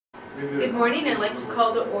Good morning. I'd like to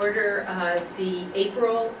call to order the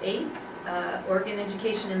April 8th Oregon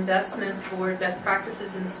Education Investment Board Best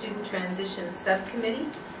Practices in Student Transition Subcommittee.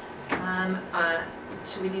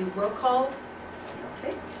 Should we do roll call?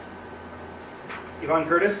 Okay. Yvonne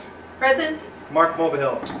Curtis. Present. Mark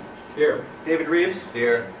Mulvihill. Here. David Reeves.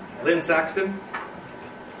 Here. Lynn Saxton.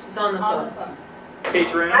 She's on the phone. Kate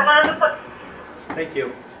Turan. I'm on the phone. Thank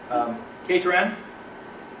you. Kate Turan.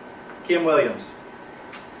 Kim Williams.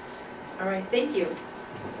 All right, thank you.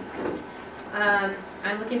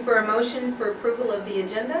 I'm looking for a motion for approval of the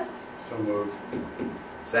agenda. So moved.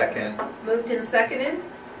 Second. Moved and seconded.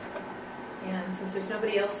 And since there's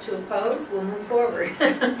nobody else to oppose, we'll move forward.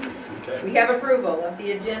 Okay. We have approval of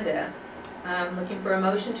the agenda. I'm looking for a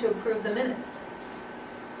motion to approve the minutes.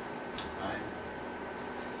 Aye.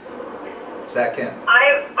 Second.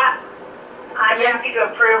 I'm Yes. happy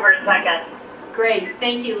to approve or second. Great,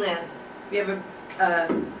 thank you, Lynn. We have a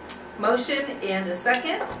motion and a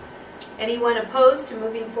second. Anyone opposed to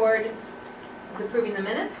moving forward with approving the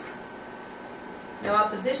minutes? No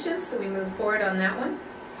opposition, so we move forward on that one.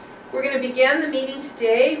 We're going to begin the meeting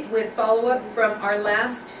today with follow-up from our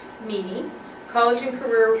last meeting, College and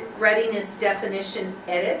Career Readiness Definition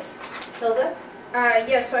Edit. Hilda?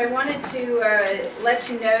 Yes, so I wanted to let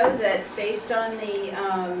you know that based on the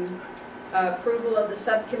approval of the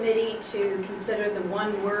subcommittee to consider the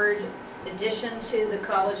one-word addition to the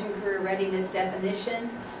College and Career Readiness definition,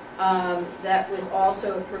 that was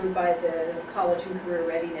also approved by the College and Career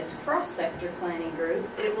Readiness Cross-Sector Planning Group.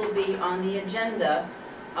 It will be on the agenda,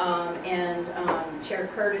 and Chair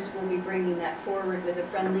Curtis will be bringing that forward with a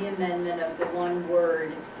friendly amendment of the one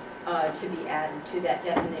word to be added to that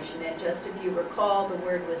definition. And just if you recall, the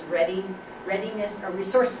word was readiness, or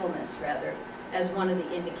resourcefulness rather, as one of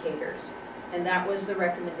the indicators. And that was the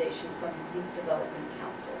recommendation from Youth Development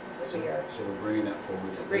Council. So we're bringing that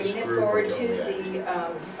forward to bringing this it group forward or to the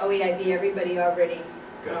OEIB. Everybody already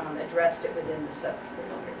addressed it within the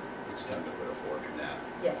subcommittee. It's time to put a fork in that.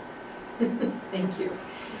 Yes. Thank you.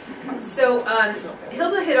 So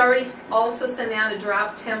Hilda had already also sent out a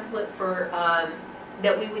draft template for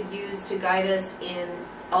that we would use to guide us in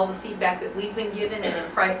all the feedback that we've been given and in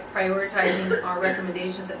prioritizing our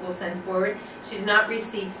recommendations that we'll send forward. She did not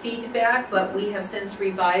receive feedback, but we have since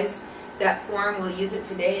revised that form. We'll use it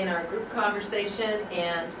today in our group conversation,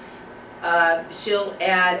 and she'll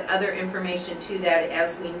add other information to that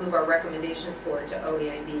as we move our recommendations forward to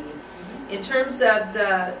OEIB. In terms of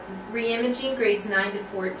the re-imaging, grades 9 to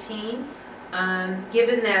 14,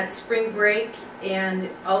 given that spring break and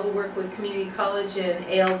all the work with community college and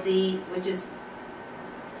ALD, which is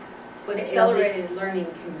With Accelerated Learning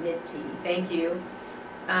Committee. Thank you.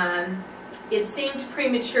 It seemed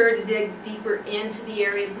premature to dig deeper into the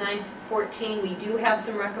area of 914. We do have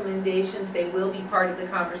some recommendations. They will be part of the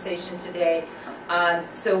conversation today.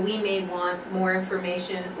 So we may want more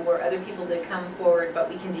information or other people to come forward, but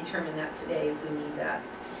we can determine that today if we need that.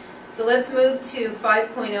 So let's move to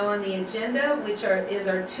 5.0 on the agenda, which is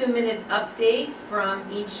our 2-minute update from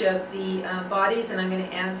each of the bodies, and I'm going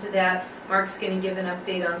to add to that. Mark's going to give an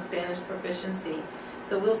update on Spanish proficiency.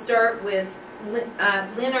 So we'll start with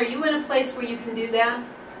Lynn, are you in a place where you can do that?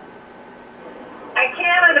 I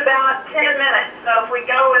can in about 10 minutes, so if we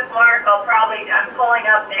go with Mark, I'm pulling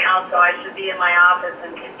up now, so I should be in my office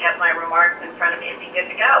and can get my remarks in front of me and be good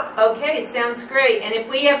to go. Okay, sounds great. And if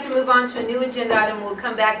we have to move on to a new agenda item, we'll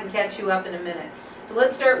come back and catch you up in a minute. So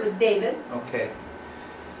let's start with David. Okay.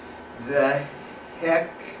 The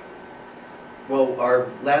HEC, well, our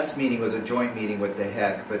last meeting was a joint meeting with the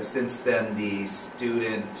HEC, but since then the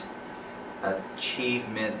Student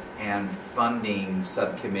Achievement and Funding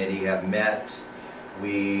Subcommittee have met.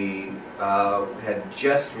 We had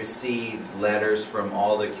just received letters from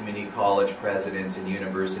all the community college presidents and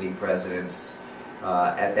university presidents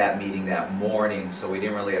at that meeting that morning, so we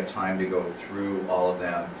didn't really have time to go through all of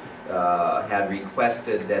them. Had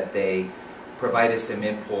requested that they provide us some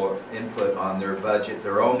input on their budget,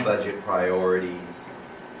 their own budget priorities,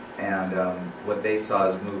 and what they saw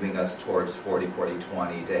is moving us towards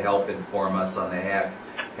 40-40-20 to help inform us on the HEC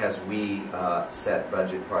as we set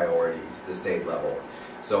budget priorities, the state level.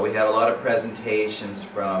 So we had a lot of presentations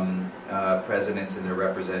from presidents and their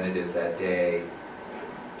representatives that day.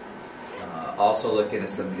 Also looking at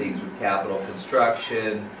some things with capital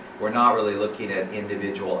construction. We're not really looking at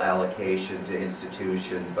individual allocation to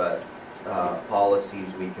institution, but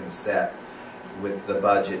policies we can set with the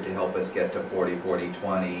budget to help us get to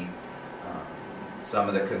 40-40-20. Some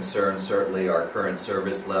of the concerns certainly are current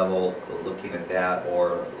service level, looking at that,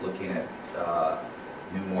 or looking at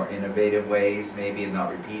new, more innovative ways maybe, and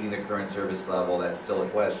not repeating the current service level. That's still a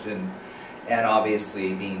question. And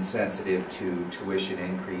obviously being sensitive to tuition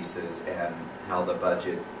increases and how the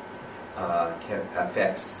budget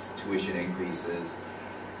affects tuition increases.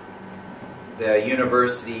 The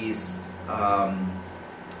universities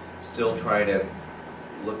still try to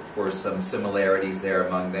look for some similarities there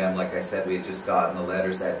among them. Like I said, we had just gotten the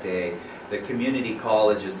letters that day. The community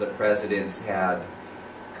colleges, the presidents had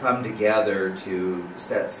come together to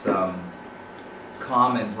set some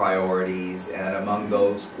common priorities, and among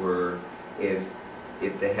those were, if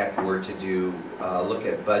the HEC were to do look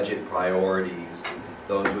at budget priorities,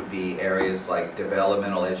 those would be areas like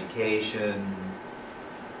developmental education,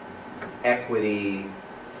 equity,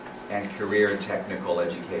 and career and technical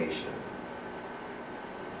education.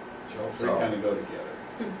 Which all three kind of go together.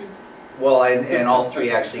 Well, and all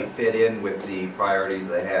three actually fit in with the priorities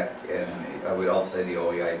of the HEC, and I would also say the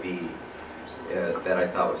OEIB, that I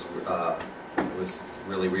thought was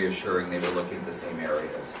really reassuring. They were looking at the same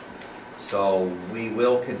areas. So we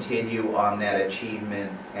will continue on that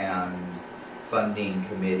achievement and funding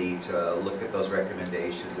committee to look at those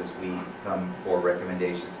recommendations as we come for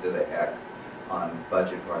recommendations to the HEC on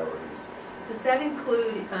budget priorities. Does that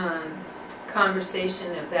include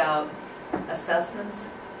conversation about assessments?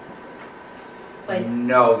 Like,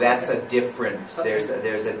 no, that's a different, okay.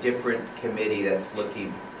 there's a different committee that's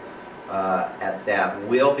looking at that.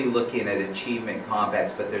 We'll be looking at achievement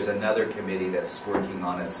compacts, but there's another committee that's working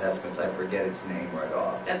on assessments. I forget its name right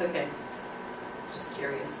off. That's okay. I was just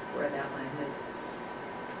curious where that landed.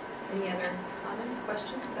 Any other comments,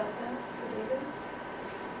 questions about that for David?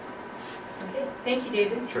 Okay, thank you,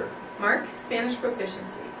 David. Sure. Mark, Spanish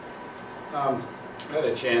proficiency. I had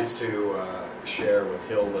a chance to share with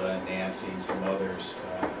Hilda and Nancy and some others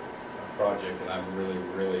a project that I'm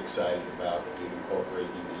really excited about that we've incorporated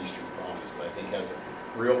in the Eastern Promise that I think has a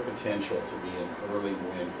real potential to be an early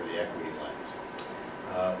win for the equity lens.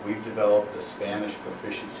 We've developed a Spanish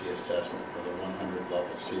proficiency assessment for the 100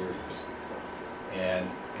 level series. And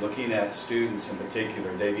looking at students in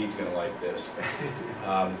particular, David's going to like this.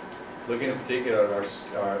 Looking in particular at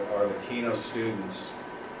our Latino students'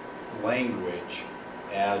 language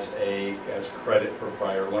as credit for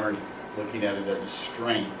prior learning, looking at it as a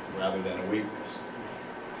strength rather than a weakness.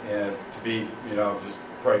 And to be, just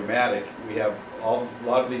pragmatic, we have a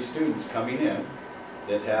lot of these students coming in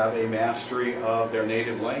that have a mastery of their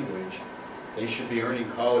native language. They should be earning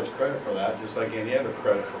college credit for that, just like any other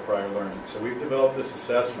credit for prior learning. So we've developed this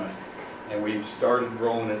assessment, and we've started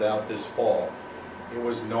rolling it out this fall. It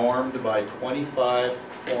was normed by 25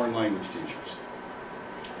 foreign language teachers.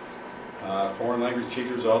 Foreign language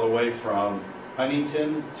teachers all the way from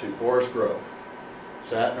Huntington to Forest Grove.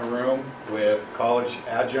 Sat in a room with college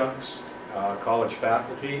adjuncts, college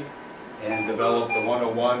faculty, and developed the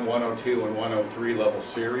 101, 102, and 103 level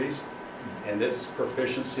series. And this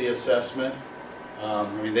proficiency assessment,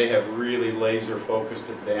 they have really laser focused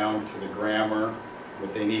it down to the grammar,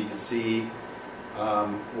 what they need to see,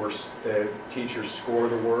 where the teachers score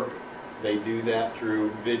the work. They do that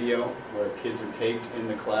through video, where kids are taped in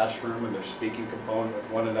the classroom and they're speaking component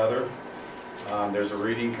with one another. There's a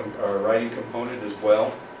writing component as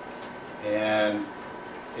well. And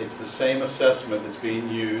it's the same assessment that's being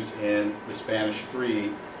used in the Spanish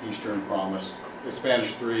 3 Eastern Promise. The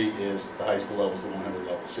Spanish 3 is the high school levels, the 100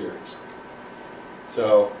 level series.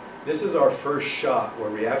 So this is our first shot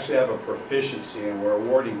where we actually have a proficiency and we're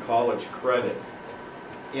awarding college credit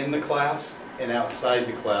in the class and outside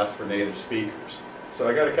the class for native speakers. So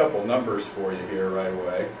I got a couple numbers for you here right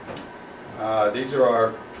away. These are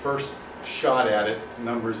our first shot at it,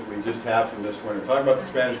 numbers that we just have from this winter. Talking about the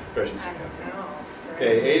Spanish proficiency.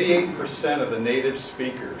 Okay, 88% of the native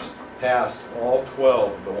speakers passed all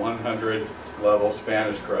 12 of the 100 level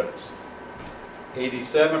Spanish credits.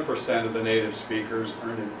 87% of the native speakers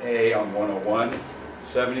earned an A on 101,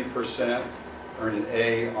 70% earned an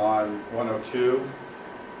A on 102,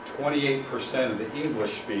 28% of the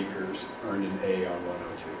English speakers earned an A on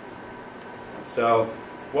 102. So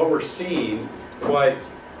what we're seeing quite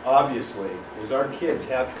obviously is our kids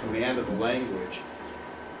have command of the language.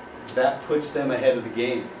 That puts them ahead of the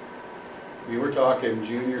game. We were talking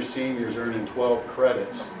juniors, seniors earning 12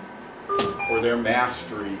 credits for their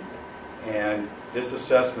mastery, and this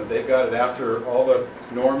assessment, they've got it after all the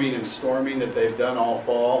norming and storming that they've done all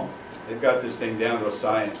fall. They've got this thing down to a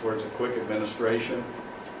science where it's a quick administration,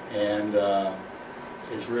 and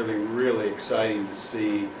it's really exciting to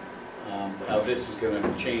see how this is going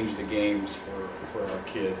to change the games for our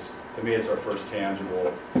kids. To me, it's our first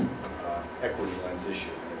tangible equity lens issue.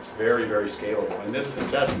 It's very scalable, and this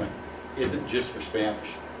assessment isn't just for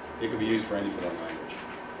Spanish. It can be used for any foreign language.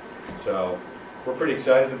 So we're pretty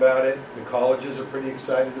excited about it. The colleges are pretty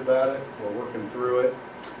excited about it. We're working through it.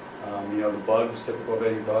 You know, the bugs, typical of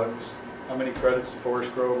any bugs. How many credits did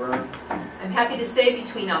Forest Grove earn? I'm happy to say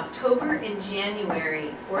between October and January,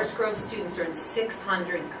 Forest Grove students earned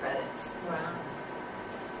 600 credits. Wow.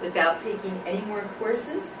 Without taking any more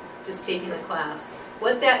courses, just taking the class.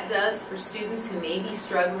 What that does for students who may be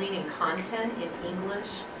struggling in content in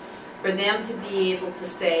English, for them to be able to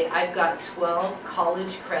say, I've got 12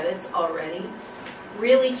 college credits already,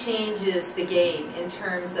 really changes the game in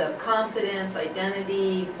terms of confidence,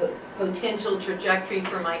 identity, potential trajectory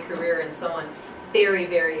for my career, and so on. Very,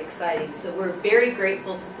 very exciting. So we're very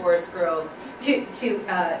grateful to Forest Grove,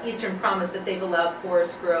 to Eastern Promise, that they've allowed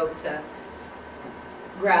Forest Grove to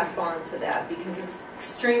grasp onto that, because it's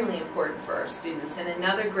extremely important for our students. And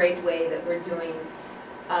another great way that we're doing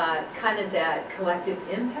kind of that collective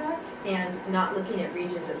impact and not looking at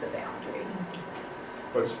regions as a boundary.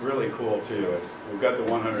 What's really cool too is we've got the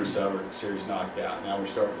 100 series knocked out. Now we're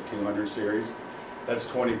starting the 200 series.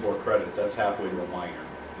 That's 24 credits. That's halfway to a minor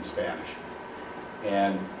in Spanish.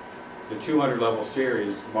 And the 200 level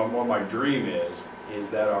series, what my dream is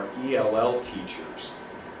that our ELL teachers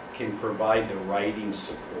can provide the writing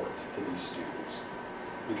support to these students.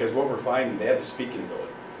 Because what we're finding, they have the speaking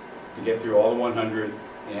ability to get through all the 100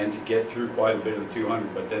 and to get through quite a bit of the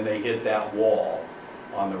 200, but then they hit that wall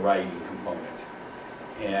on the writing component.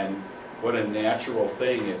 And what a natural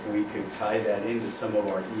thing if we could tie that into some of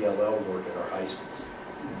our ELL work at our high schools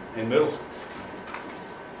and middle schools.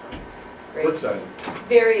 Great. We're excited.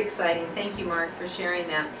 Very exciting. Thank you, Mark, for sharing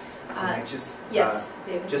that. Can I just, yes,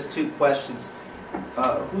 David. just 2 questions.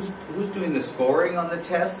 Who's doing the scoring on the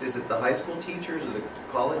test? Is it the high school teachers or the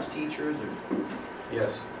college teachers? Or?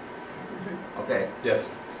 Yes. Okay.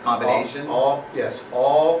 Yes. It's a combination? Yes.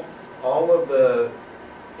 All of the,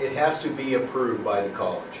 it has to be approved by the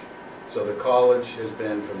college. So the college has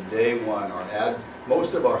been from day one,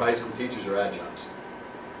 most of our high school teachers are adjuncts.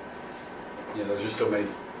 You know, there's just so many,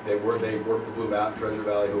 they work for Blue Mountain, Treasure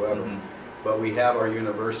Valley, whoever. Mm-hmm. But we have our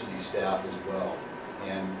university staff as well.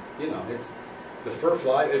 And, you know, it's, the fur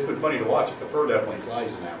fly, it's been funny to watch it. The fur definitely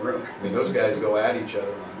flies in that room. I mean, those guys go at each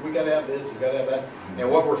other on, we got to have this, we got to have that. And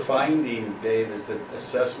what we're finding, Dave, is that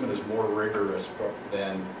assessment is more rigorous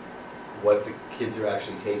than what the kids are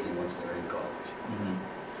actually taking once they're in college. Mm-hmm.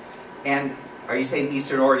 And are you saying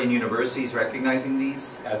Eastern Oregon University is recognizing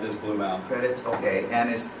these As is Blue Mountain. credits? Okay. And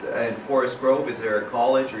is in Forest Grove, is there a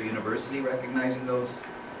college or university recognizing those?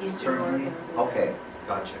 Eastern currently? Oregon. Okay.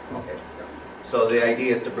 Gotcha. Okay. So the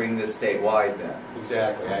idea is to bring this statewide then?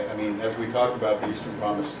 Exactly. I mean, as we talked about the Eastern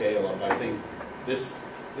Promise scale-up, I think this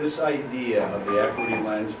idea of the equity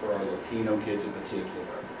lens for our Latino kids in particular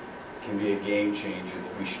can be a game changer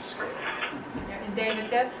that we should scale. Yeah, and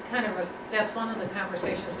David, that's that's one of the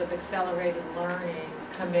conversations with Accelerated Learning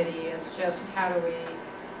Committee, is just how do we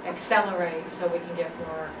accelerate so we can get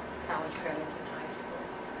more college credits in high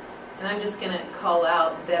school. And I'm just going to call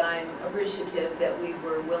out that I'm appreciative that we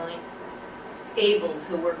were able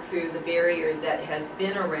to work through the barrier that has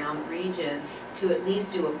been around region to at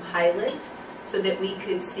least do a pilot so that we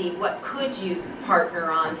could see what could you partner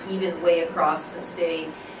on even way across the state,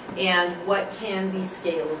 and what can be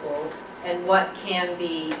scalable and what can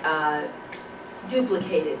be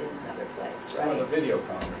duplicated in another place, right? Well, the video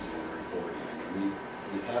conferencing and recording, I mean,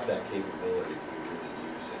 we have that capability if we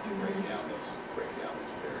really use it to break down those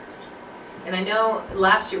barriers. And I know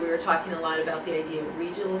last year we were talking a lot about the idea of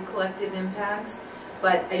regional collective impacts,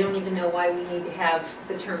 but I don't even know why we need to have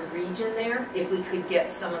the term region there if we could get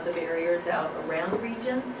some of the barriers out around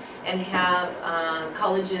region and have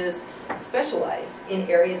colleges specialize in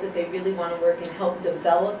areas that they really want to work and help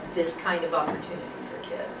develop this kind of opportunity for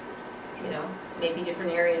kids. You know, maybe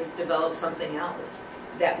different areas develop something else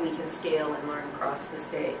that we can scale and learn across the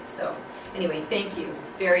state. So anyway, thank you.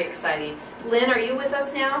 Very exciting. Lynn, are you with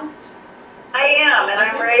us now? I am, and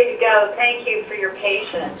I'm ready to go. Thank you for your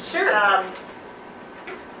patience. Sure.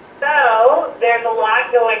 So there's a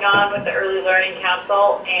lot going on with the Early Learning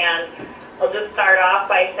Council, and I'll just start off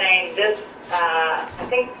by saying this, I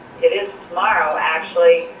think it is tomorrow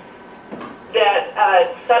actually,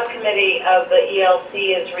 that subcommittee of the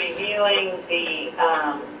ELC is reviewing the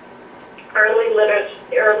early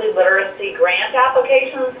literacy grant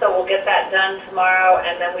applications, so we'll get that done tomorrow,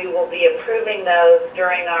 and then we will be approving those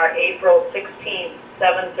during our April 16th,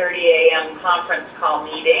 7:30 a.m. conference call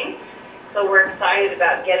meeting. So we're excited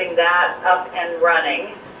about getting that up and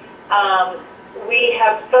running. We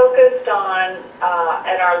have focused on,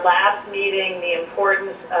 at our last meeting, the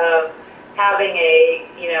importance of having a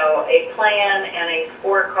plan and a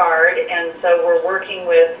scorecard, and so we're working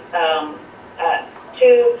with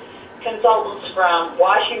two consultants from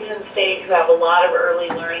Washington State who have a lot of early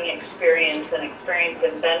learning experience and experience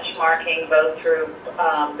in benchmarking, both through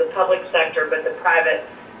the public sector but the private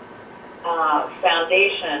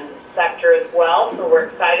foundation sector as well. So we're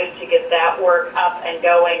excited to get that work up and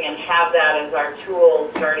going and have that as our tool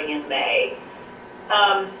starting in May.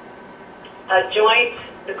 A joint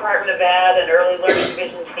Department of Ed and Early Learning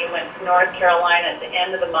Division team went to North Carolina at the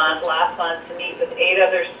end of the month, last month, to meet with 8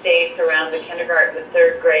 other states around the kindergarten to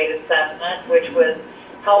 3rd grade assessment, which was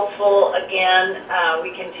helpful. Again,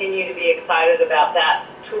 we continue to be excited about that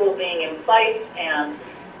tool being in place, and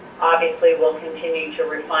obviously we'll continue to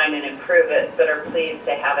refine and improve it, but are pleased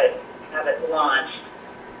to have it launched.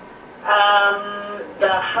 The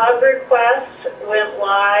hub request went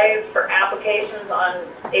live for applications on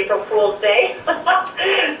April Fool's Day, which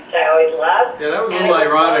I always love. Yeah, that was a And little it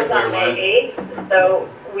ironic closed there, on Lynn. May 8th, so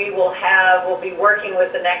we'll be working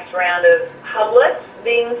with the next round of hublets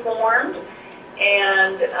being formed,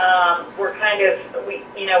 and we're kind of, we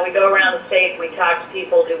go around the state, we talk to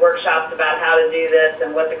people, do workshops about how to do this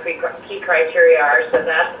and what the key criteria are, so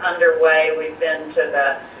that's underway. We've been to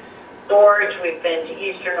the Gorge, we've been to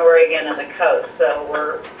Eastern Oregon and the coast, so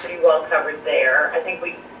we're pretty well covered there. I think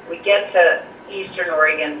we get to Eastern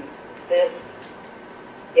Oregon this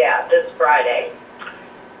Friday.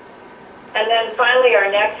 And then finally,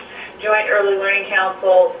 our next Joint Early Learning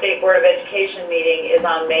Council State Board of Education meeting is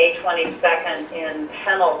on May 22nd in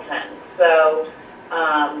Pendleton. So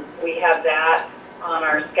we have that on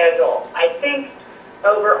our schedule. I think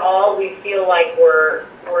overall we feel like we're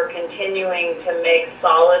continuing to make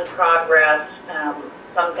solid progress.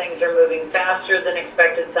 Some things are moving faster than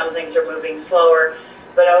expected, some things are moving slower,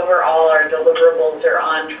 but overall our deliverables are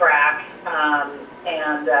on track,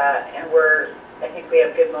 and I think we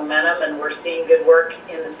have good momentum and we're seeing good work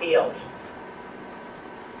in the field.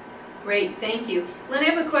 Great, thank you. Lynn, I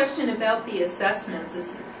have a question about the assessments.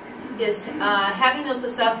 Is having those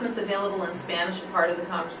assessments available in Spanish a part of the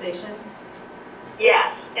conversation?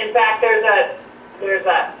 Yes, in fact, there's a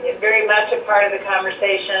very much a part of the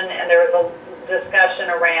conversation, and there was a discussion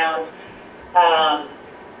around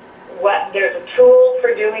there's a tool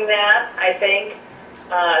for doing that, I think.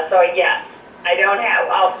 So yes,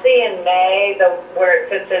 I'll see in May where it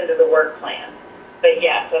fits into the work plan. But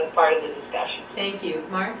yes, that's part of the discussion. Thank you.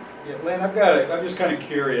 Mark? Yeah, Lynn, I'm just kind of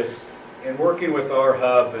curious, in working with our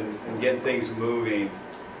hub and getting things moving,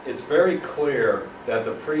 it's very clear that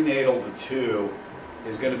the prenatal to 2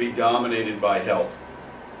 is going to be dominated by health.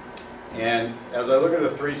 And as I look at the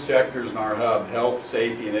 3 sectors in our hub, health,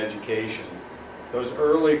 safety, and education, those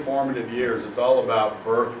early formative years, it's all about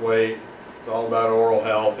birth weight, it's all about oral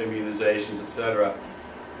health, immunizations, etc.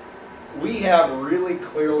 We have really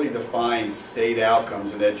clearly defined state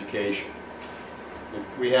outcomes in education.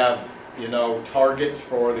 We have, targets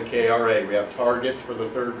for the KRA, we have targets for the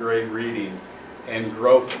 3rd grade reading, and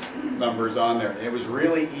growth numbers on there. And it was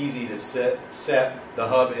really easy to set the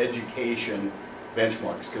hub education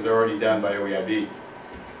benchmarks because they're already done by OEIB.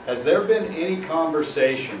 Has there been any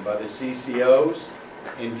conversation by the CCOs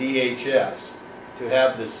and DHS to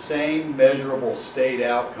have the same measurable state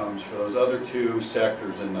outcomes for those other 2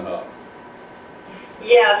 sectors in the hub?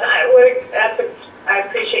 Yes, I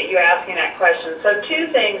appreciate you asking that question. So 2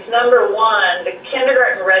 things. Number 1, the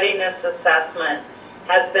kindergarten readiness assessment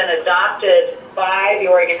has been adopted by the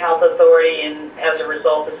Oregon Health Authority and as a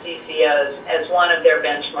result of CCOs as one of their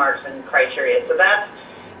benchmarks and criteria. So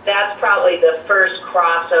that's probably the first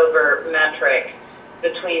crossover metric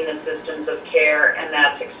between the systems of care, and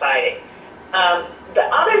that's exciting. The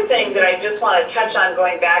other thing that I just want to touch on,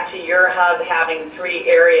 going back to your hub having 3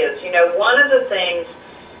 areas, one of the things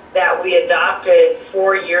that we adopted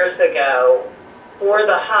 4 years ago for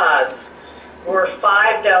the hubs were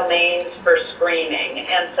 5 domains for screening.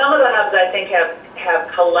 And some of the hubs, I think,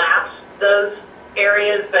 have collapsed those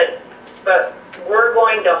areas, but we're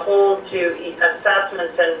going to hold to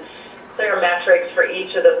assessments and clear metrics for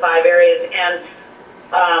each of the 5 areas. And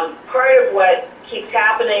part of what keeps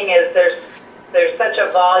happening is there's such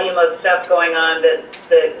a volume of stuff going on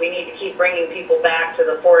that we need to keep bringing people back to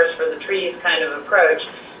the forest for the trees kind of approach.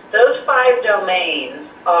 Those 5 domains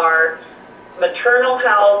are maternal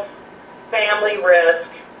health, family risk,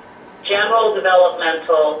 general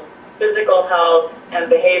developmental, physical health, and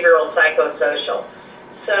behavioral psychosocial.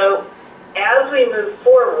 So as we move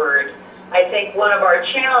forward, I think one of our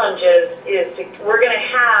challenges is we're going to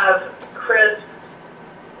have crisp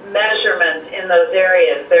measurements in those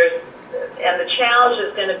areas. And the challenge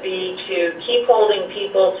is going to be to keep holding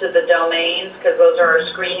people to the domains, because those are our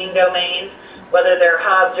screening domains, whether they're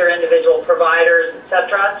hubs or individual providers,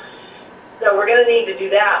 etc. So we're going to need to do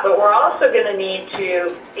that, but we're also going to need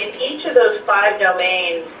to, in each of those 5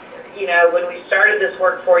 domains, you know, when we started this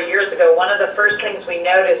work 4 years ago, one of the first things we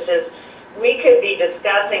noticed is we could be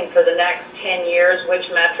discussing for the next 10 years which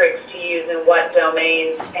metrics to use in what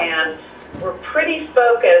domains, and we're pretty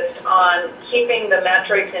focused on keeping the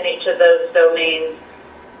metrics in each of those domains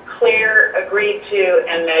clear, agreed to,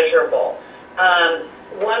 and measurable.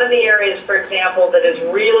 One of the areas, for example, that is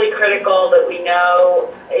really critical that we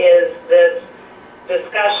know is this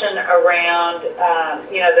discussion around,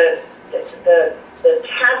 you know, the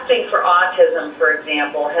testing for autism, for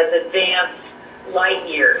example, has advanced light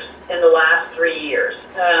years in the last 3 years.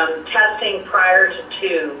 Testing prior to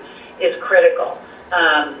 2 is critical.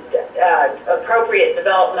 Appropriate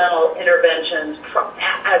developmental interventions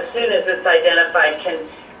as soon as it's identified can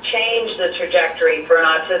change the trajectory for an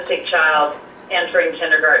autistic child entering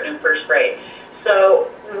kindergarten and first grade. So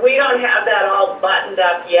we don't have that all buttoned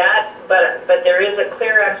up yet, but there is a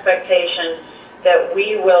clear expectation that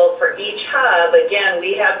we will, for each hub, again,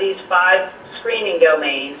 we have these 5 screening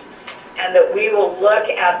domains, and that we will look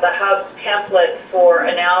at the hub's template for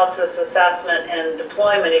analysis, assessment, and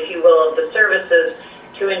deployment, if you will, of the services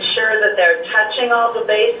to ensure that they're touching all the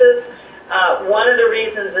bases. One of the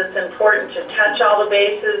reasons it's important to touch all the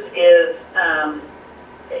bases is,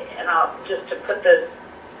 and I'll just to put this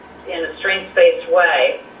in a strengths-based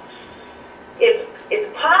way,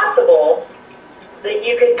 it's possible that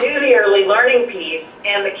you could do the early learning piece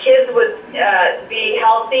and the kids would be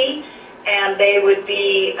healthy, and they would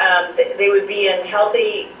be in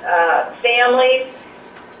healthy families,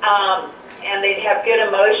 and they'd have good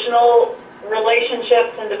emotional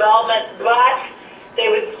relationships and development, but they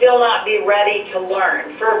would still not be ready to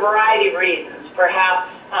learn for a variety of reasons, perhaps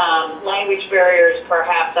language barriers,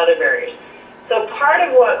 perhaps other barriers. So part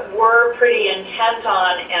of what we're pretty intent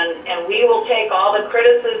on, and we will take all the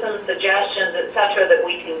criticisms, suggestions, etc. that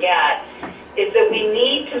we can get, is that we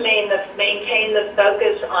need to maintain the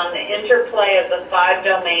focus on the interplay of the 5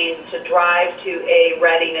 domains to drive to a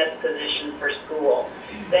readiness position for school.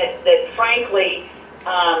 That frankly,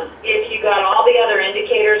 if you got all the other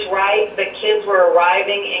indicators right, the kids were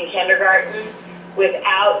arriving in kindergarten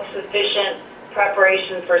without sufficient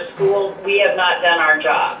preparation for school, we have not done our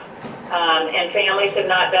job. And families have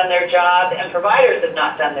not done their job, and providers have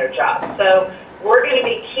not done their job. So we're going to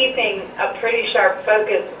be keeping a pretty sharp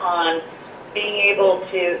focus on being able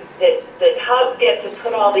to, that hubs get to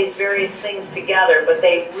put all these various things together, but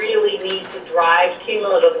they really need to drive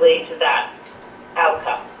cumulatively to that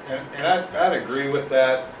outcome. And I'd agree with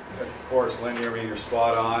that. Of course, Lindy, I mean, you're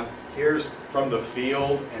spot on. Here's from the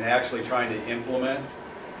field and actually trying to implement.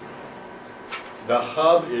 The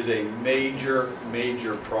hub is a major,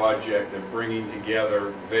 major project of bringing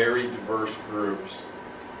together very diverse groups.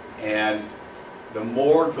 And the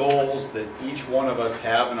more goals that each one of us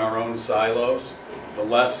have in our own silos, the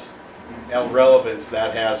less relevance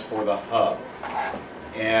that has for the hub.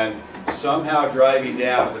 And somehow driving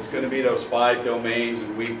down, if it's going to be those 5 domains,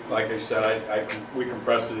 and we, like I said, we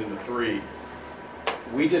compressed it into 3,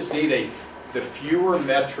 we just need the fewer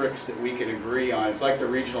metrics that we can agree on. It's like the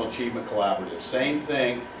Regional Achievement Collaborative. Same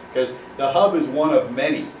thing, because the hub is one of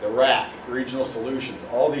many, the RAC, Regional Solutions,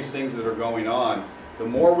 all these things that are going on. The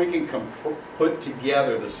more we can put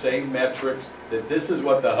together the same metrics, that this is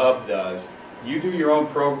what the hub does. You do your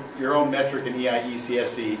own metric in EI,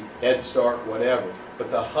 ECSE, Head Start, whatever. But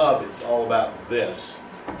the hub, it's all about this.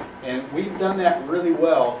 And we've done that really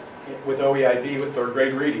well with OEIB, with third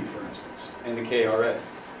grade reading, for instance, and the KRA.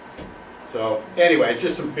 So anyway, it's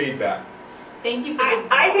just some feedback. Thank you for the...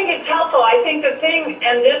 I think it's helpful. I think the thing,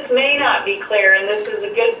 and this may not be clear, and this is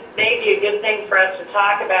maybe a good thing for us to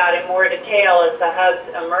talk about in more detail as the hubs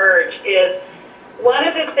emerge, is one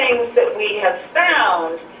of the things that we have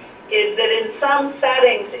found is that in some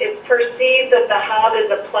settings it's perceived that the hub is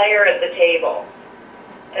a player at the table,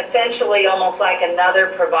 essentially almost like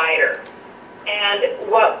another provider. And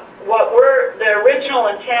the original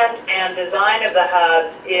intent and design of the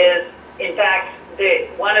hubs is, in fact,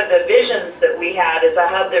 one of the visions that we had is a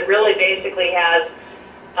hub that really basically has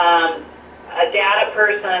a data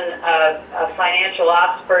person, a financial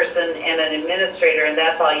ops person, and an administrator, and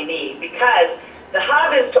that's all you need. Because the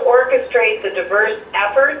hub is to orchestrate the diverse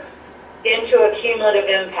efforts into a cumulative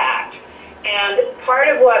impact. And part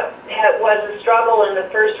of what was a struggle in the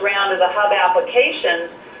first round of the hub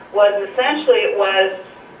applications was essentially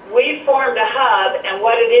we formed a hub, and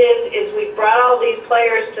what it is we brought all these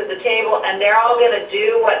players to the table, and they're all going to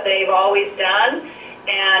do what they've always done,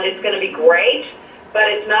 and it's going to be great. but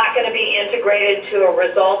it's not going to be integrated to a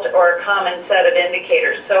result or a common set of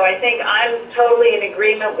indicators. So I think I'm totally in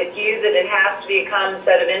agreement with you that it has to be a common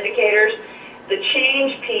set of indicators. The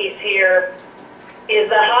change piece here is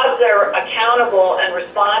the hubs are accountable and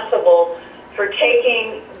responsible for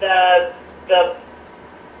taking the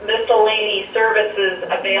miscellaneous services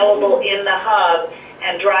available in the hub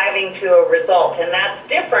and driving to a result. And that's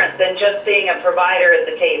different than just being a provider at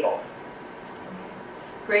the table.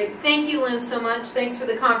 Great. Thank you, Lynn, so much. Thanks for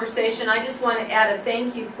the conversation. I just want to add a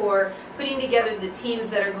thank you for putting together the teams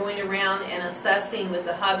that are going around and assessing with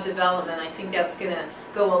the hub development. I think that's going to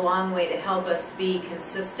go a long way to help us be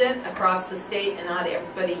consistent across the state and not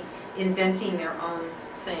everybody inventing their own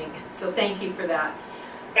thing. So thank you for that.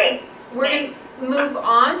 Okay. We're going to move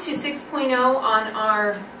on to 6.0 on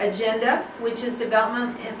our agenda, which is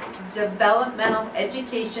developmental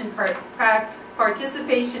education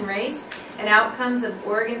participation rates and outcomes of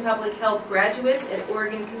Oregon Public Health graduates at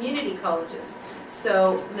Oregon community colleges.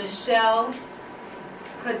 So Michelle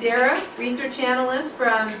Hodera, research analyst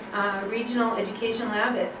from Regional Education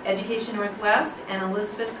Lab at Education Northwest, and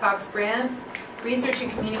Elizabeth Cox-Brand, research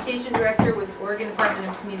and communication director with Oregon Department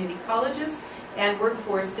of Community Colleges and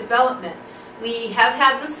Workforce Development. We have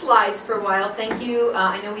had the slides for a while. Thank you.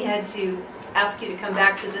 I know we had to ask you to come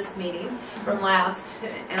back to this meeting from last,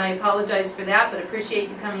 and I apologize for that, but appreciate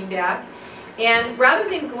you coming back. And rather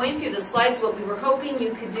than going through the slides, what we were hoping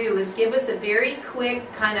you could do is give us a very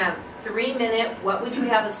quick kind of 3-minute, what would you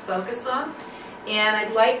have us focus on? And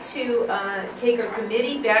I'd like to take our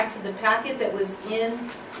committee back to the packet that was in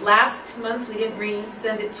last month. We didn't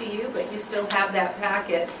resend it to you, but you still have that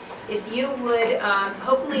packet. If you would,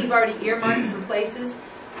 hopefully you've already earmarked some places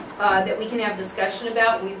that we can have discussion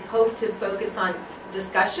about. We hope to focus on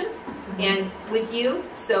discussion and with you.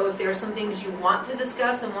 So if there are some things you want to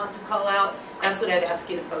discuss and want to call out, that's what I'd ask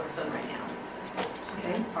you to focus on right now.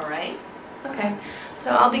 Okay. All right. Okay.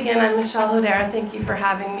 So I'll begin. I'm Michelle Hodera. Thank you for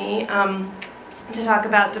having me to talk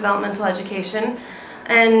about developmental education.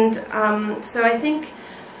 And so I think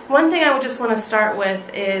one thing I would just want to start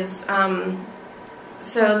with is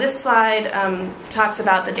so this slide talks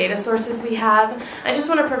about the data sources we have. I just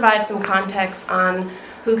want to provide some context on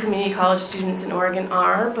who community college students in Oregon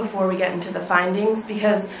are before we get into the findings,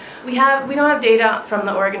 because we don't have data from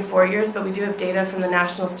the Oregon 4 years, but we do have data from the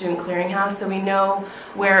National Student Clearinghouse, so we know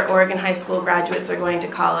where Oregon high school graduates are going to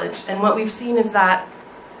college. And what we've seen is that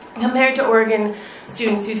compared to Oregon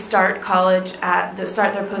students who start college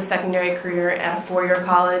start their post-secondary career at a 4-year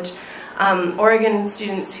college, Oregon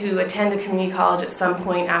students who attend a community college at some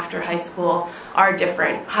point after high school are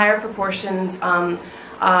different. Higher proportions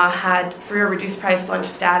had free or reduced price lunch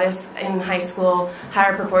status in high school.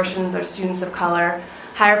 Higher proportions are students of color.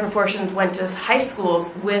 Higher proportions went to high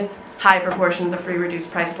schools with high proportions of free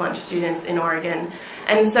reduced price lunch students in Oregon.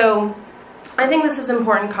 And so I think this is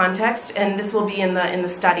important context, and this will be in the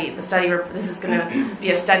study. This is going to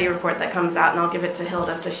be a study report that comes out, and I'll give it to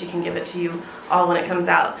Hilda so she can give it to you all when it comes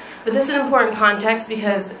out. But this is an important context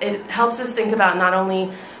because it helps us think about not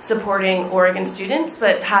only supporting Oregon students,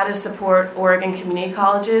 but how to support Oregon community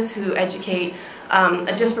colleges who educate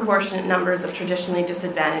a disproportionate numbers of traditionally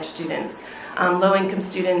disadvantaged students. Low-income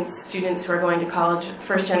students, students who are going to college,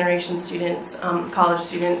 first-generation students, college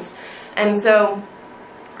students. And so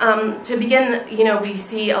to begin, we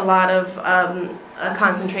see a lot of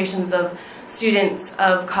concentrations of students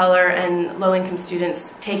of color and low-income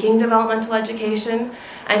students taking developmental education.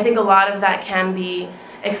 I think a lot of that can be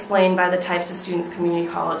explained by the types of students community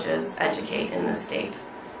colleges educate in the state.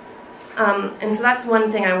 And so that's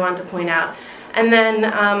one thing I want to point out. And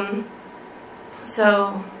then,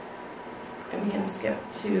 so we can skip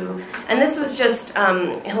to, and this was just,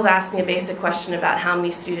 Hilda asked me a basic question about how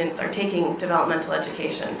many students are taking developmental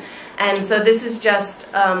education. And so this is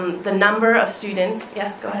just the number of students.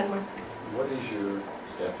 Yes, go ahead, Mark. What is your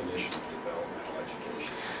definition of developmental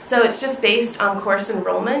education? So it's just based on course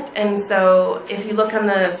enrollment. And so if you look on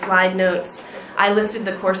the slide notes, I listed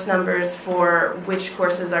the course numbers for which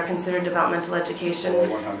courses are considered developmental education. Below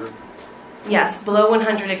 100? Yes, below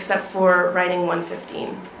 100 except for writing 115.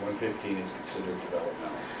 115 is considered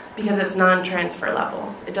developmental. Because it's non-transfer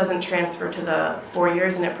level. It doesn't transfer to the 4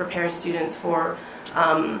 years, and it prepares students for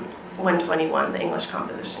 121, the English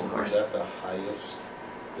composition course. Is that the highest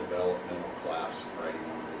developmental class, writing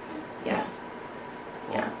 115? Yes.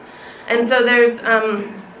 Yeah. And so there's,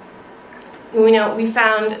 we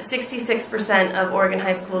found 66% of Oregon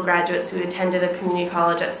high school graduates who attended a community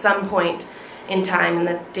college at some point in time, and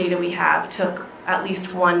the data we have took at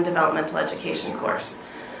least one developmental education course.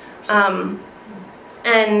 And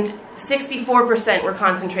 64% were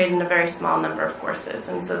concentrated in a very small number of courses,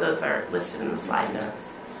 and so those are listed in the slide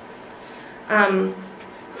notes. And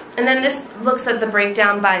then this looks at the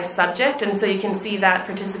breakdown by subject, and so you can see that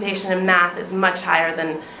participation in math is much higher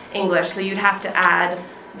than English, so you'd have to add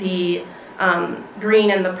the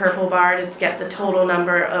green and the purple bar to get the total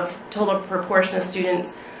proportion of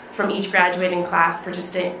students from each graduating class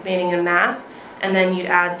participating in math, and then you'd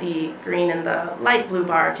add the green and the light blue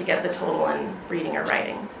bar to get the total in reading or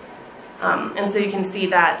writing. And so you can see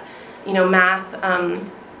that, you know, math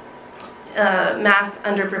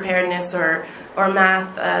underpreparedness or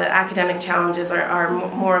math academic challenges are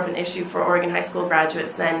more of an issue for Oregon high school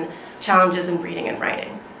graduates than challenges in reading and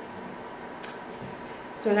writing.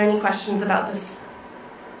 So are there any questions about this?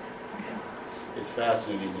 It's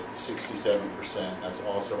fascinating with 67%. That's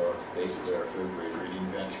also basically our third grade reading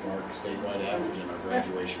benchmark, statewide average, and our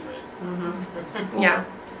graduation rate. Mm-hmm. Yeah.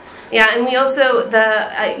 Yeah, and we also,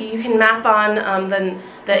 you can map on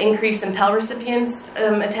the increase in Pell recipients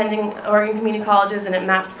attending Oregon community colleges, and it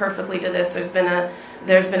maps perfectly to this. There's been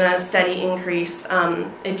a steady increase.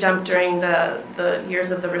 It jumped during the years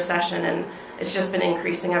of the recession, and it's just been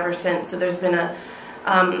increasing ever since. So there's been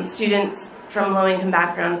students from low-income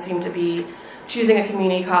backgrounds seem to be choosing a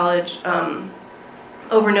community college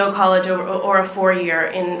over no college or a four-year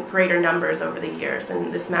in greater numbers over the years,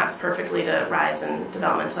 and this maps perfectly to rise in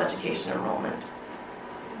developmental education enrollment.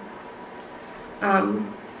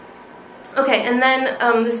 Okay, and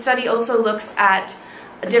then the study also looks at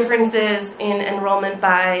differences in enrollment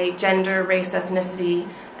by gender, race, ethnicity,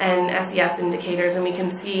 and SES indicators, and we can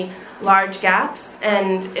see large gaps,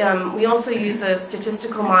 and we also use a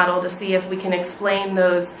statistical model to see if we can explain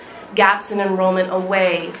those gaps in enrollment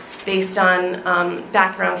away based on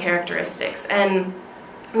background characteristics. And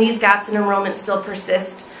these gaps in enrollment still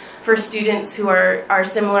persist for students who are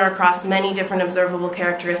similar across many different observable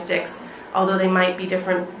characteristics, although they might be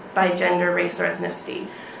different by gender, race, or ethnicity.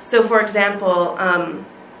 So for example,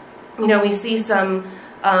 you know, we see some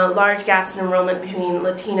large gaps in enrollment between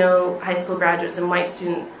Latino high school graduates and white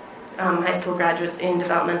student high school graduates in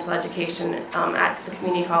developmental education at the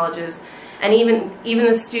community colleges. And even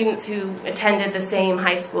the students who attended the same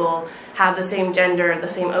high school have the same gender, the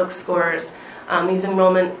same OAK scores. These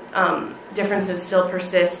enrollment differences still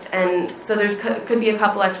persist, and so there's could be a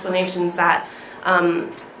couple explanations that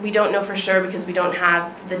we don't know for sure because we don't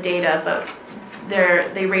have the data, but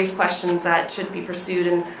they raise questions that should be pursued.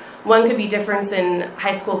 And one could be difference in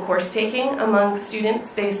high school course taking among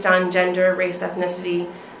students based on gender, race, ethnicity,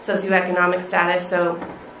 socioeconomic status. So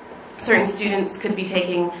certain students could be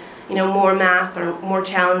taking, you know, more math or more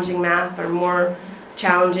challenging math or more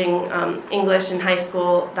challenging English in high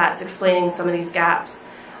school. That's explaining some of these gaps.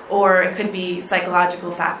 Or it could be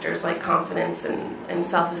psychological factors like confidence and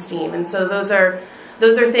self-esteem. And so those are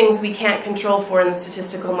things we can't control for in the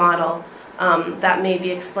statistical model that may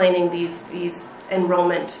be explaining these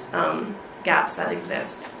enrollment gaps that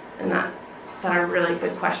exist, and that are really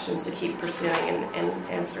good questions to keep pursuing and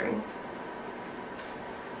answering.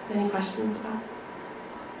 Any questions about?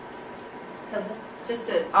 Just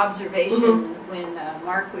an observation, when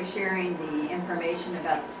Mark was sharing the information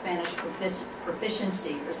about the Spanish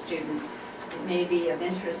proficiency for students, it may be of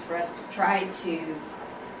interest for us to try to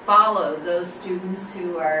follow those students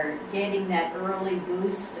who are getting that early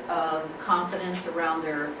boost of confidence around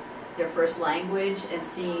their first language and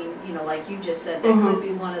seeing, you know, like you just said, that could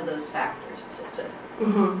be one of those factors. Just to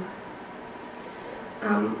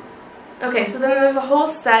Okay, so then there's a whole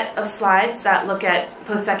set of slides that look at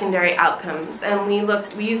post-secondary outcomes, and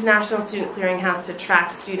we use National Student Clearinghouse to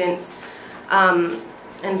track students,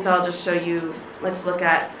 and so I'll just show you. Let's look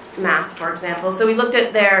at math, for example. So we looked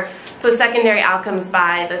at their post-secondary outcomes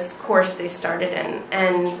by this course they started in,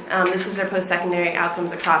 and this is their post-secondary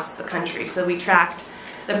outcomes across the country. So we tracked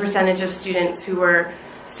the percentage of students who were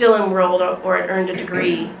still enrolled or had earned a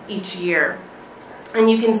degree each year, and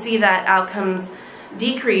you can see that outcomes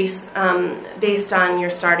decrease based on your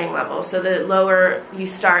starting level. So the lower you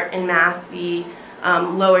start in math, the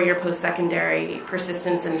lower your post-secondary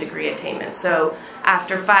persistence and degree attainment. So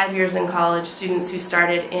after 5 years in college, students who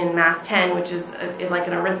started in Math 10, which is like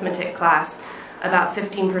an arithmetic class, about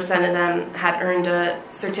 15% of them had earned a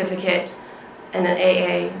certificate and an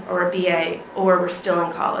AA or a BA or were still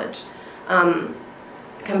in college.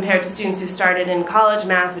 Compared to students who started in college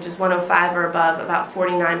math, which is 105 or above, about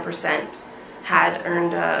 49% had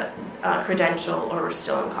earned a credential or were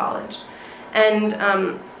still in college. And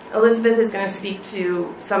Elizabeth is going to speak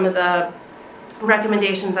to some of the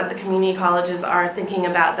recommendations that the community colleges are thinking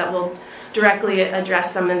about that will directly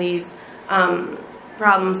address some of these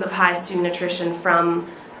problems of high student attrition from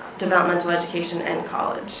developmental education and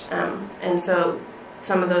college. And so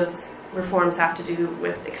some of those reforms have to do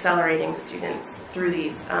with accelerating students through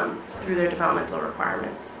these, through their developmental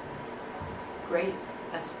requirements. Great.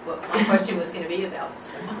 That's what my question was going to be about.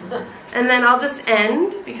 So. And then I'll just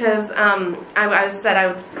end because I said I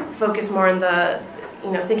would focus more on the,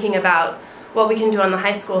 thinking about what we can do on the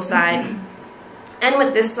high school side. And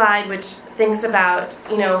with this slide, which thinks about,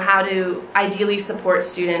 how to ideally support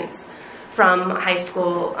students from high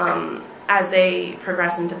school as they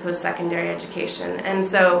progress into post-secondary education. And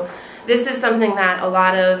so this is something that a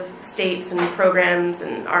lot of states and programs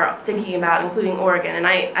are thinking about, including Oregon. And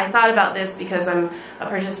I thought about this because I'm a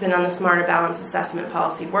participant on the Smarter Balance Assessment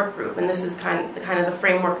Policy Work Group, and this is kind of the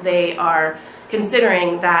framework they are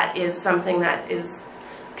considering that is something that is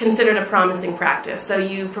considered a promising practice. So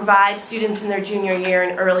you provide students in their junior year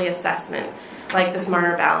an early assessment, like the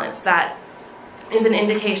Smarter Balance, that is an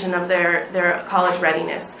indication of their college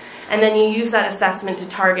readiness. And then you use that assessment to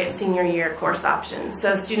target senior year course options.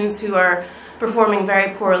 So students who are performing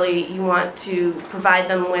very poorly, you want to provide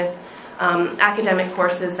them with academic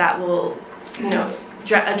courses that will,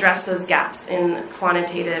 address those gaps in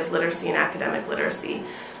quantitative literacy and academic literacy.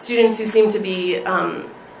 Students who seem to be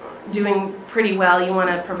doing pretty well, you want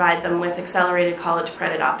to provide them with accelerated college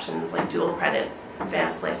credit options like dual credit,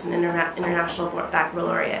 advanced placement, international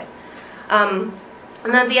baccalaureate.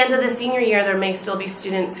 And at the end of the senior year, there may still be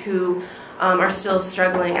students who are still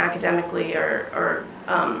struggling academically or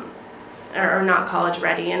are not college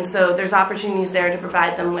ready. And so there's opportunities there to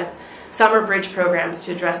provide them with summer bridge programs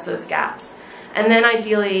to address those gaps. And then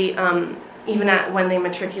ideally, even when they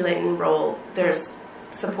matriculate and enroll, there's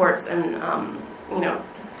supports and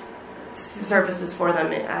services for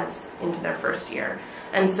them as into their first year.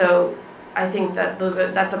 And so I think that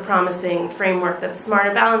that's a promising framework that the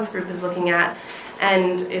Smarter Balance Group is looking at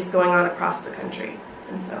and is going on across the country.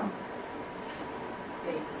 And so.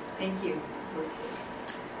 Great. Thank you,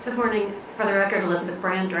 Elizabeth. Good morning. For the record, Elizabeth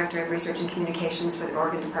Brand, Director of Research and Communications for the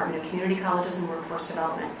Oregon Department of Community Colleges and Workforce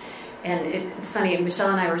Development. And it's funny, Michelle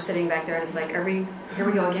and I were sitting back there and it's like, here we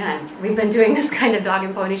go again. We've been doing this kind of dog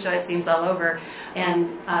and pony show, it seems, all over.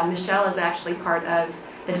 And Michelle is actually part of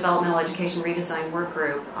the Developmental Education Redesign Work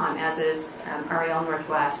Group, as is Ariel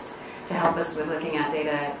Northwest, to help us with looking at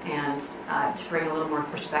data and to bring a little more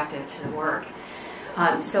perspective to the work.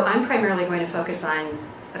 So I'm primarily going to focus on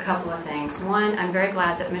a couple of things. One, I'm very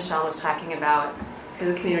glad that Michelle was talking about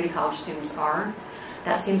who community college students are.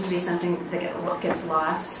 That seems to be something that gets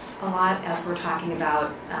lost a lot as we're talking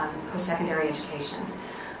about post-secondary education.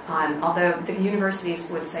 Although the universities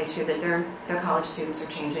would say too that their college students are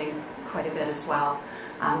changing quite a bit as well.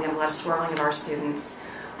 We have a lot of swirling of our students,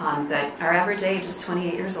 but our average age is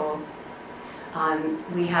 28 years old.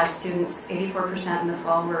 We have students, 84% in the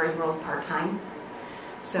fall were enrolled part-time.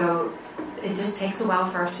 So it just takes a while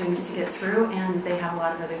for our students to get through, and they have a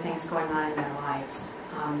lot of other things going on in their lives.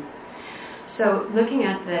 So looking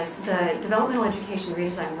at this, the Developmental Education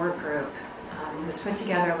Redesign Work Group was put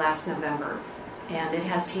together last November, and it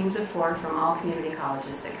has teams of 4 from all community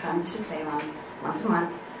colleges that come to Salem once a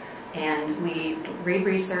month, and we read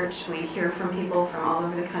research, we hear from people from all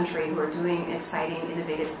over the country who are doing exciting,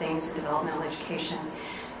 innovative things in developmental education,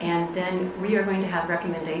 and then we are going to have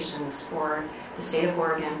recommendations for the state of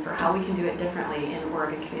Oregon for how we can do it differently in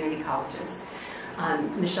Oregon community colleges.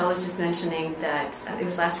 Michelle was just mentioning that it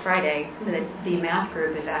was last Friday that the math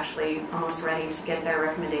group is actually almost ready to get their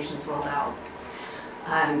recommendations rolled out.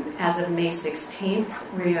 As of May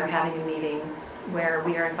 16th, we are having a meeting where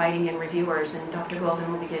we are inviting in reviewers, and Dr.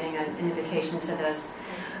 Golden will be getting an invitation to this,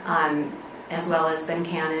 as well as Ben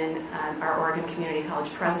Cannon, our Oregon Community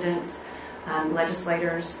College presidents,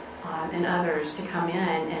 legislators, and others to come in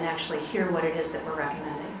and actually hear what it is that we're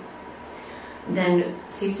recommending. Then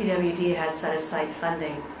CCWD has set aside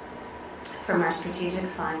funding from our strategic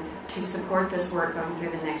fund to support this work going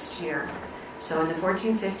through the next year. So in the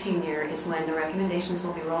 14-15 year is when the recommendations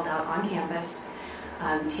will be rolled out on campus.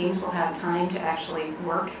 Teams will have time to actually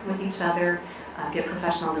work with each other, get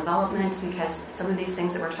professional development, because some of these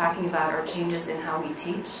things that we're talking about are changes in how we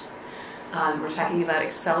teach. We're talking about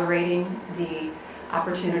accelerating the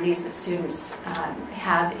opportunities that students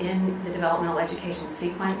have in the developmental education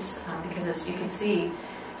sequence, because as you can see,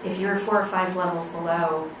 if you're 4 or 5 levels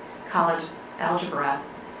below college algebra,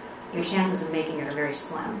 your chances of making it are very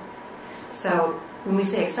slim. So when we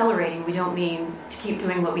say accelerating, we don't mean to keep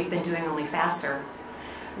doing what we've been doing, only faster.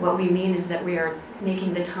 What we mean is that we are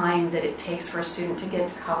making the time that it takes for a student to get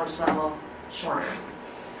to college level shorter.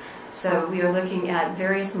 So we are looking at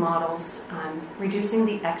various models, reducing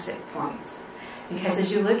the exit points. Because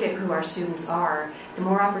as you look at who our students are, the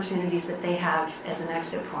more opportunities that they have as an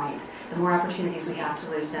exit point, the more opportunities we have to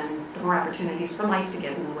lose them, the more opportunities for life to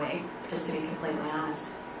get in the way, just to be completely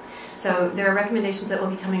honest. So there are recommendations that will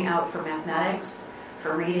be coming out for mathematics,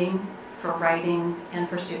 for reading, for writing, and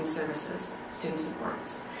for student services, student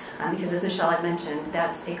supports. Because as Michelle had mentioned,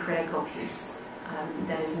 that's a critical piece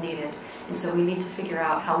that is needed. And so we need to figure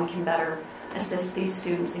out how we can better assist these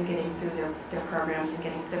students in getting through their programs and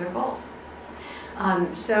getting to their goals.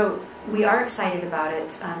 So we are excited about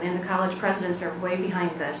it, and the college presidents are way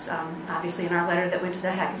behind this. Obviously in our letter that went to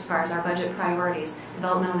the HEC, as far as our budget priorities,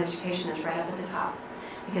 developmental education is right up at the top,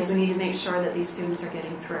 because we need to make sure that these students are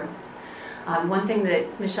getting through. One thing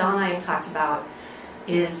that Michelle and I have talked about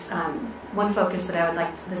is one focus that I would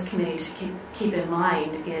like this committee to keep in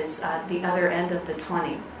mind is the other end of the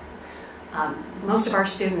 20. Most of our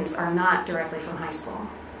students are not directly from high school.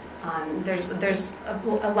 There's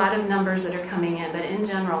a lot of numbers that are coming in, but in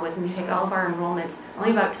general, when you take all of our enrollments,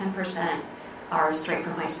 only about 10% are straight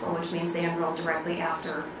from high school, which means they enroll directly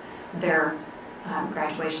after their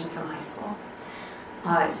graduation from high school.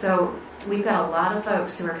 So we've got a lot of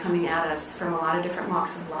folks who are coming at us from a lot of different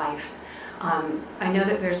walks of life. I know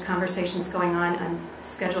that there's conversations going on. I'm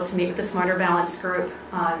scheduled to meet with the Smarter Balance group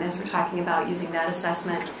as we're talking about using that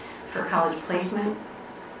assessment for college placement,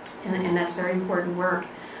 and that's very important work.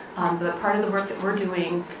 But part of the work that we're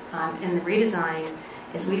doing in the redesign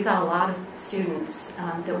is we've got a lot of students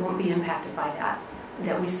that won't be impacted by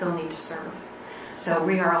that we still need to serve. So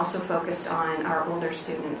we are also focused on our older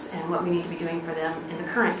students and what we need to be doing for them in the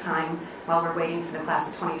current time while we're waiting for the class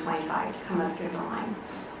of 2025 to come up through the line.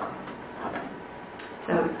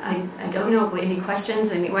 So I don't know any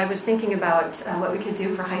questions. I was thinking about what we could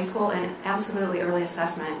do for high school, and absolutely early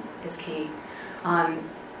assessment is key.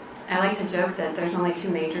 I like to joke that there's only two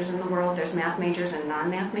majors in the world. There's math majors and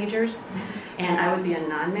non-math majors, and I would be a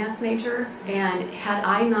non-math major. And had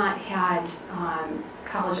I not had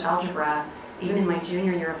college algebra, even in my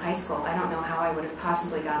junior year of high school, I don't know how I would have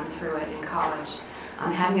possibly gotten through it in college.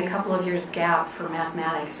 Having a couple of years gap for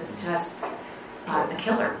mathematics is just a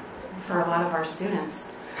killer for a lot of our students.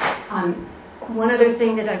 One other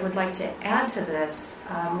thing that I would like to add to this,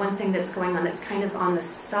 one thing that's going on that's kind of on the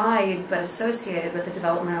side but associated with the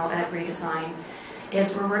developmental ed redesign,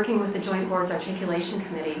 is we're working with the Joint Boards Articulation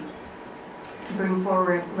Committee to bring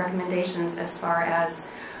forward recommendations as far as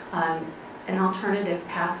an alternative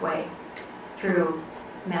pathway through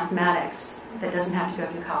mathematics that doesn't have to go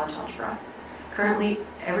through college algebra. Currently,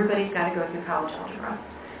 everybody's got to go through college algebra,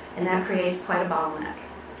 and that creates quite a bottleneck.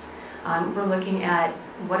 We're looking at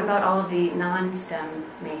what about all of the non-STEM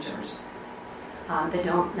majors that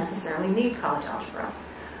don't necessarily need college algebra.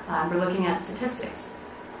 We're looking at statistics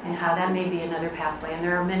and how that may be another pathway. And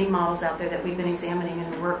there are many models out there that we've been examining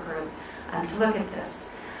in the work group to look at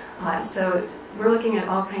this. So we're looking at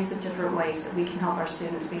all kinds of different ways that we can help our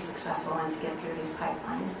students be successful and to get through these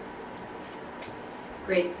pipelines.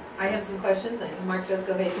 Great. I have some questions. Mark does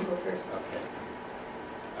go ahead and go first. Okay.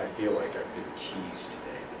 I feel like I've been teased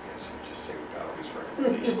today because you just say we've got all these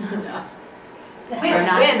recommendations.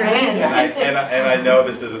 And I know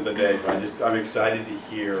this isn't the day, but I'm excited to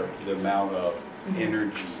hear the amount of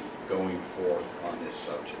energy going forth on this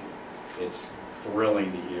subject. It's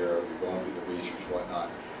thrilling to hear. You're going through the research, whatnot.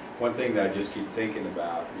 One thing that I just keep thinking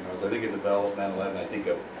about, as I think of developmental ed, and I think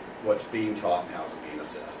of what's being taught and how's it being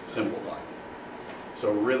assessed, simplifying.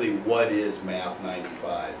 So really, what is Math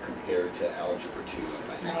 95 compared to Algebra 2 in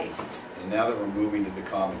high school? Right. And now that we're moving to the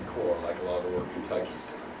Common Core, like a lot of the work Kentucky's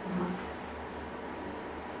done,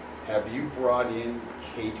 have you brought in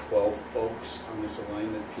K-12 folks on this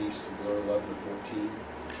alignment piece to Blur 11 to 14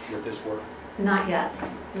 with this work? Not yet,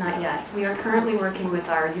 not yet. We are currently working with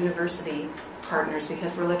our university partners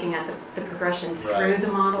because we're looking at the progression through the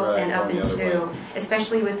model and up into,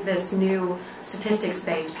 especially with this new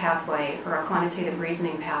statistics-based pathway or a quantitative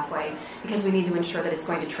reasoning pathway, because we need to ensure that it's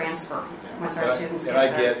going to transfer once our students get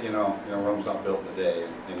there. And I get, Rome's not built in a day,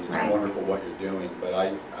 and it's wonderful what you're doing, but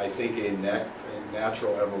I think a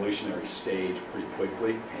natural evolutionary stage pretty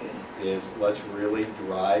quickly is let's really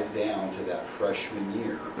drive down to that freshman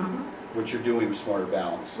year, which you're doing with Smarter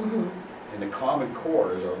Balance. And the Common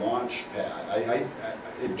Core is our launch pad.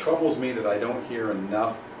 It troubles me that I don't hear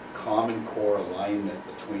enough Common Core alignment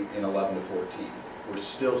in 11 to 14. We're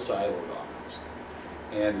still siloed on those.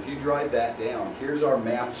 And if you drive that down, here's our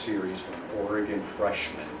math series for an Oregon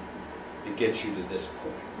freshman. It gets you to this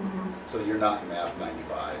point. So you're not in Math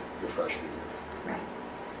 95 your freshman year. Right.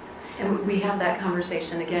 And we have that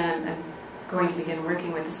conversation again. I'm going to begin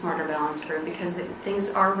working with the Smarter Balance group because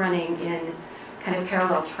things are running in kind of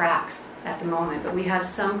parallel tracks at the moment, but we have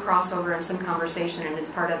some crossover and some conversation, and it's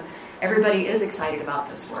part of, everybody is excited about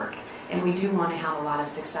this work, and we do want to have a lot of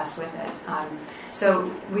success with it.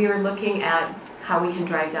 So we are looking at how we can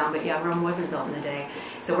drive down, but yeah, Rome wasn't built in a day.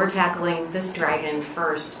 So we're tackling this dragon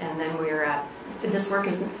first, and then we're at, this work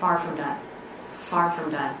isn't far from done. Far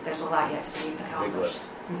from done. There's a lot yet to be accomplished.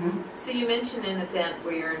 So you mentioned an event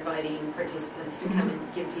where you're inviting participants to come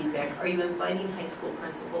and give feedback. Are you inviting high school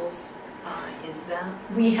principals into that?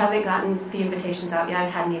 We haven't gotten the invitations out yet. I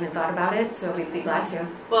hadn't even thought about it, so we'd be glad to.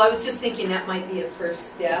 Well, I was just thinking that might be a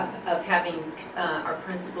first step of having our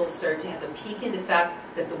principals start to have a peek into the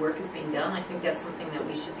fact that the work is being done. I think that's something that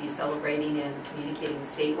we should be celebrating and communicating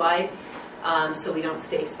statewide, so we don't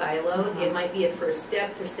stay siloed. It might be a first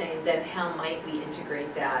step to saying, then how might we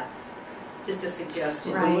integrate that? Just a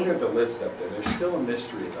suggestion. So look at the list up there. There's still a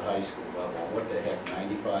mystery at the high school level. What the heck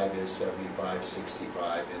 95 is, 75,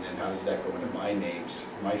 65, and then how does that go into my names,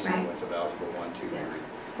 my sequence of algebra 1, 2,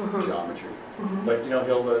 3, geometry. But you know,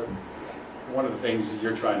 Hilda, one of the things that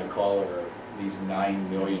you're trying to call are these 9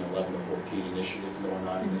 million 11 to 14 initiatives going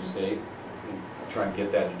on in the state, and trying to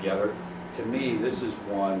get that together. To me, this is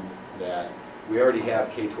one that we already have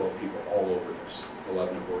K-12 people all over this,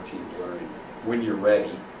 11 to 14 learning. When you're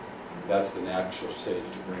ready, that's the natural stage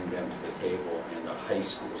to bring them to the table in the high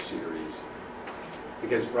school series.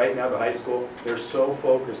 Because right now the high school, they're so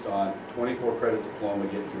focused on 24 credit diploma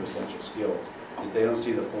getting through essential skills that they don't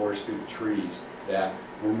see the forest through the trees, that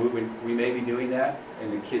we're moving, we may be doing that,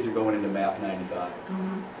 and the kids are going into Math 95.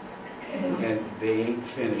 And they ain't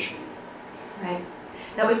finishing. Right.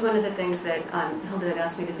 That was one of the things that Hilda had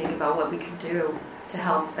asked me to think about what we could do to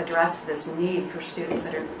help address this need for students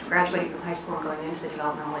that are graduating from high school and going into the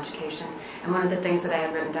developmental education. And one of the things that I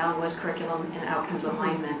had written down was curriculum and outcomes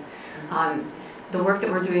alignment. The work that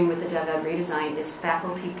we're doing with the DevEd redesign is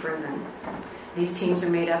faculty driven. These teams are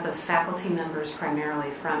made up of faculty members primarily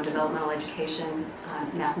from developmental education,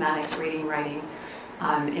 mathematics, reading, writing,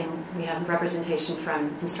 and we have representation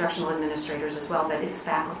from instructional administrators as well, but it's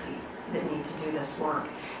faculty that need to do this work.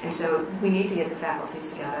 And so we need to get the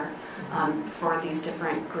faculties together for these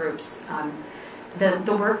different groups.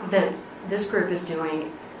 The work that this group is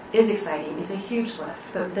doing is exciting. It's a huge lift.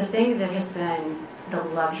 But the thing that has been the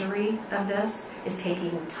luxury of this is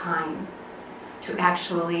taking time to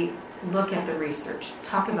actually look at the research,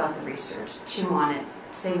 talk about the research, chew on it,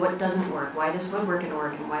 say what doesn't work, why this would work in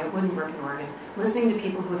Oregon, why it wouldn't work in Oregon, listening to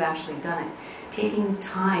people who have actually done it, taking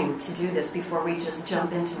time to do this before we just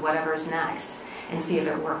jump into whatever's next and see if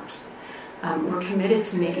it works. We're committed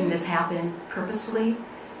to making this happen purposefully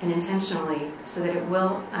and intentionally so that it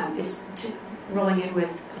will, it's rolling in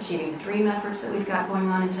with Achieving the Dream efforts that we've got going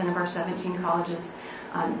on in 10 of our 17 colleges.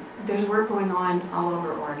 There's work going on all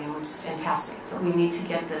over Oregon, which is fantastic, but we need to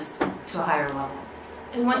get this to a higher level.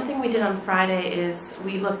 And one thing we did on Friday is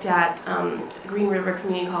we looked at Green River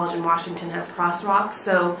Community College in Washington has crosswalks,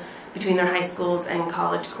 so between their high schools and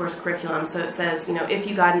college course curriculum. So it says, you know, if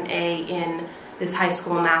you got an A in this high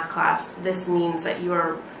school math class, this means that you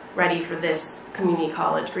are ready for this community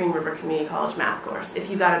college, Green River Community College math course. If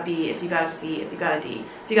you got a B, if you got a C, if you got a D.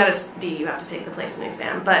 If you got a D, you have to take the placement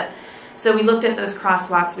exam. But so we looked at those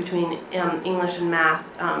crosswalks between English and math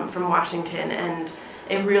from Washington, and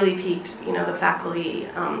it really piqued, you know, the faculty,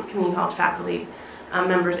 community college faculty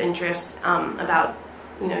members' interest about,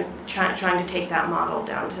 you know, trying to take that model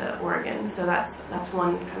down to Oregon. So that's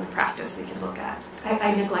one kind of practice we could look at.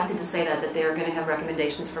 I neglected to say that they're going to have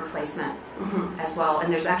recommendations for placement as well.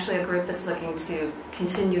 And there's actually a group that's looking to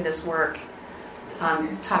continue this work,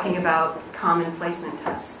 talking about common placement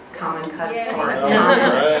tests, common cut scores.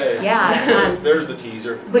 Right. Yeah. There's the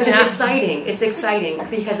teaser. Which is exciting. It's exciting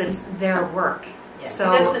because it's their work.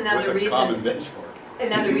 So that's another with a common reason. benchmark.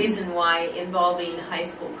 Another reason why involving high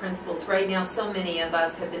school principals. Right now, so many of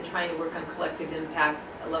us have been trying to work on collective impact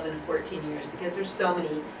 11 to 14 years because there's so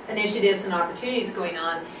many initiatives and opportunities going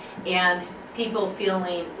on, and people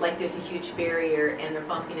feeling like there's a huge barrier and they're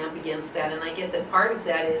bumping up against that. And I get that part of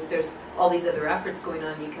that is there's all these other efforts going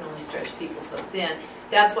on. You can only stretch people so thin.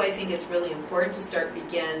 That's why I think it's really important to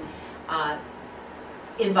begin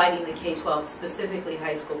inviting the K-12, specifically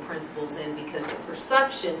high school principals in, because the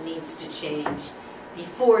perception needs to change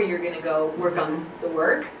before you're going to go work on the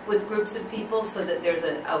work with groups of people, so that there's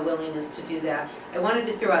a willingness to do that. I wanted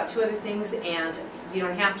to throw out two other things, and you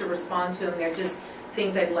don't have to respond to them. They're just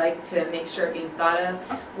things I'd like to make sure are being thought of.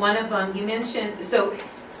 One of them, you mentioned, so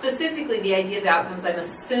specifically the idea of outcomes, I'm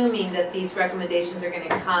assuming that these recommendations are going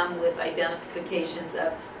to come with identifications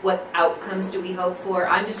of what outcomes do we hope for.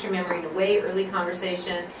 I'm just remembering a way early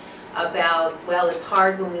conversation about, well, it's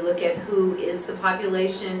hard when we look at who is the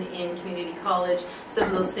population in community college. Some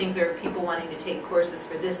of those things are people wanting to take courses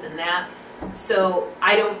for this and that. So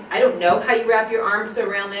I don't know how you wrap your arms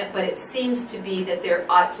around that, but it seems to be that there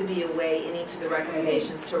ought to be a way in each of the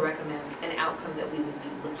recommendations to recommend an outcome that we would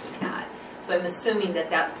be looking at. So I'm assuming that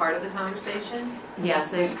that's part of the conversation?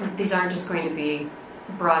 Yes, these aren't just going to be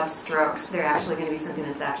broad strokes. They're actually going to be something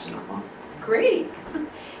that's actionable. Great.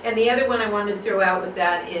 And the other one I wanted to throw out with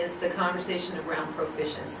that is the conversation around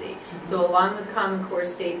proficiency. So along with Common Core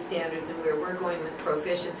state standards and where we're going with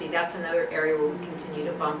proficiency, that's another area where we continue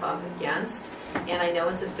to bump up against. And I know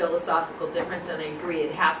it's a philosophical difference, and I agree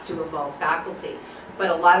it has to involve faculty. But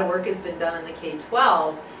a lot of work has been done in the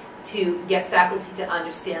K-12 to get faculty to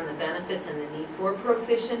understand the benefits and the need for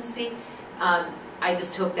proficiency. I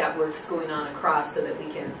just hope that work's going on across so that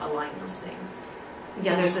we can align those things.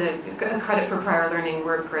 Yeah, there's a credit for prior learning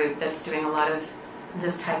work group that's doing a lot of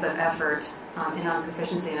this type of effort in on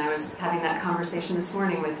proficiency, and I was having that conversation this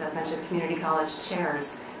morning with a bunch of community college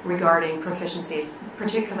chairs regarding proficiencies,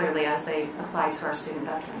 particularly as they apply to our student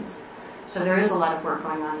veterans. So there is a lot of work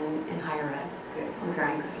going on in higher ed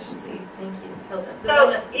regarding proficiency. Thank you. Hilda.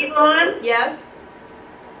 So, Yvonne? Yes?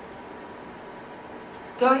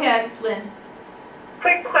 Go ahead, Lynn.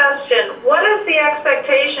 Quick question. What is the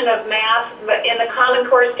expectation of math in the Common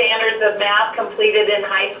Core standards of math completed in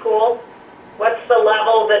high school? What's the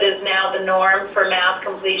level that is now the norm for math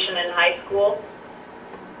completion in high school?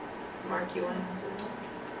 Mark, you want to answer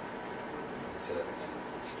that?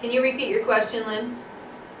 Can you repeat your question, Lynn?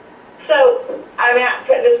 So, I mean,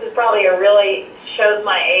 this is probably shows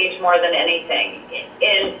my age more than anything.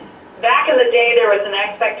 Back in the day, there was an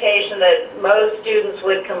expectation that most students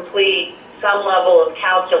would complete some level of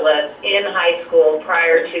calculus in high school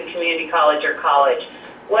prior to community college or college.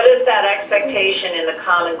 What is that expectation in the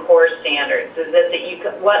Common Core standards? Is it that you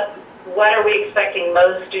what are we expecting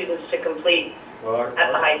most students to complete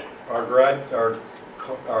at the high school?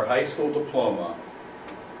 Our high school diploma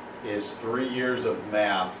is 3 years of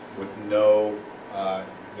math with no.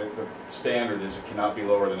 The standard is it cannot be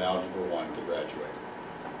lower than Algebra 1 to graduate.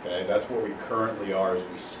 Okay, that's what we currently are as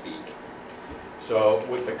we speak. So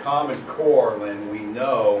with the Common Core, Lynn, we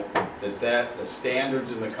know that the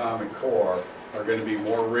standards in the Common Core are going to be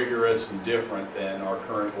more rigorous and different than our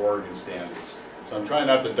current Oregon standards. So I'm trying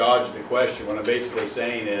not to dodge the question. What I'm basically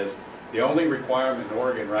saying is the only requirement in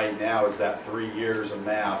Oregon right now is that 3 years of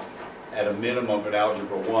math at a minimum in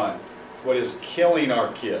Algebra 1. What is killing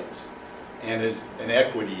our kids, and is an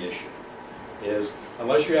equity issue, is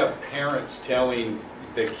unless you have parents telling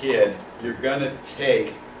the kid, you're going to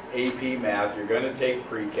take AP math, you're going to take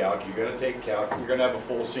pre-calc, you're going to take calc, you're going to have a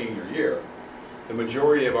full senior year. The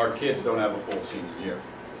majority of our kids don't have a full senior year.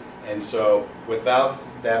 And so without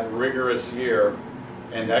that rigorous year,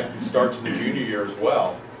 and that starts in the junior year as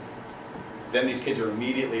well, then these kids are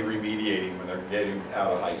immediately remediating when they're getting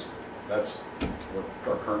out of high school. That's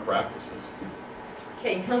what our current practice is.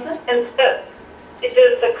 Okay, Hilda? And so,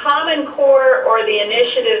 does the Common Core or the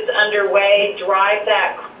initiatives underway drive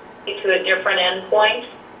that to a different endpoint?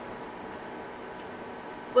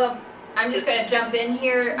 Well, I'm just going to jump in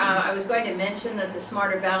here. I was going to mention that the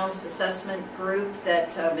Smarter Balanced Assessment group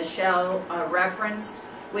that Michelle referenced,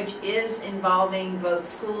 which is involving both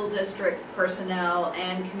school district personnel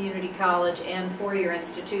and community college and four-year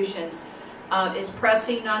institutions, is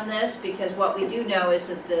pressing on this, because what we do know is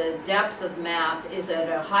that the depth of math is at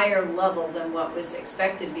a higher level than what was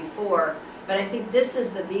expected before. But I think this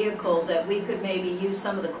is the vehicle that we could maybe use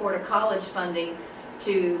some of the Core to College funding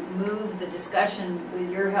to move the discussion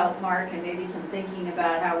with your help, Mark, and maybe some thinking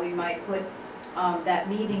about how we might put that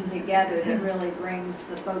meeting together that really brings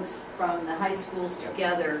the folks from the high schools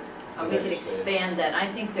together. We could expand that. I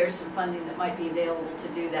think there's some funding that might be available to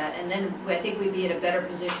do that. And then I think we'd be in a better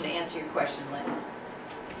position to answer your question, Lynn.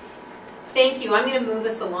 Thank you. I'm going to move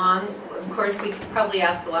us along. Of course, we could probably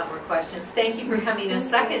ask a lot more questions. Thank you for coming a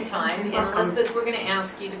second time. And Elizabeth, we're going to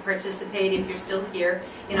ask you to participate, if you're still here,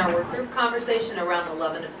 in our work group conversation around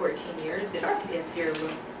 11 to 14 years, if you're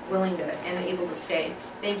willing to and able to stay.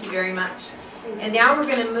 Thank you very much. And now we're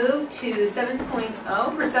going to move to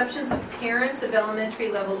 7.0, Perceptions of Parents of Elementary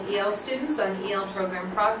Level EL Students on EL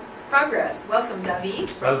Program Progress. Welcome,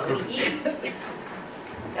 David. Welcome.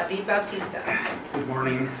 David Bautista. Good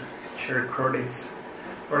morning, Chair Curtis,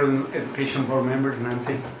 Board Education Board members,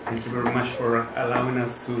 Nancy. Thank you very much for allowing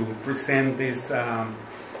us to present this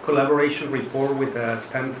collaboration report with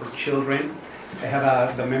Stand for Children. I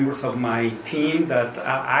have the members of my team that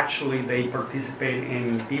actually they participate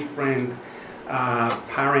in different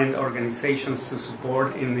parent organizations to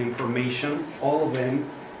support in the information, all of them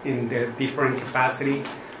in the different capacity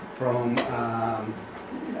from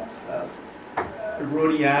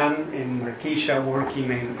Rudy and Marquisha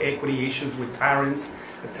working in equity issues with parents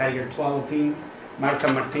at Tiger 12 team,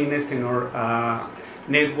 Marta Martinez in our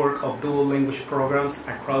network of dual language programs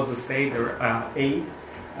across the state. There are 8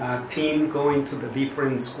 team going to the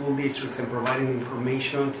different school districts and providing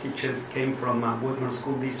information. He just came from Woodmore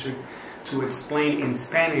School District to explain in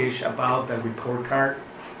Spanish about the report card.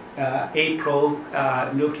 April,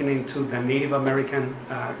 looking into the Native American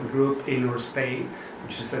group in our state,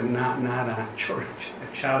 which is not a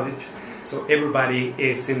challenge. So everybody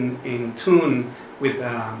is in tune with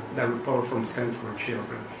the report from Stand for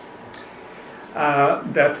Children.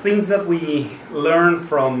 The things that we learn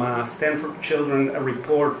from Stand for Children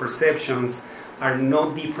report perceptions are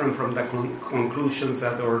no different from the conclusions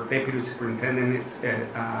that our Deputy Superintendent,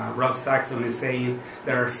 Rob Saxon, is saying.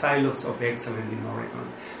 There are silos of excellence in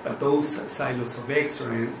Oregon. But those silos of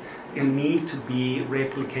excellence need to be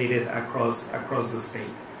replicated across the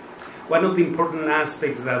state. One of the important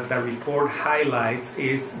aspects that the report highlights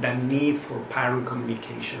is the need for parent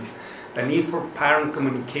communication. The need for parent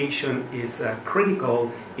communication is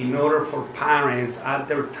critical in order for parents at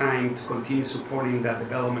their time to continue supporting the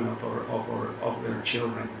development of their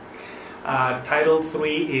children. Title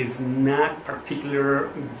III is not particularly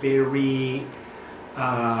very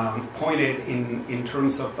pointed in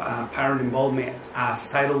terms of parent involvement as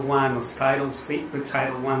Title I or Title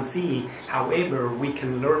 1C. However, we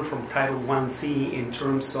can learn from Title 1C in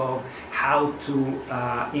terms of how to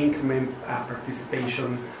increment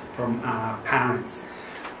participation from parents.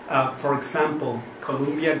 For example,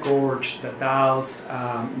 Columbia Gorge, the Dalles,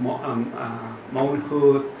 Mount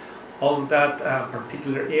Hood, all of that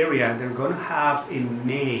particular area, they're going to have in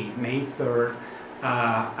May 3rd,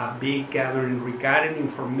 a big gathering regarding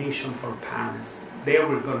information for parents. They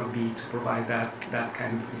were going to be to provide that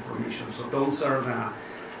kind of information. So those are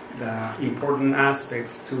the important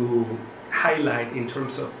aspects to highlight in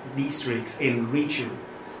terms of districts and region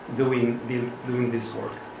doing this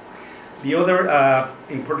work. The other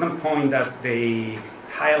important point that they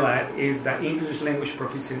highlight is the English language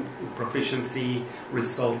proficiency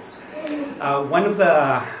results. One of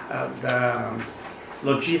the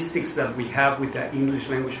logistics that we have with the English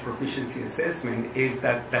language proficiency assessment is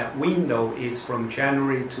that that window is from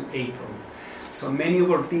January to April. So many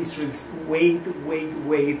of our districts wait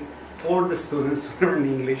for the students to learn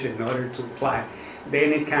English in order to apply.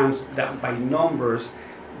 Then it comes down by numbers.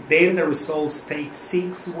 Then the results take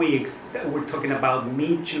 6 weeks. We're talking about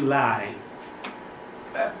mid-July.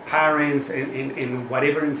 Parents and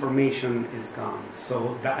whatever information is gone.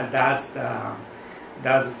 So that's the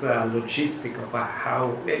logistic of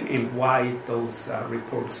how and why those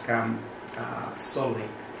reports come so late.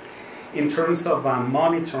 In terms of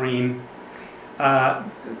monitoring,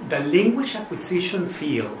 the language acquisition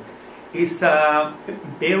field is a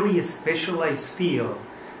very specialized field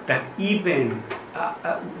that even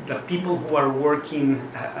the people who are working,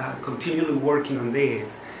 continually working on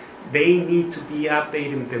this, they need to be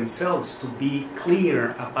updating themselves to be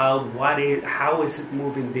clear about how is it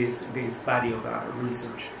moving this body of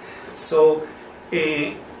research. So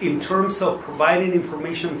in terms of providing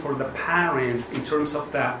information for the parents, in terms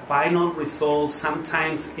of the final results,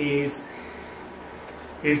 sometimes is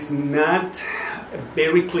not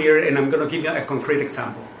very clear, and I'm going to give you a concrete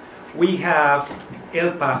example. We have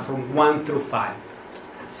LPA from 1 through 5.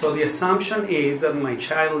 So the assumption is that my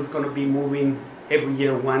child is going to be moving every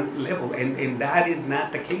year one level, and that is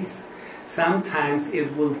not the case. Sometimes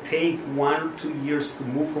it will take 1 or 2 years to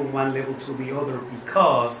move from one level to the other,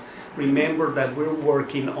 because remember that we're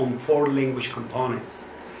working on 4 language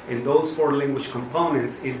components, and those 4 language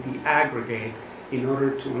components is the aggregate in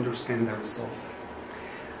order to understand the result.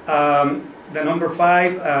 The number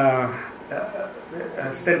 5,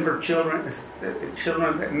 Stanford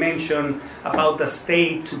children mentioned about the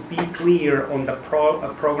state to be clear on the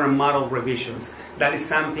program model revisions. That is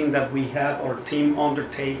something that we have our team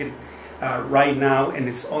undertaken right now, and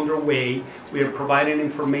it's underway. We are providing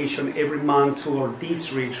information every month to our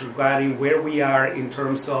districts regarding where we are in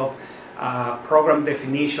terms of program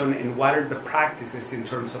definition and what are the practices in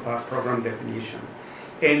terms of our program definition.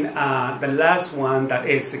 And the last one that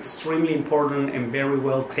is extremely important and very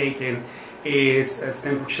well taken is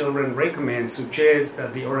Stanford Children suggests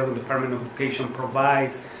that the Oregon Department of Education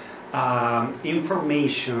provides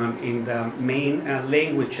information in the main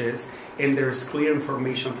languages, and there's clear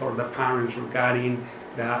information for the parents regarding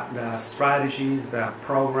the strategies, the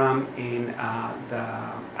program, and the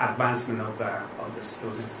advancement of the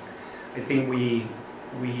students. I think we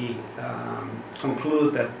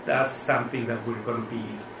conclude that that's something that we're going to be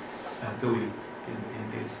doing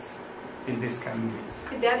in this in these coming weeks.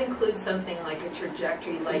 Could that include something like a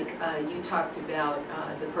trajectory, like you talked about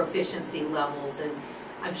the proficiency levels, and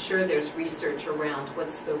I'm sure there's research around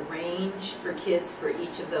what's the range for kids for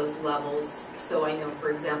each of those levels. So I know,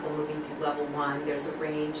 for example, moving through level 1, there's a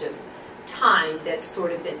range of time that's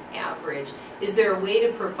sort of an average. Is there a way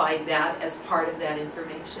to provide that as part of that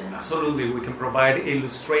information? Absolutely. We can provide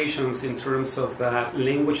illustrations in terms of the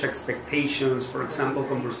language expectations. For example,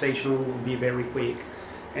 conversation will be very quick,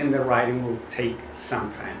 and the writing will take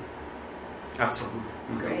some time. Absolutely.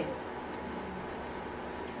 Great.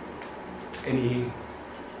 Any?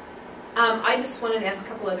 I just wanted to ask a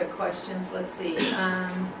couple other questions. Let's see.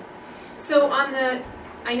 So on the,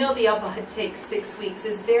 I know the LPA takes 6 weeks.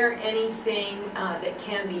 Is there anything that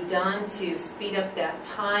can be done to speed up that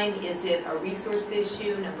time? Is it a resource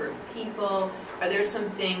issue, number of people? Are there some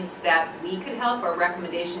things that we could help, or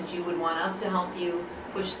recommendations you would want us to help you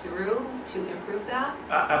push through to improve that?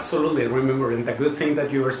 Absolutely. Remember, and the good thing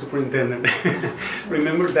that you are superintendent,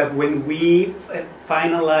 remember that when we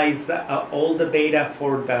finalize all the data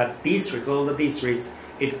for the district, all the districts,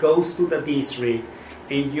 it goes to the district,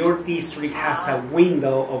 and your district has a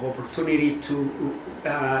window of opportunity to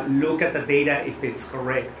look at the data if it's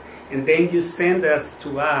correct. And then you send us, to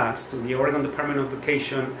the Oregon Department of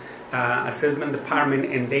Education Assessment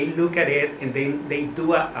Department, and they look at it, and then they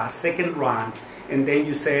do a second run. And then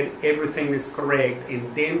you said everything is correct,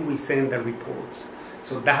 and then we send the reports.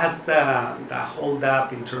 So that's the hold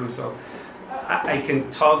up in terms of, I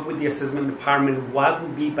can talk with the assessment department what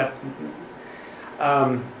would be, but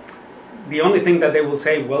the only thing that they will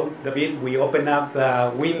say, well, David, we open up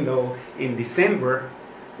the window in December,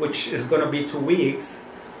 which is going to be 2 weeks,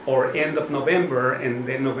 or end of November, and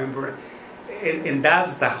then November, and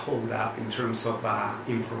that's the hold up in terms of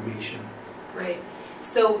information. Great.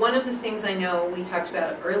 So one of the things I know we talked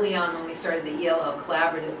about early on when we started the ELL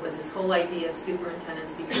Collaborative was this whole idea of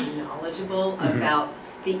superintendents becoming knowledgeable about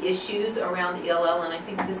the issues around ELL, and I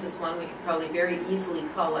think this is one we could probably very easily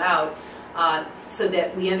call out so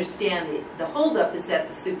that we understand the holdup is at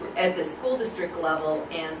the school district level,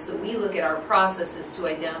 and so we look at our processes to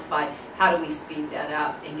identify how do we speed that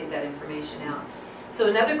up and get that information out. So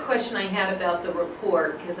another question I had about the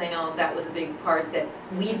report, because I know that was a big part that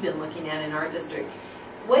we've been looking at in our district.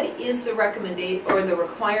 What is the recommendation or the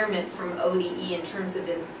requirement from ODE in terms of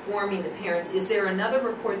informing the parents? Is there another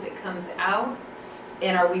report that comes out,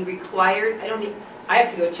 and are we required? I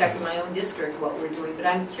have to go check in my own district what we're doing, but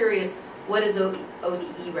I'm curious, what does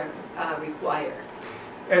ODE require?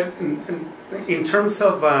 In terms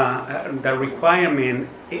of the requirement,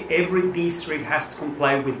 every district has to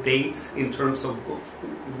comply with dates in terms of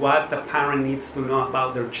what the parent needs to know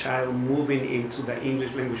about their child moving into the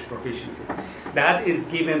English language proficiency. That is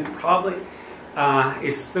given probably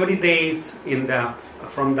is 30 days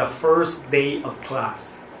from the first day of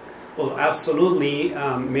class. Well, absolutely,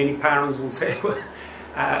 many parents will say,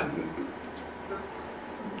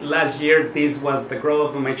 last year this was the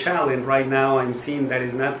growth of my child, and right now I'm seeing that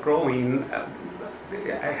it's not growing.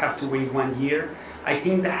 I have to wait 1 year. I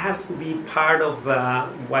think that has to be part of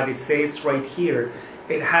what it says right here.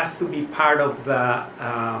 It has to be part of the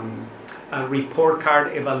report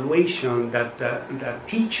card evaluation that the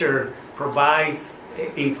teacher provides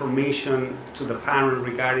information to the parent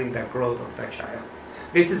regarding the growth of the child.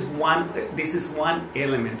 This is one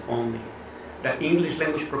element only. The English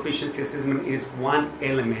language proficiency assessment is one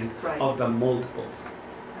element of the multiples.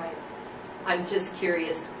 Right. I'm just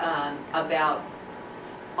curious about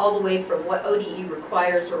all the way from what ODE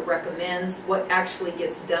requires or recommends, what actually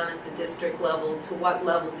gets done at the district level, to what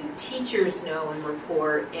level do teachers know and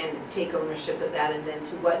report and take ownership of that, and then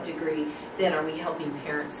to what degree then are we helping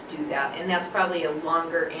parents do that? And that's probably a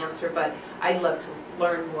longer answer, but I'd love to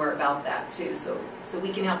learn more about that too. So we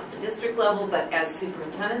can help at the district level, but as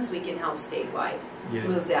superintendents we can help statewide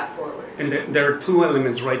move that forward. And there are two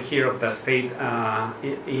elements right here of the state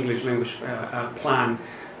English language plan.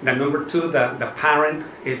 The number 2, the parent,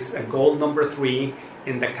 is goal number 3,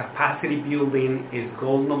 and the capacity building is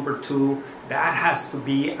goal number 2. That has to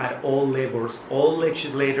be at all levels, all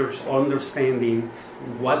legislators understanding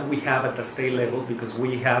what we have at the state level, because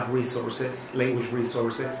we have resources, language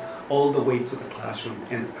resources, all the way to the classroom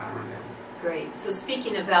and the parent level. Great. So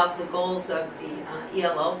speaking about the goals of the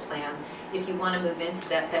ELL plan, if you want to move into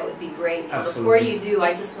that, that would be great. And before you do,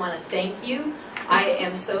 I just want to thank you. I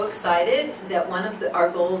am so excited that one of our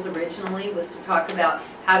goals originally was to talk about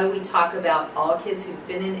how do we talk about all kids who've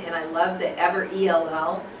been in, and I love the Ever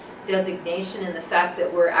ELL designation and the fact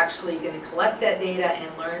that we're actually going to collect that data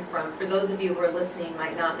and learn from. For those of you who are listening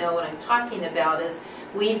might not know what I'm talking about is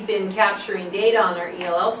we've been capturing data on our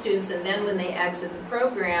ELL students, and then when they exit the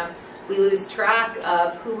program, we lose track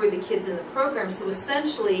of who were the kids in the program. So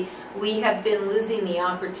essentially, we have been losing the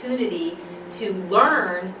opportunity to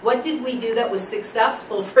learn what did we do that was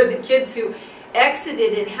successful for the kids who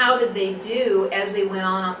exited, and how did they do as they went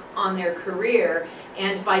on their career.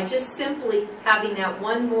 And by just simply having that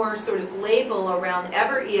one more sort of label around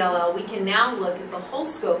Ever ELL, we can now look at the whole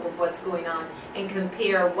scope of what's going on and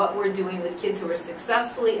compare what we're doing with kids who are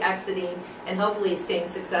successfully exiting and hopefully staying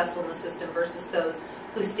successful in the system versus those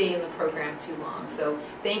who stay in the program too long. So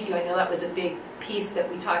thank you. I know that was a big piece that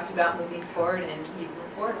we talked about moving forward, and you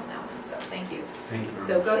moved forward on that one. So thank you. Thank you.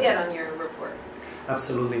 So go ahead on your report.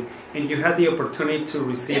 Absolutely. And you had the opportunity to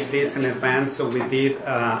receive this in advance, so we did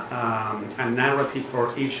a narrative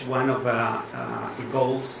for each one of the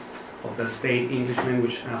goals of the state English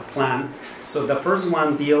language plan. So the first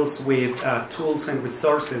one deals with tools and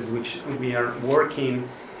resources, which we are working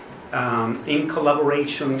in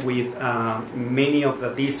collaboration with many of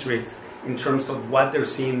the districts in terms of what they're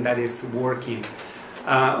seeing that is working.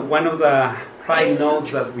 One of the pride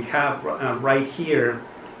notes that we have right here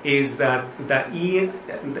is that the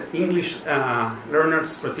English Learner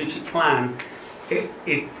Strategic Plan,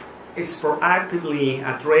 it is proactively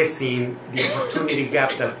addressing the opportunity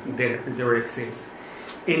gap that there exists.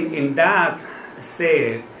 In that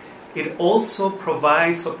said, it also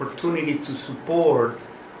provides opportunity to support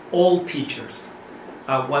all teachers,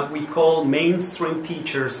 what we call mainstream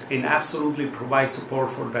teachers, and absolutely provide support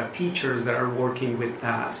for the teachers that are working with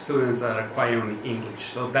students that are acquiring English.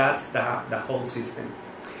 So that's the whole system.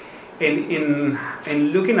 In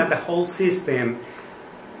looking at the whole system,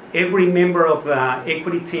 every member of the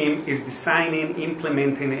equity team is designing,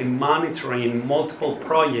 implementing, and monitoring multiple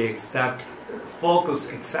projects that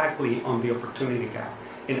focus exactly on the opportunity gap,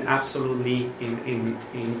 and absolutely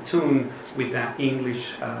in tune with the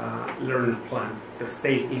English Learner Plan, the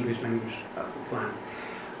state English language plan.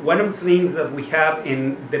 One of the things that we have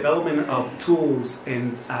in development of tools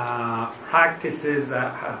and practices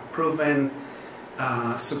that have proven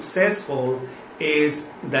successful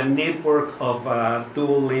is the network of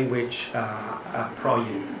dual language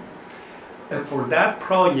project. For that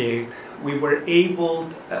project, we were able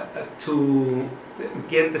to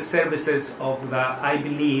get the services of the, I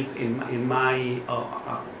believe, in my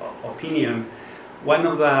opinion, one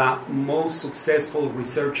of the most successful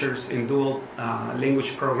researchers in dual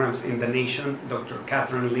language programs in the nation, Dr.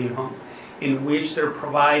 Catherine Lindholm, in which they're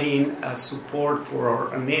providing support for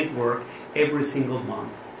our network every single month.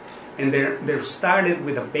 And they're started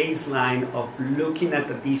with a baseline of looking at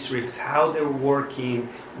the districts, how they're working,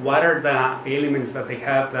 what are the elements that they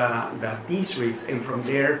have the districts, and from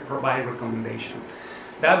there provide recommendation.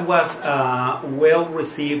 That was well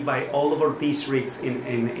received by all of our districts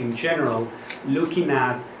in general, looking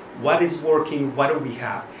at what is working, what do we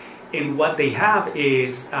have. And what they have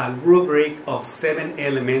is a rubric of 7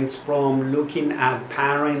 elements, from looking at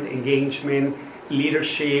parent engagement,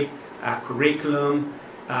 leadership, curriculum,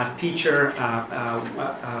 teacher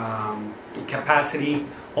capacity.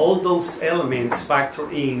 All those elements factor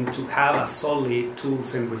in to have a solid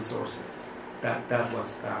tools and resources. That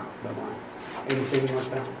was the one. Anything like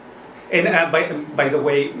that? And by the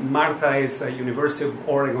way, Martha is a University of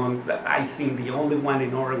Oregon, I think the only one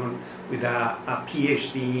in Oregon with a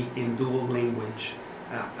PhD in dual language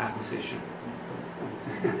acquisition.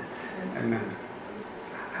 And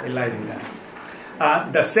highlighting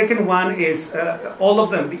that. The second one is, all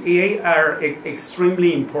of them, they are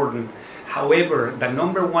extremely important. However, the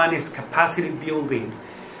number one is capacity building.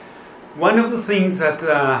 One of the things that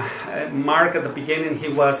Mark at the beginning, he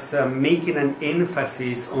was making an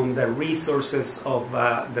emphasis on the resources of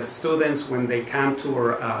the students when they come to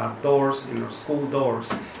our doors, in our school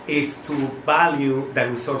doors, is to value the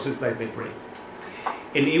resources that they bring.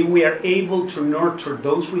 And if we are able to nurture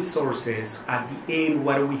those resources, at the end,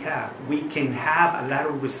 what do we have? We can have a lot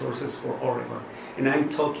of resources for Oregon. And I'm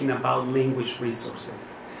talking about language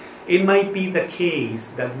resources. It might be the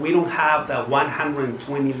case that we don't have the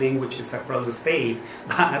 120 languages across the state,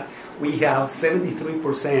 but we have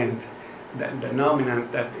 73%, the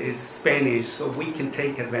dominant that is Spanish, so we can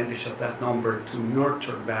take advantage of that number to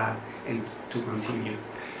nurture that and to continue.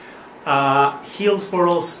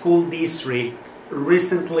 Hillsborough School District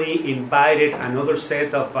recently invited another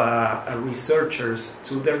set of researchers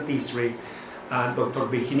to their district, Dr.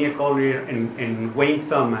 Virginia Collier and Wayne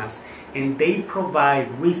Thomas, and they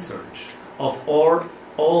provide research of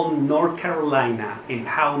all North Carolina and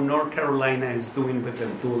how North Carolina is doing with the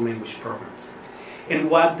dual language programs.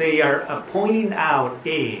 And what they are pointing out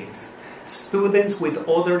is students with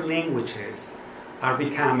other languages are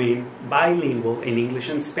becoming bilingual in English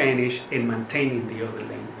and Spanish and maintaining the other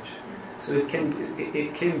language. So it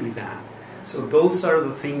can be done. So those are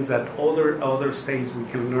the things that other states we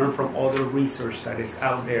can learn from other research that is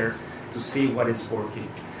out there to see what is working.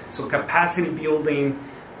 So capacity building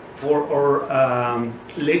for our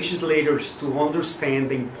legislators to understand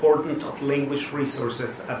the importance of language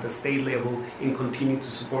resources at the state level and continue to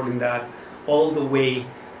supporting that all the way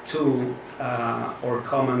to our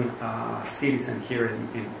common citizen here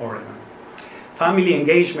in Oregon. Family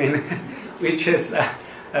engagement, which is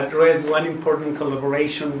address one important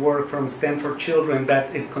collaboration work from Stanford Children,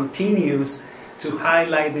 that it continues to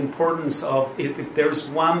highlight the importance of if there's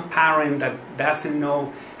one parent that doesn't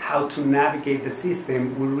know how to navigate the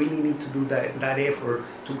system, we really need to do that effort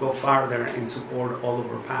to go farther and support all of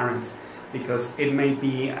our parents, because it may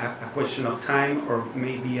be a question of time or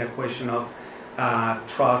may be a question of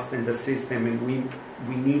trust in the system, and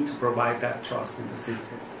we need to provide that trust in the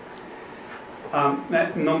system.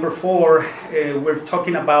 Number 4, we're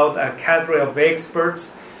talking about a cadre of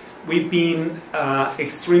experts. We've been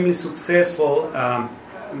extremely successful.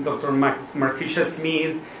 Dr. Marquisha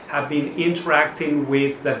Smith have been interacting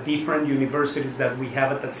with the different universities that we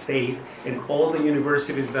have at the state, and all the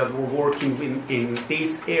universities that we're working in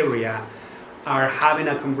this area are having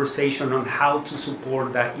a conversation on how to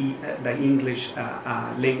support the English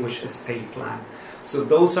language state plan. So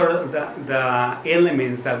those are the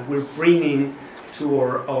elements that we're bringing to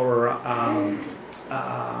our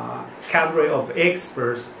cadre of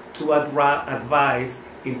experts to advise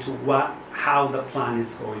into how the plan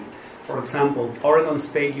is going. For example, Oregon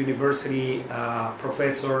State University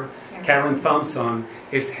professor Karen Thompson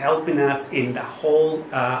is helping us in the whole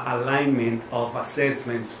alignment of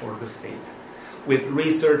assessments for the state, with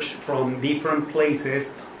research from different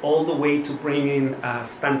places, all the way to bringing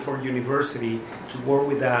Stanford University to work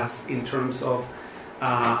with us in terms of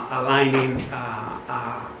aligning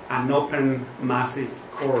an open, massive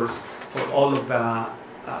course for all of the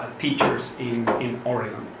teachers in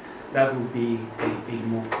Oregon. That would be a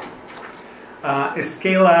move.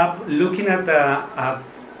 Scale up, looking at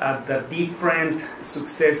the different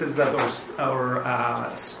successes that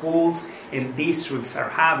our schools and districts are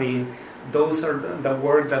having. Those are the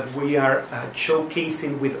work that we are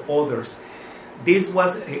showcasing with others. This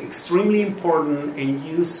was extremely important, and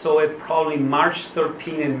you saw it probably March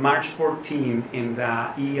 13 and March 14 in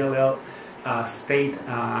the ELL state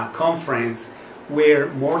conference, where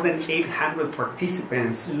more than 800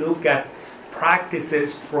 participants look at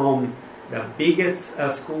practices from the biggest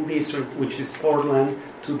school district, which is Portland,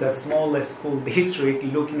 to the smallest school district,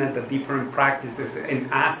 looking at the different practices and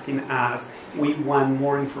asking us, we want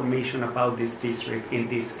more information about this district in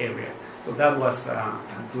this area. So that was a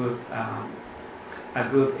good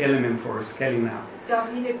element for scaling up.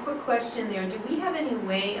 Dominique, a quick question there. Do we have any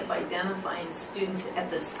way of identifying students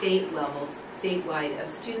at the state level, statewide,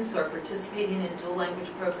 of students who are participating in dual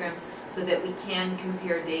language programs so that we can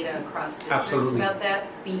compare data across districts? Absolutely. About that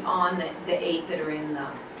beyond the 8 that are in the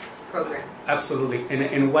program? Absolutely.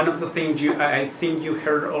 And one of the things I think you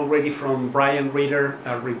heard already from Brian Reeder,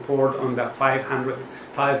 a report on the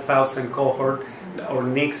 5,000 cohort. Our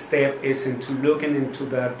next step is into looking into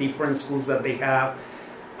the different schools that they have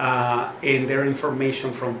and their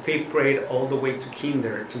information from 5th grade all the way to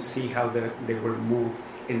kinder to see how they were moved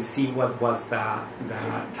and see what was the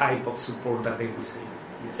type of support that they received.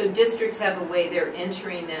 Yes. So districts have a way they're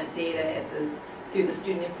entering that data through the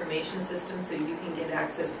student information system, so you can get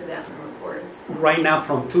access to that in the reports? Right now,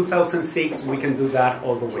 from 2006, we can do that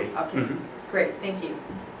all the way. Okay, great, thank you.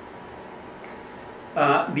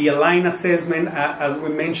 The Align assessment, as we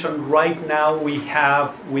mentioned, right now we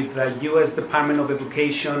have with the U.S. Department of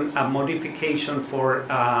Education a modification for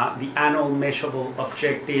the annual measurable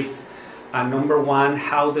objectives. Number 1,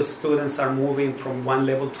 how the students are moving from one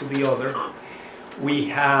level to the other. We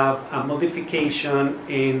have a modification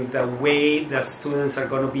in the way the students are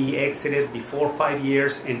going to be exited before 5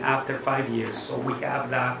 years and after 5 years. So we have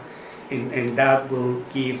that, and that will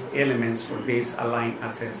give elements for these Align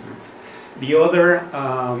assessments. The other,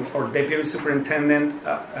 our deputy superintendent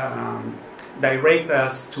direct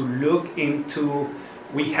us to look into,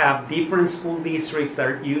 we have different school districts that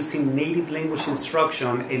are using native language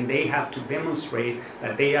instruction, and they have to demonstrate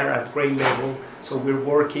that they are at grade level. So we're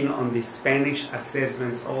working on the Spanish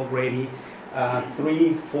assessments already,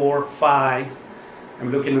 3, 4, 5.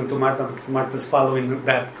 I'm looking into Marta because Marta's following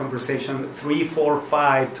that conversation. 3, 4,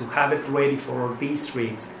 5 to have it ready for our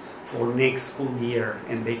districts for next school year,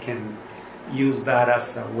 and they can use that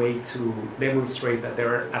as a way to demonstrate that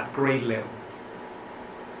they're at grade level.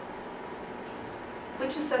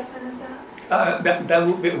 Which assessment is that? That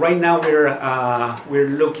would be, right now we're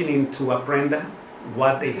looking into Aprenda,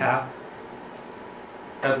 what they have.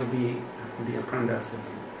 That would be the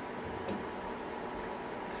apprentices.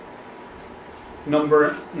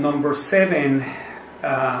 Number 7,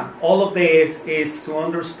 all of this is to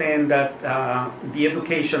understand that the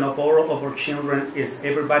education of all of our children is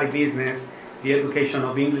everybody's business. The education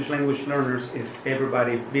of English language learners is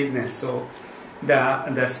everybody's business. So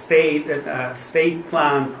the state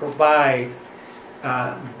plan provides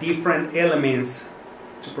different elements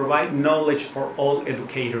to provide knowledge for all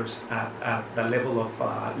educators at the level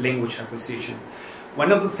of language acquisition.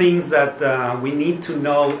 One of the things that we need to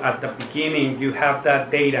know at the beginning, you have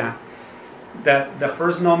that data, that the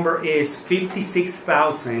first number is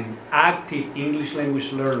 56,000 active English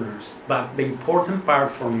language learners. But the important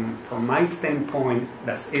part from my standpoint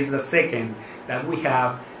is the second, that we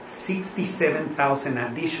have 67,000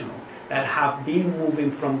 additional that have been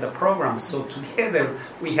moving from the program. So together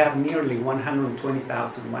we have nearly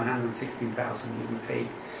 120,000, 116,000 you can take.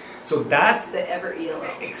 So that's the ever ELL.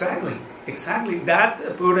 Exactly.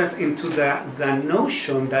 That put us into the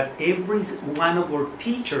notion that every one of our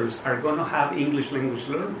teachers are going to have English language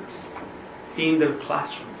learners in their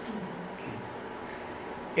classroom.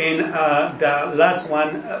 Okay. And the last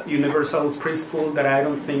one, universal preschool, that I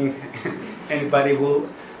don't think anybody will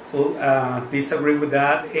disagree with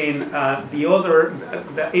that. And the other,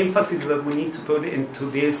 the emphasis that we need to put into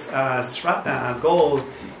this goal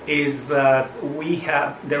is that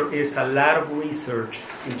there is a lot of research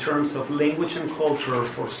in terms of language and culture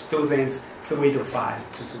for students 3 to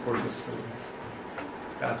 5 to support the students.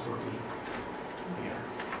 That's where we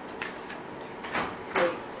are.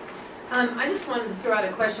 Great. I just wanted to throw out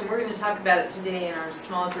a question. We're going to talk about it today in our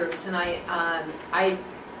small groups, and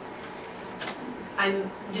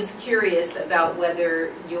I'm just curious about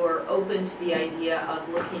whether you're open to the idea of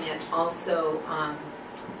looking at also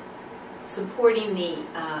supporting the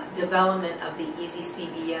development of the Easy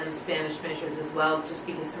CBM Spanish measures as well, just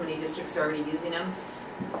because so many districts are already using them.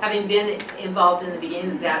 Having been involved in the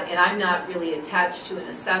beginning of that, and I'm not really attached to an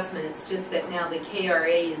assessment, it's just that now the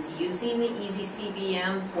KRA is using the Easy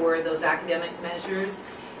CBM for those academic measures,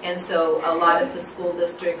 and so a lot of the school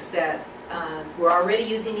districts that were already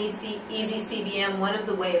using Easy CBM, one of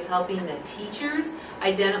the way of helping the teachers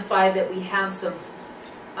identify that we have some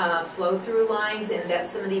flow-through lines and that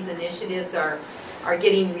some of these initiatives are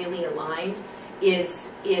getting really aligned is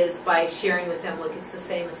by sharing with them, look, it's the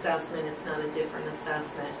same assessment, it's not a different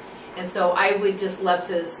assessment. And so I would just love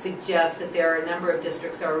to suggest that there are a number of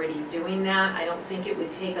districts already doing that. I don't think it would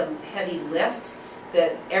take a heavy lift,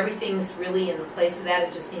 that everything's really in the place of that.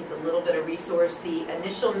 It just needs a little bit of resource. The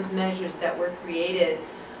initial measures that were created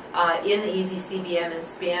in the Easy CBM in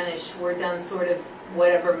Spanish were done sort of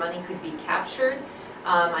whatever money could be captured.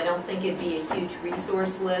 I don't think it'd be a huge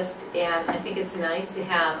resource list, and I think it's nice to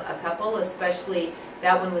have a couple, especially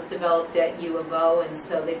that one was developed at U of O, and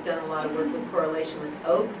so they've done a lot of work with correlation with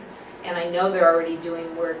Oaks, and I know they're already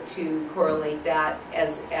doing work to correlate that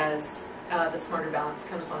as the Smarter Balance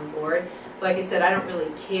comes on board. So like I said, I don't really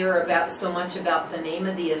care so much about the name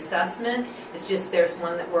of the assessment. It's just there's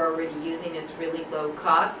one that we're already using. It's really low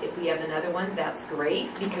cost. If we have another one, that's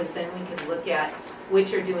great, because then we can look at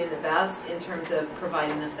which are doing the best in terms of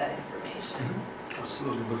providing us that information. Mm-hmm.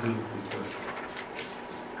 Absolutely, looking into it.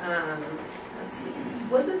 Let's see.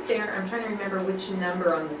 Wasn't there, I'm trying to remember which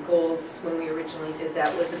number on the goals when we originally did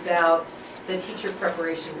that was about the teacher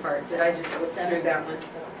preparation part. Did I just look through that one?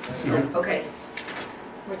 No. Okay.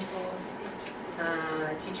 Which goal?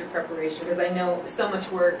 Teacher preparation, because I know so much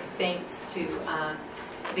work, thanks to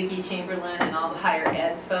Vicki Chamberlain and all the higher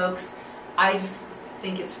ed folks. I just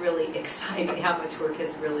think it's really exciting how much work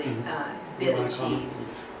has really been achieved.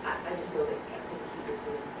 I just know that I think he was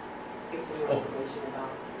going to give some more information about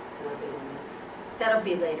what they want. That'll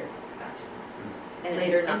be later. And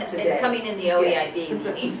later, not today. It's coming in the OEIB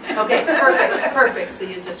meeting. Okay, perfect. So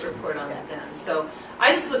you just report on it then. So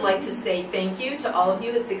I just would like to say thank you to all of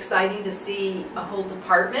you. It's exciting to see a whole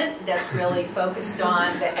department that's really focused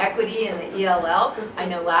on the equity and the ELL. I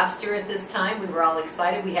know last year at this time we were all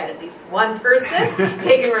excited. We had at least one person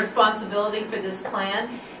taking responsibility for this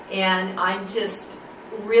plan. And I'm just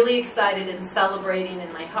really excited and celebrating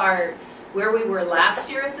in my heart where we were last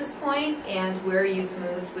year at this point and where you've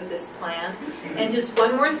moved with this plan. And just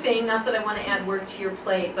one more thing, not that I want to add work to your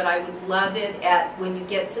plate, but I would love it when you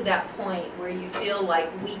get to that point where you feel like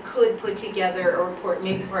we could put together a report,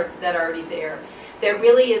 maybe parts of that are already there, that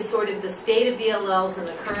really is sort of the state of VLLs and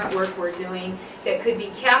the current work we're doing that could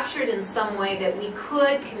be captured in some way that we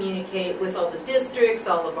could communicate with all the districts,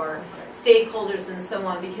 all of our stakeholders and so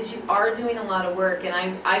on, because you are doing a lot of work.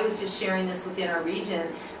 And I was just sharing this within our region,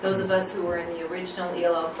 those of us who were in the original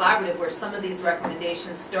ELL collaborative where some of these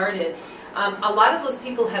recommendations started. A lot of those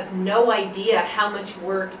people have no idea how much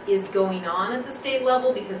work is going on at the state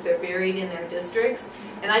level because they're buried in their districts.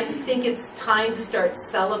 And I just think it's time to start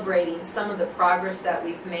celebrating some of the progress that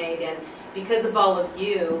we've made. And because of all of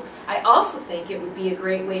you, I also think it would be a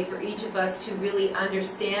great way for each of us to really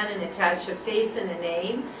understand and attach a face and a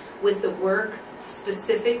name with the work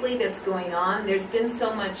specifically that's going on. There's been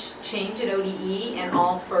so much change at ODE and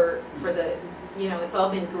all for the, it's all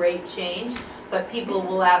been great change. But people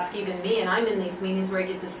will ask even me, and I'm in these meetings where I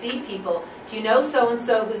get to see people, do you know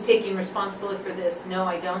so-and-so who's taking responsibility for this? No,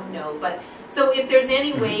 I don't know. But so if there's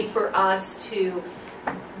any way for us to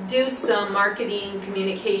do some marketing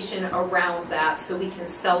communication around that so we can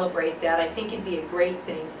celebrate that, I think it'd be a great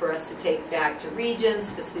thing for us to take back to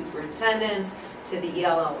regents, to superintendents, to the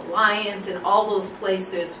ELL Alliance, and all those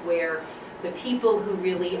places where the people who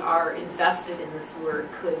really are invested in this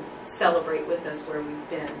work could celebrate with us where we've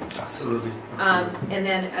been. Absolutely. And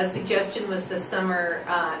then a suggestion was the summer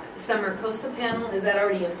COSA panel. Is that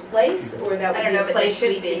already in place, or that would be a place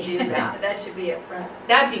we could do that? That should be up front.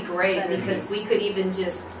 That'd be great, because we could even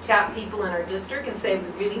just tap people in our district and say,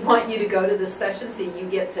 we really want you to go to this session so you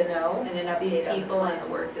get to know these people and the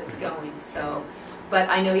work that's going. So. But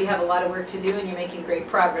I know you have a lot of work to do and you're making great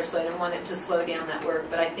progress, so I don't want it to slow down that work,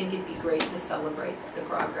 but I think it'd be great to celebrate the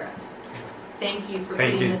progress. Thank you for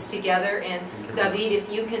putting this together, and David, if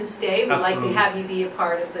you can stay, we'd like to have you be a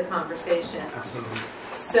part of the conversation. Absolutely.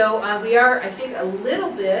 So we are, I think, a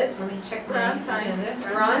little bit, let me check my agenda.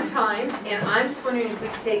 We're on time, and I'm just wondering if we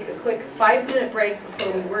could take a quick 5-minute break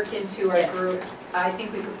before we work into our group. I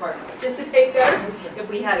think we could participate better if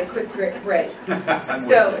we had a quick break.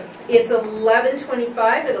 So it's 11:25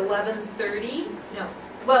 at 11:30. No,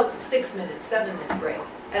 well, 6 minutes, 7-minute break.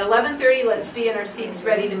 At 11:30, let's be in our seats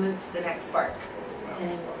ready to move to the next part.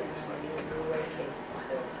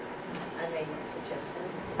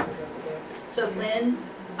 So Lynn,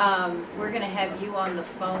 we're going to have you on the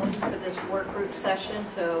phone for this work group session.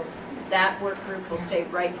 So that work group will stay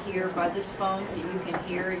right here by this phone so you can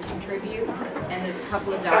hear and contribute. And there's a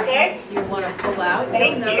couple of documents you want to pull out.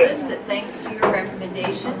 You'll notice that thanks to your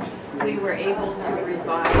recommendation, we were able to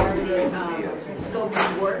revise the scope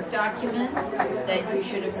of work document that you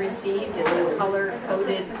should have received. It's a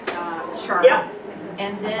color-coded chart. Yep.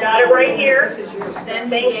 And then got it right here. Then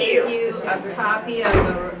we gave you a copy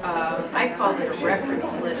of I call it a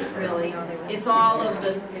reference list, really. It's all of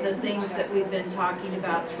the things that we've been talking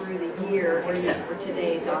about through the year, except for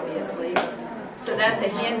today's, obviously. So that's a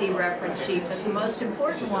handy reference sheet, but the most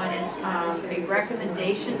important one is a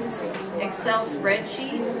recommendations Excel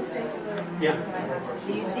spreadsheet. Yeah.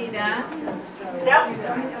 Do you see that?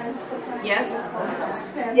 Yep. Yes?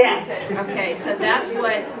 Yes. Okay, so that's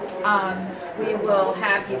what we will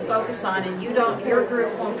have you focus on, and your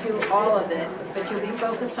group won't do all of it, but you'll be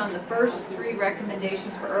focused on the first 3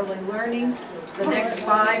 recommendations for early learning, the next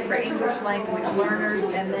 5 for English language learners,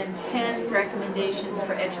 and then 10 recommendations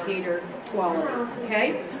for educator quality.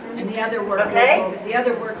 Okay? And the other work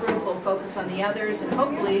group will focus on the others, and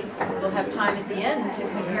hopefully we'll have time at the end to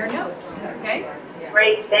compare notes. Okay?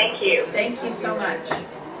 Great, thank you. Thank you so much.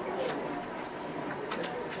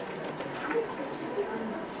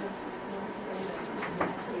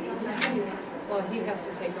 Well, he has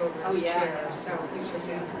to take over his chair, so we should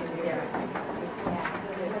ask him.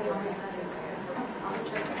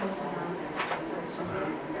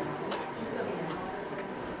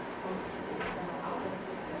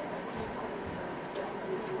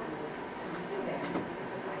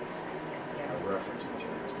 Reference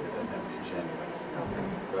materials, but it doesn't have the agenda.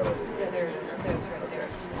 Yeah, that's right there.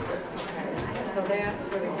 So that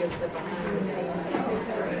sort of gives the behind the scenes.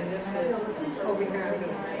 And this is over here.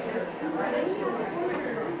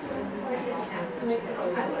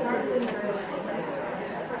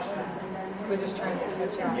 We're just trying to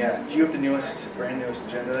catch up. Yeah, do you have the brand newest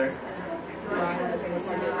agenda there?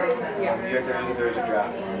 Yeah. There's a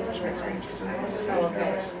draft one, which makes me interested in this. Oh,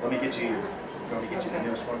 okay. Let me get you the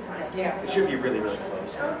newest one. Yeah. It should be really, really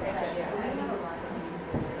close.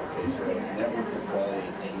 Okay, so network for quality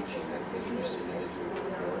teaching, that they used to do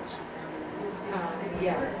reports.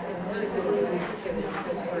 Yes. And she's going to do an activity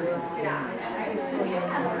because we're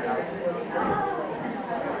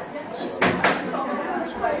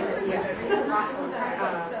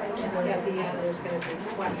at the end, there's going to be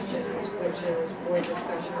questions, which is board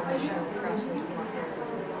discussion, Michelle, crossing.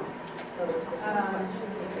 So there's going to be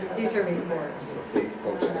questions. These are reports.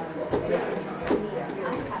 Folks in the quality at the time.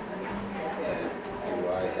 And do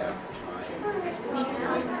I have time? It's supposed to be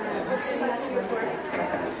 9 minutes.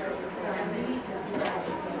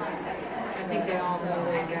 I think they all know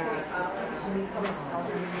they got 6,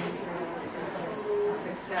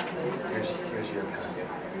 7 Here's your packet.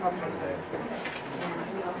 Okay.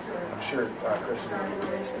 I'm sure Chris will be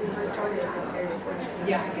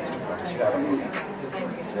Yeah.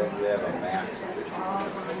 So they have a max of 15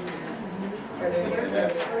 minutes. And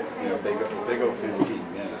that, you know, if they go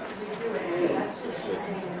 15 minutes, it's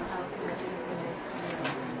 60.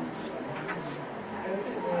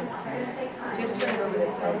 Just turn over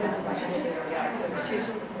this side.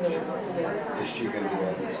 Is she going to do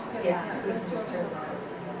all this? Yeah, we can just turn this.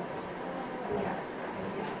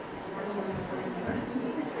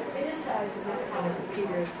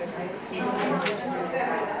 Peter's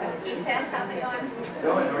Ethan, how's it going?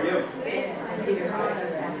 Going, how are you? Peter's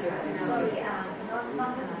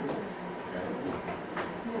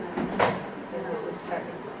this is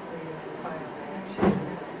technically the final action.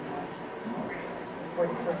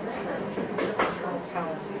 44%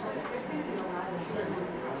 policy statement.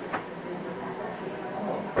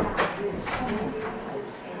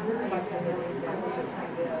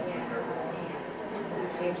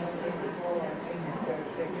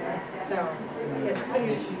 So, it's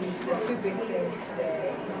pretty, the two big things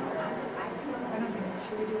today. I don't think,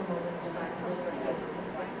 should we do a moment of silence?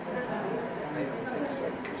 I don't think so,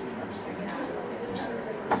 because I was thinking you said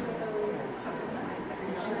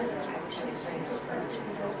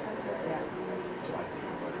so I think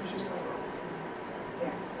it's just a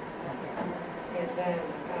Yeah. And then,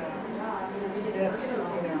 this, you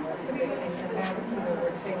know, the big thing, and now,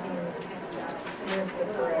 we're taking, here's the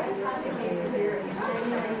thread, thinking there, Eastern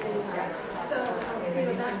and then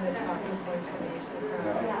using the talking points from the Eastern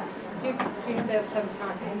Crowd. Do you think there's some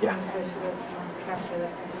talking points that should capture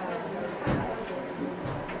that?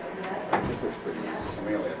 This looks pretty easy, so we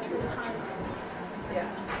only have 2 action items. Yeah.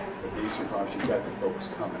 The Eastern Province, you've got the folks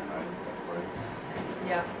coming, right?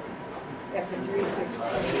 Yeah. After 360.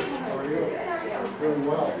 How are you? Doing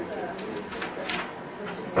well.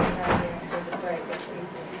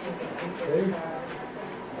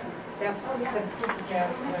 That's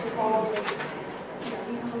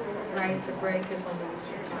right, the break is on the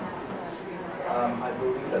Eastern time. I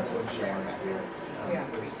believe that's what Sean did. Yeah.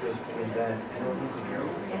 There's between then and opening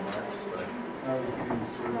remarks, but I was getting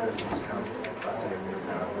through this last night with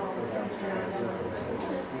downstairs.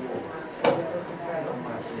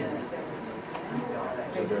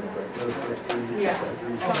 Yeah.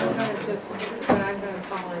 I'm gonna just, but I'm gonna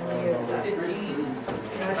follow you. That's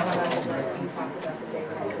what I was going to talk about the day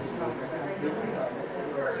when I was talking about.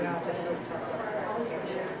 You know, just sort of talk about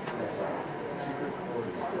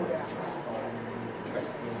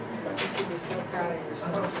you'd be so proud of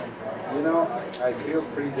yourself. You know, I feel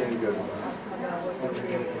pretty dang good about it.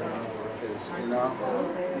 Because, you know,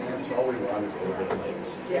 that's all we want is a little bit of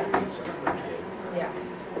legacy. Yeah. In some of our kid. Yeah.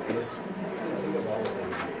 And this, think of all the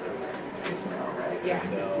things. Yeah.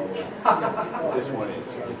 No, this one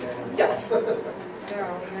is. Yes. So now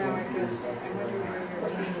I guess, I wonder where your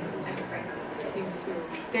team is.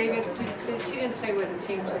 David, she didn't say where the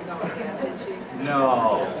teams are going yet, did she? No.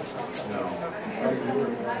 No.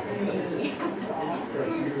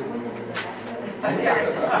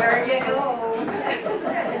 There you go.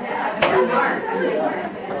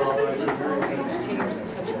 Teams in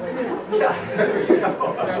such a way. Yeah.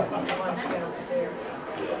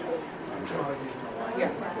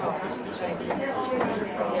 Oh, thank you.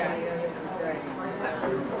 Yeah, great.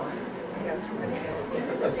 I got too many.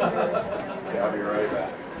 Yeah, I'll be right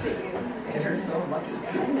back. And you're so lucky.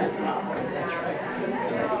 That's right.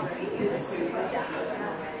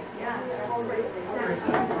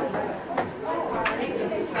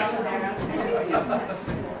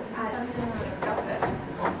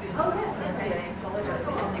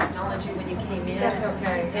 When you came in. That's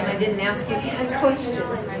okay. And I didn't ask you if you had questions.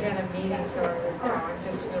 I had a meeting, so I was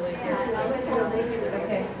just really here.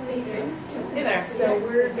 Okay. Hey there. So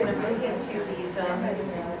we're going to move into these.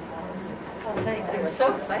 Thank you. I'm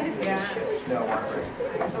so excited. Yeah. No, Margaret.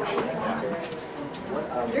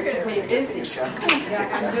 You're going to be busy. Yeah,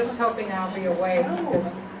 I'm just hoping I'll be away because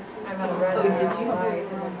I'm on a red eye Oh, did you? all night,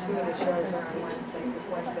 and then 2 of the shows are on Wednesday. This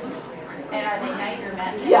Wednesday is And are they night or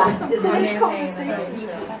matinee? Yeah. Is Monday it and May and the night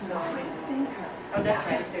show. Oh, that's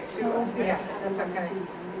right, there too. Yeah, that's okay.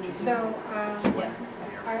 So, Yes.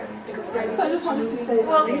 So I just wanted to say.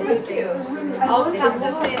 Well, thank you. I'll pass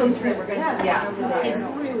this to his friend, we're gonna. Yeah.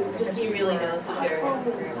 He really knows his area.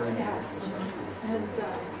 And,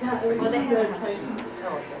 yeah, it was Well, they really have- exciting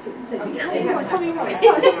to say, tell me more. So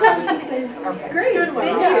I just wanted to say, Great. good one.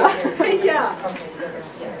 Thank Yeah. you.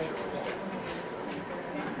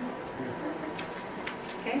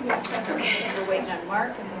 Yeah. Okay, we're waiting on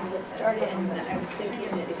Mark and then we'll get started. And I was thinking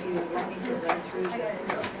that if you want me to run through the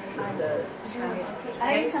the.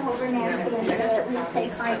 I come over Nancy and say, we say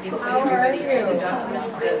hi to How her. are you? The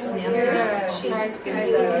documents does Nancy. She's Good.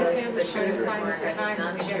 going to show you report. I'm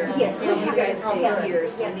not sure. Yes, So you guys Oh, stay good. here,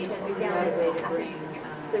 so we need to figure out a way to bring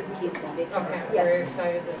Keith and Vicky. Okay, I'm very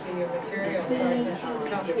excited to see your material, so I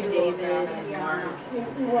can talk to people David about it. and Mark.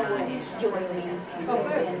 Well, we're joining. Oh,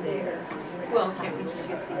 good. And there. Well, can't we just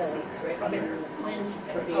use these seats right there? Okay.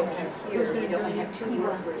 Who's Here, gonna you don't join you? have two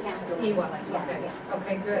work groups. Ewa, okay,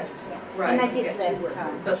 okay, good. Right. And I You did got that. two work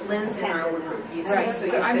groups. But Lynn's in our work group, you Right, said,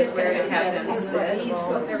 so I'm you just said gonna where to have suggest them these sit.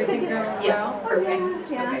 folks. Everything going Yeah, well?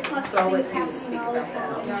 perfect. Yeah, Okay, lots so of I'll let things you speak happening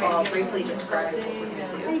about all that. over. I'll briefly describe what we're I going to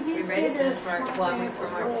do. did You ready? get This a Mark Plummer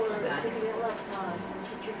from our for back. to develop some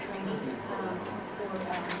teacher training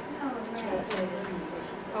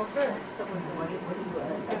Oh, good. That's something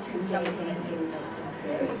that didn't know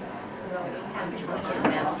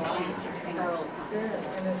master training. Oh, good.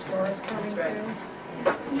 And is Doris coming That's right. too?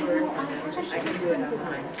 Where's my master? I can do it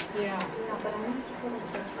online. Yeah, but I need to go to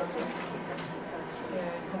yeah, I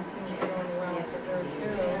hope things are going well for her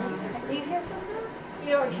too. Do you hear from her? You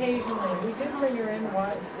know, occasionally, we did bring her in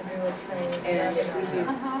once to do a training. And if we do-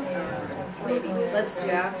 Maybe who's the Let's do-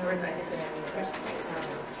 staff or invited?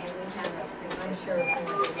 I'm sure things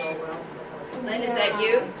will go well for her. Lynn, is that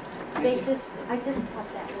you? I just caught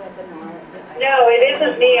that webinar. No, it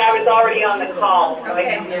isn't me. I was already on the call. So I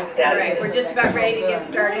Okay, can yeah, move all that. right, we're just about ready to get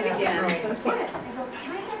started again. Right. I think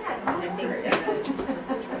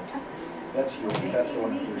That's the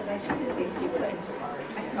one. they see what I.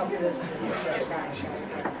 Oh, this is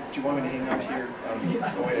Do you want me to hang out here,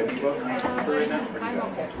 OEIB book for right now? Or do I'm you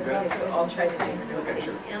okay. good? So I'll try to do her Okay, notes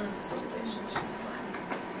sure. and the facilitation. Should be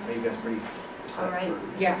fine. Are you guys pretty set All right. for?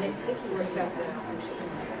 Yeah, we're set now.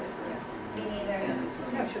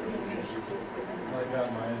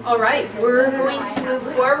 All right, we're going to move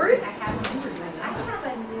forward.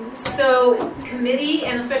 So committee,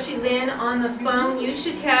 and especially Lynn on the phone, you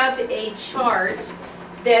should have a chart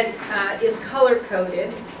that is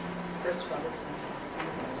color-coded. First of all, this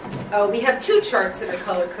one. Oh, we have two charts that are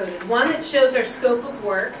color-coded. One that shows our scope of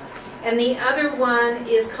work, and the other one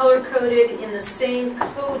is color-coded in the same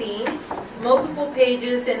coding, multiple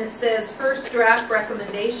pages, and it says first draft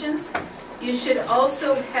recommendations. You should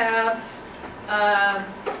also have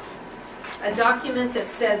a document that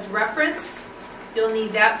says reference. You'll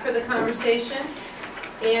need that for the conversation.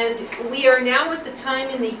 And we are now at the time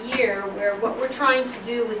in the year where what we're trying to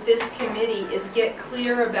do with this committee is get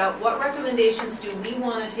clear about what recommendations do we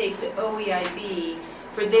want to take to OEIB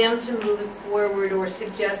for them to move it forward or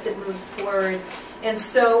suggest it moves forward. And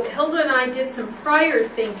so Hilda and I did some prior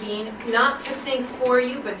thinking, not to think for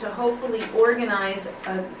you, but to hopefully organize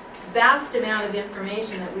a vast amount of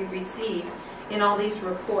information that we've received in all these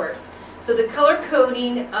reports. So the color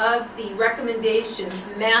coding of the recommendations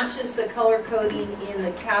matches the color coding in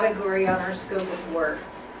the category on our scope of work.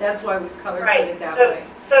 That's why we've color coded that way.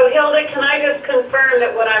 So Hilda, can I just confirm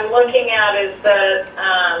that what I'm looking at is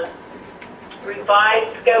the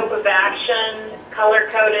revised scope of action,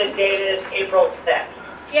 color-coded, dated April 6th?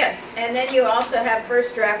 Yes, and then you also have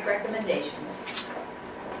first draft recommendations.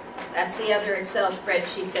 That's the other Excel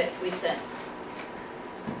spreadsheet that we sent.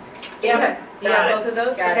 Yeah, you Got have it. both of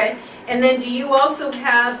those? Got Okay. And then do you also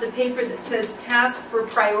have the paper that says task for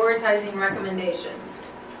prioritizing recommendations?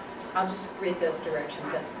 I'll just read those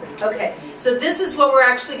directions, that's pretty good. Okay, so this is what we're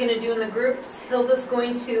actually going to do in the groups. Hilda's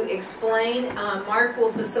going to explain. Mark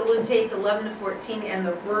will facilitate the 11 to 14 and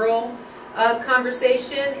the rural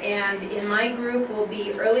conversation. And in my group will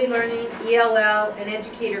be early learning, ELL, and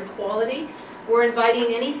educator quality. We're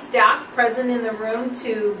inviting any staff present in the room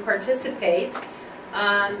to participate.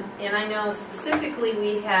 And I know specifically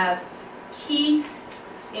we have Keith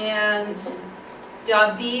and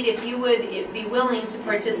David, if you would be willing to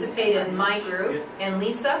participate in my group, and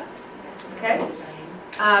Lisa, okay,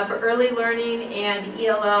 for early learning and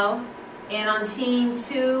ELL. And on team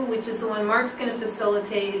 2, which is the one Mark's going to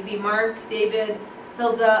facilitate, it'd be Mark, David,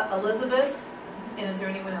 Hilda, Elizabeth, and is there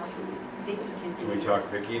anyone else who? Vicky Can we talk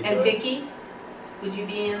Vicki into And it? Vicky, would you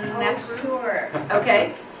be in that Oh, group? sure.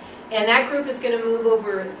 Okay, and that group is going to move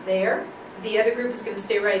over there. The other group is going to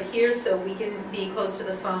stay right here so we can be close to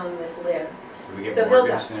the phone with Lynn. Can we get So Morgan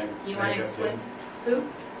Hilda, snagged you want to up explain? in? Who?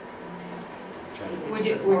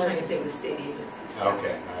 We're trying to say the state agencies. Okay, all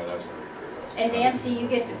right, that's going to recruit us. And Nancy, you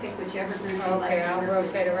get to pick whichever group you like. Okay, I'll to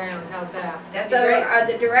rotate around, how's that? That'd be So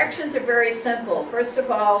great. the directions are very simple. First of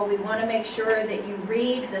all, we want to make sure that you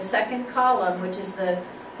read the second column, which is the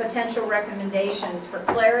potential recommendations for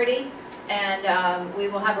clarity. And we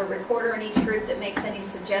will have a recorder in each group that makes any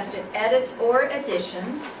suggested edits or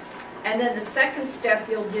additions. And then the second step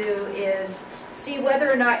you'll do is see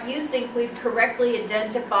whether or not you think we've correctly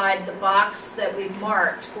identified the box that we've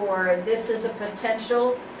marked for this is a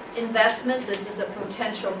potential investment, this is a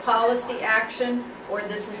potential policy action, or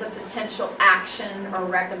this is a potential action or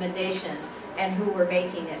recommendation, and who we're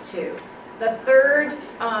making it to. The third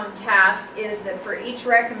task is that for each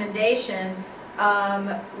recommendation,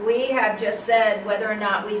 we have just said whether or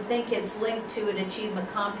not we think it's linked to an achievement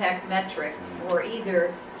compact metric for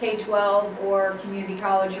either K-12 or community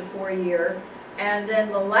college or 4-year. And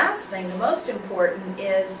then the last thing, the most important,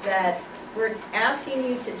 is that we're asking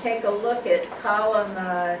you to take a look at column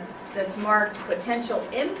that's marked potential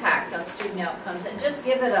impact on student outcomes and just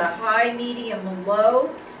give it a high, medium, and low,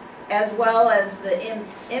 as well as the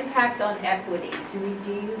impact on equity. Do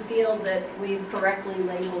you feel that we've correctly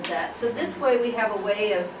labeled that? So this way we have a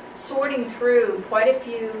way of sorting through quite a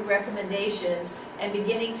few recommendations and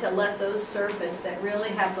beginning to let those surface that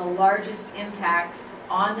really have the largest impact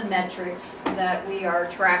on the metrics that we are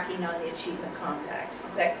tracking on the achievement compacts.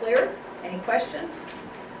 Is that clear? Any questions?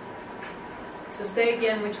 So say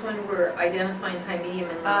again which one we're identifying high, medium,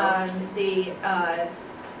 and low.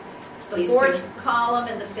 It's the These fourth two? column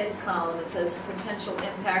and the fifth column. It says potential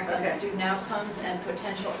impact on Okay. student outcomes and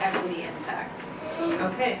potential equity impact.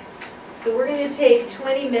 Okay. So we're going to take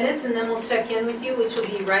 20 minutes and then we'll check in with you, which will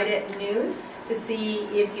be right at noon, to see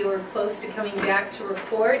if you're close to coming back to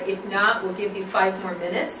report. If not, we'll give you 5 more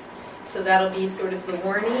minutes. So that'll be sort of the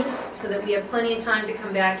warning, so that we have plenty of time to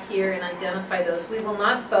come back here and identify those. We will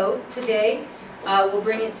not vote today. We'll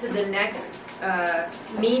bring it to the next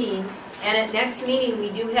meeting. And at next meeting,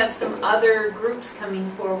 we do have some other groups coming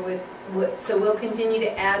forward, so we'll continue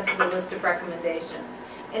to add to the list of recommendations.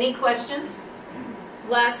 Any questions?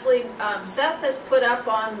 Lastly, Seth has put up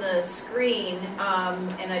on the screen,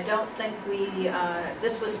 and I don't think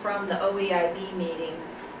this was from the OEIB meeting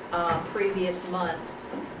previous month.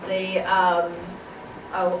 A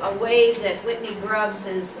way that Whitney Grubbs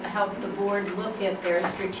has helped the board look at their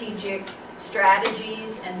strategic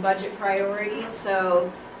strategies and budget priorities.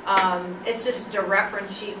 So it's just a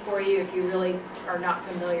reference sheet for you if you really are not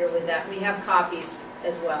familiar with that. We have copies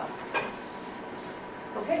as well.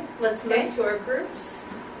 Okay, let's move to our groups.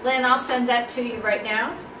 Lynn, I'll send that to you right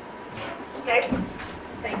now. Okay.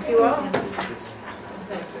 Thank you all.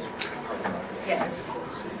 Yes,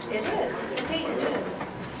 it is. Indeed, it is.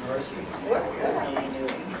 What are they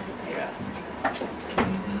doing?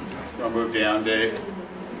 I'll move down, Dave.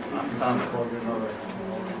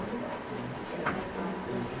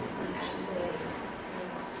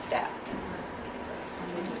 Staff.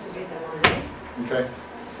 Okay.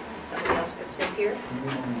 Somebody else could sit here.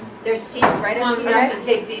 There's seats right Come on under back you. and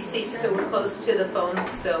take these seats so we're close to the phone,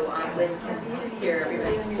 so Lynn can hear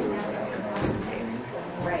everybody.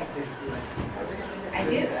 Right. I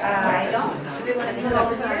do. I don't. Do we want to sit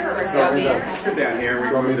over here or down here? Sit down here. We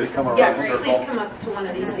want me to come around Yeah, the circle. please come up to one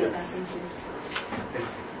of these seats.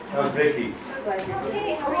 How's Vicky?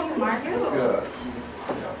 Hey, how are you, Mark? Good.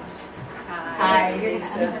 Hi,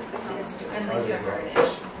 Lisa. Please do it.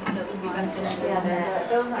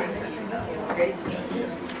 Great to meet you.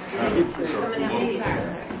 Come and have a seat.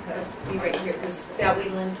 Let's be right here, because that way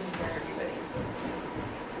Lynn can hear everybody.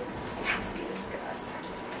 As we discuss.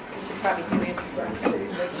 We should probably do answer first, make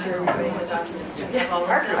sure everybody in the documents do have all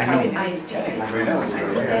our. I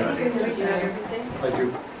do.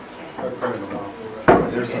 I printed them off.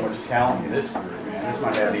 There's so much talent in this group, man. This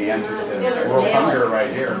might have the answers to world hunger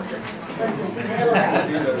right here. Maybe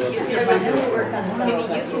you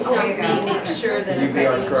can help me make sure that You be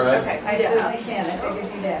our scribe? Okay, I certainly can. I figured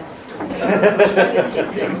you'd ask.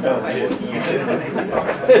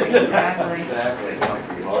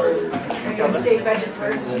 We're going to state budget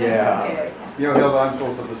first? Yeah. Okay. You know, Hilda, I'm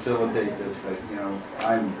supposed to facilitate this, but, you know,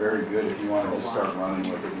 I'm very good if you want to just start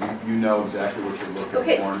running with it. You know exactly what you're looking for.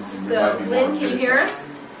 Okay, and you so might be more Lynn, can you hear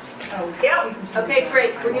us? Yep. Okay,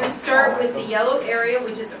 great. We're going to start with the yellow area,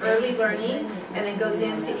 which is early learning, and then goes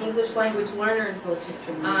into English language learners. So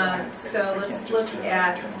let's look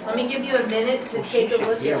at, let me give you a minute to take a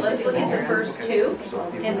look at, let's look at the first two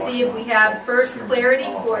and see if we have first clarity,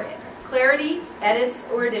 edits,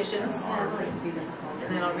 or additions.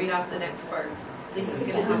 And then I'll read off the next part. Lisa's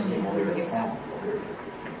going to help me.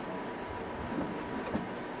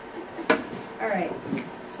 All right,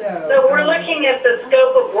 So we're looking at the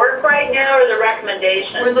scope of work right now or the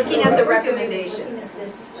recommendations? We're looking at the recommendations.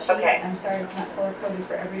 This sheet, Okay. I'm sorry it's not color-coded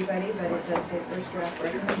for everybody, but it does say first draft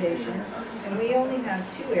recommendations. And we only have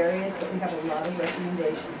 2 areas, but we have a lot of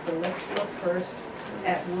recommendations. So let's look first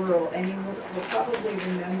at rural. And you will probably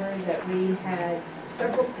remember that we had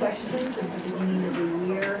several questions at the beginning of the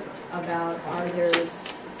year about are there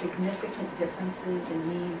significant differences in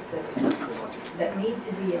needs that need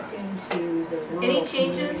to be attuned to the rural Any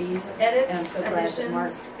changes, communities. edits, And I'm so glad that Mark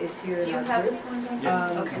additions? is here. Do you in our have group. this one done?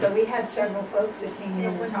 Yes. Okay. So we had several folks that came in It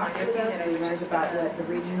and wasn't talked with everything us. that I We would learned just, about what the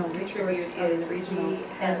regional resource contribute and is the regional we head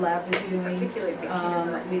had lab was doing. particularly the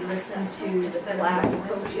kindergarten We listened to the class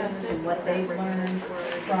coaches and what they've learned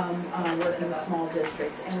from working with small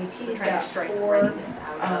districts. And we teased out 4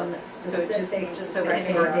 specific just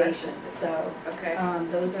recommendations. So Okay.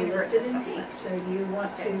 those are Kindergarten listed in assessment. peak. So do you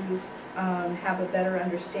want to have a better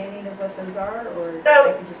understanding of what those are, or So,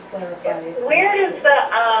 I can just clarify? Where does the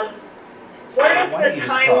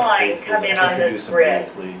timeline come in on this grid?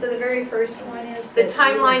 So the very first one is The that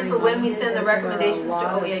we were timeline for when we reminded send the that there are a recommendations to lot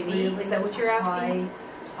of OEIB, really is that what you're asking?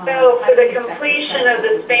 high, So for highly the effective completion of the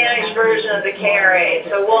practices Spanish that version of the happen in KRA,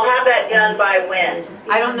 small so we'll have that done by districts.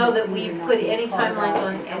 when? I don't know that We we've would put not be any called timelines out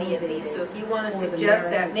on and any of these, so if you want to for the suggest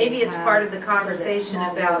merit that, maybe they it's have part of the so that conversation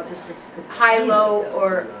small about districts could high, claim low, those.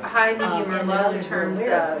 or high, medium, or And low in others were terms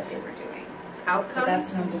aware of of what they were doing. outcomes. So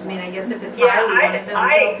that's number I mean, I one. guess if it's Yeah, high, we want it done.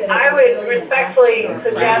 I would respectfully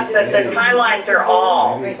suggest that the timelines are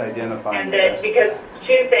all, Maybe it's identifying. and that, because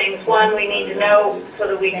 2 things, one, we need to know so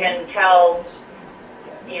that we can tell,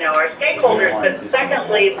 our stakeholders, but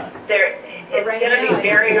secondly, it's going to be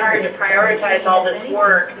very hard to prioritize all this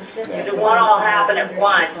work, because it won't all happen at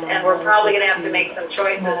once, and we're probably going to have to make some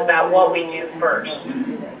choices about what we do first.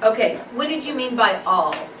 Okay, what did you mean by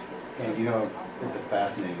all? And it's a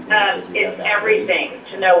fascinating thing. because we have It's that everything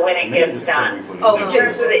to know when it gets done. Oh, In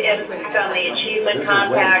terms of the impact on the achievement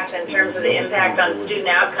compacts, in terms of the impact on student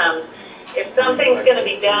outcomes, if something's going to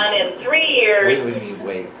be done in 3 years,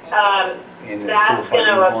 Wait. that's going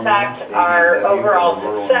to affect our overall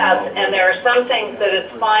success. And there are some things that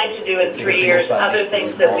it's fine to do in 3 years, other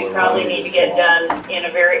things that we probably need to get done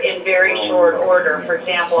in very short order. For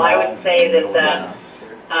example, I would say that the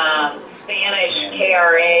Spanish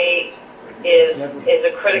KRA is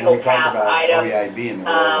a critical path item,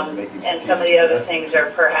 and some of the other things are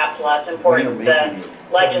perhaps less important. The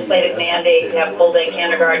legislative mandate to have full-day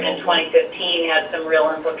kindergarten in 2015 had some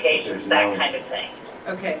real implications, that kind of thing.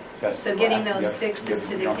 Okay, so getting those fixes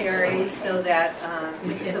to the KRAs so that,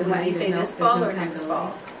 so would we say this fall or next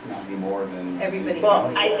fall? Not any more than. Everybody.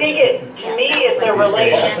 Well, I think to me, it's a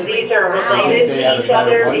relation, these are related to each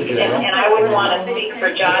other, and I wouldn't want to speak for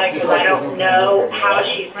Jada because I don't know how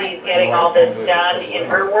she sees getting all this done in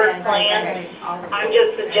her work plan. I'm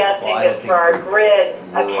just suggesting that for our grid,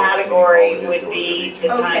 a category would be the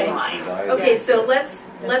timeline. Okay, so let's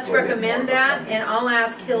recommend that, and I'll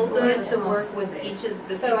ask Hilda to work with each of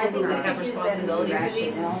the people that have responsibility for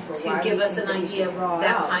these to give us an idea of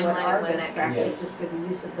that timeline and when that can be.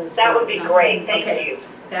 That would be great, thank you.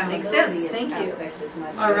 That makes sense, thank you.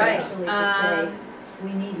 All right.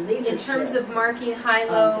 In terms of marking high,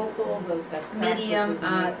 low, medium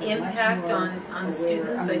impact on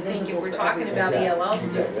students, I think if we're talking about ELL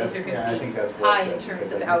students, these are going to be high in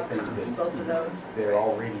terms of outcomes, both of those. There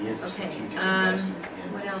already is a Okay. strategic investment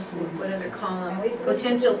What else? What other column?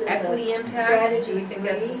 Potential equity impact. Do we think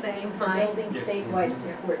that's the same? For High. building statewide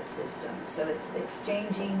support systems, so it's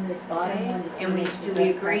exchanging this bottom one to And do we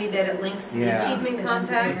agree that it links to the Yeah. achievement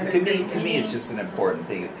compact? To me, it's just an important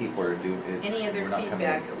thing. If people are doing it, Any other we're not coming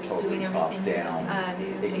feedback? in Are we totally doing top everything here? down,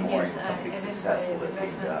 ignoring something successful that's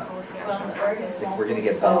being done. Well, the Oregon Small We're gonna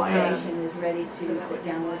Schools get buy-in. Association is ready to sit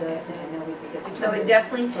down with us, and I know we could get some. So it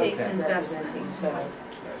definitely takes folks investment. representing, so,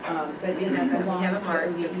 but this We have it belongs to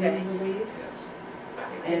marked, OEIB, okay. I believe.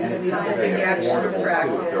 And And it's so not specific very action or formal, too. If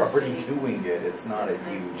practice. they're already doing it, it's not a huge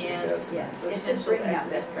And- investment. Yeah, it's just bringing out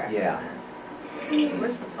best practices. Yeah.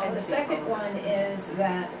 Where's the And policy? the second one is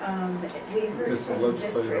that, we heard It's a from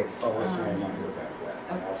legislative districts, policy.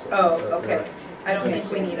 Oh, okay. I don't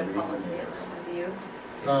think we need a policy on that one, do you?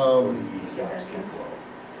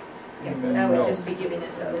 That would No. just be giving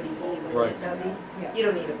it to ODE, wouldn't Right. it, Debbie? Yeah. You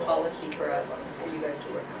don't need a policy for us, for you guys to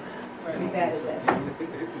work on that. we've added that.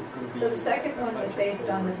 So the second one was based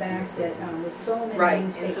on the fact that with so many Right, new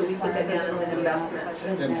and state so we put that down as an requirements investment. rolling out,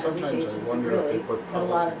 And doesn't sometimes have I wonder if they put a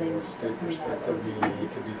lot of policy from a things state coming out of perspective, meaning it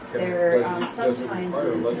could be, There, does it sometimes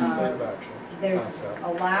require is, legislative action? There's concept, a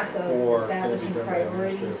lack or of can it be establishing done by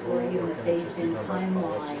priorities administrative or rule, even or a can it just be phased-in done by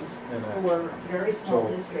policy timeline and for action? very small So,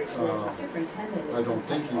 districts where the superintendent I is don't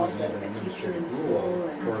think you would also need an a teacher in administrative school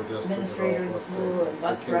rule and for this to administrator in develop, let's school say, and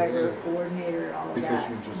bus the driver, KDA, coordinator, all of because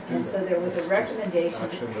that. you just do And so that. there was a It's just recommendation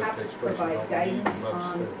action to that perhaps takes place provide without guidance needing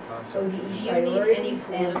on legislative concept. ODE Do you need any priorities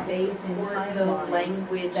and political phased-in support, the timelines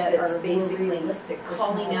language that that's are more basically realistic for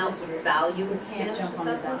calling small out the districts value who of can't Spanish jump on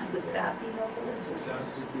a assessments? dime. Would that be helpful?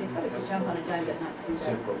 They probably could jump on a dime but not do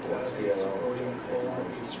that.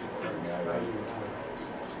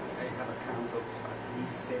 have a count of at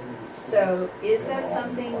least 70 schools. So is that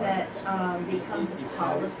something that becomes a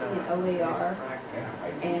policy in OER?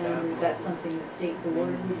 And is that something the state board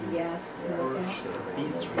would be asked to look at?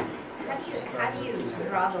 How do you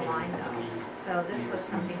draw the line though? So this was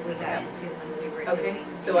something we got into when we were Okay, doing.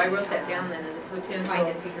 so I wrote that down then as a potential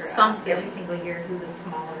Trying to figure out something. every single year who the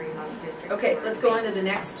smaller remote districts Okay, were. let's go on to the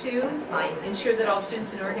next two. Ensure that all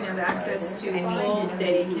students in Oregon have access to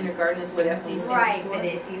full-day kindergarten is what FD stands Right, for. but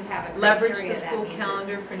if you have a Leverage criteria, the that school means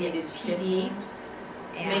calendar for needed PD.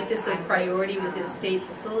 and Make this a I'm priority just, within state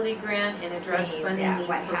facility grant and address saying funding that needs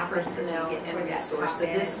what for happens is you personnel get and toward that resource. So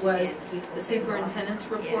top this edge was and people the say, well, superintendent's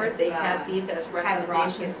report. They had these as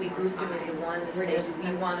recommendations. We grouped them into one to say, do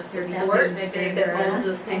we want to support that all of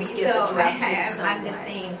those things get addressed in some I'm just way?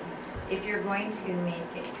 saying, if you're going to make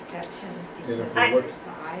exceptions And if because we of look- your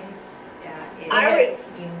size, I would-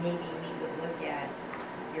 you maybe need to look at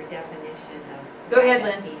your definition of. Go ahead,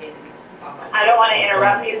 what's Lynn. needed. I don't want to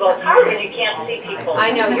interrupt people. It's hard when you can't see people.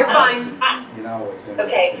 I know, you're fine. You know, what's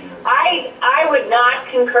Okay, interesting is. I would not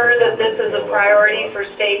concur that this is a priority for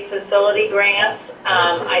state facility grants.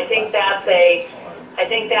 I think that's a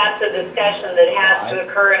discussion that has to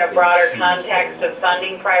occur in a broader context of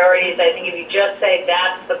funding priorities. I think if you just say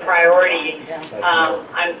that's the priority,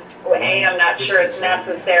 I'm not sure it's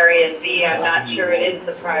necessary, and B, I'm not sure it is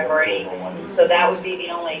the priority. So that would be the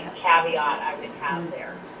only caveat I would have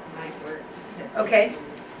there. Might work. Okay.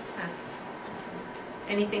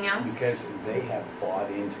 Anything else? Because they have bought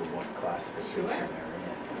into what classification they're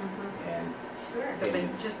in. And Sure. So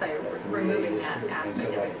but just by removing that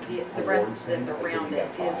aspect of it, the rest that's around it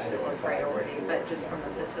is still a priority, but just from a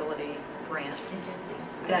facility grant. Interesting.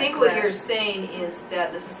 I think what you're saying is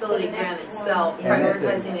that the facility So the grant next itself, one-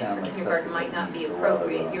 prioritizing it for kindergarten might not be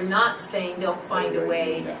appropriate. You're not saying don't find a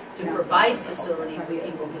way to provide facility for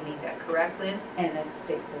people who need that, correct, Lynn? And at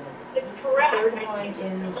state board. It's The correct. third one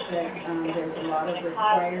is that there's a lot of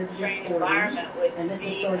required reporting, and this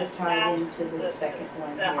is sort of tied into the second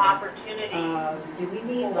one The here. opportunity Do we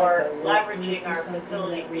need for like a work leveraging group or our something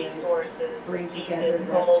facility that would resources bring to meet together this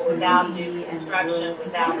the goal without new community and the construction, work?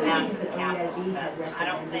 without One of the things massive that capital OEIB had investment. I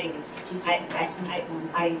don't think, recommended in strategic I investments at one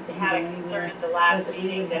had point, a didn't go concern anywhere, at the was last that we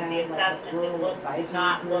meeting would that the have like a assessment rural did advisory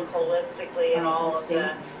not look group holistically at all of state.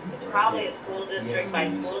 the, it's probably a school district by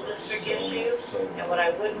school district issue. And what I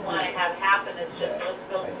wouldn't want to have happen is just let's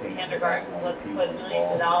go from kindergarten, let's put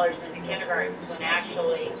millions of dollars into kindergarten, when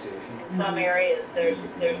actually in some areas there's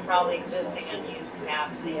probably existing unused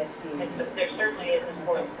capacity. There certainly isn't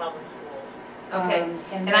for the public schools. Okay,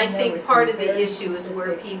 and I think part of the issue is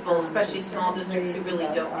where people, especially small districts who really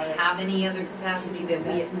don't have any other capacity, that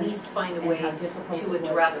we at least find a way to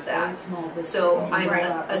address that. So I'm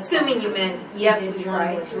assuming you meant, yes, we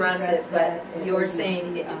want to address it, but you're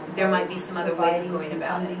saying there might be some other way of going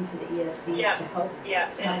about it. To the ESDs Yeah, to help yeah,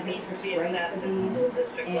 small and it needs to districts be rate assessed for at the these, school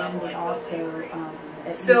district level. and also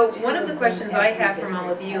at So least one two of the them questions I have every from all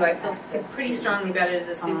of district you, I have feel access pretty to. strongly about it as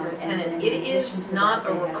a And superintendent. then It in is addition to not that,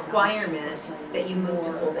 a they have an requirement option for that you move to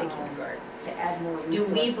more, full-day kindergarten. To add more Do we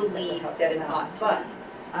resources that would believe help that it them out. ought to But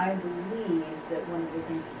I believe that one of the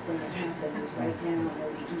things that's going to happen is right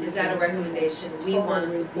now. Is that a recommendation we want to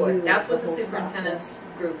support? That's what the superintendent's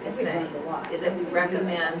group is saying, is that we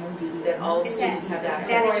recommend that all students have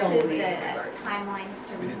access to full-day kindergarten. Timelines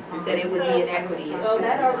to respond. That it would be an equity Well, issue.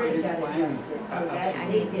 that already got adjusted, so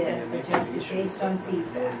that did get adjusted based on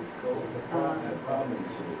feedback.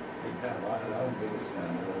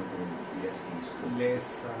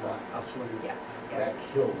 Less affluent Yeah. That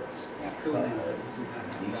killed us. students.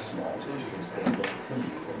 These small districts, they look to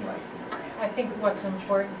me like the grant. I think what's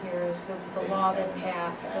important here is that the law that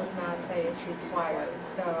passed does not say it's required.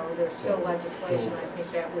 So there's still legislation, I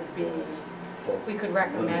think that would be, we could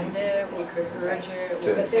recommend it, we could urge it.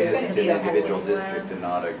 we could say There's it's gonna be an a individual district and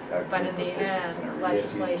not a But in group the of districts end, in a region.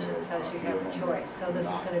 legislation says you have a choice. So this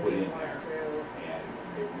is going to be more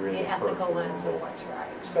through the ethical lens of what's right.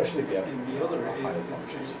 Especially if you have. And the other is a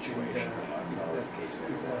situation.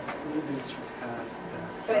 the school district has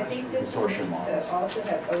So I think this one needs to also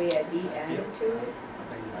have OEIB added to it.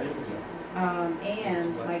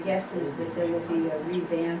 And my guess is that there will be a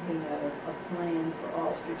revamping of a plan for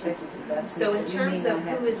all strategic investments. So in We may terms of not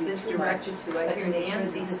have who to is do this too much, directed to, I but hear make sure that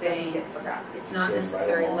Nancy this doesn't saying get forgotten. it's not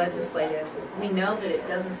necessarily legislative. We know that it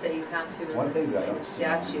doesn't say you have to in One thing that I legislative don't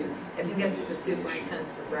see statute. I think that's what the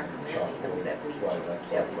superintendents are recommending, is that we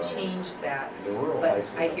change that. The rural But high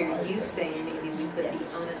school I hear you size saying maybe we put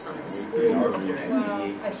the onus on the school Yes. district. Well,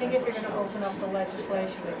 I think if you're going to open up the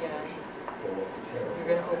legislation again, you're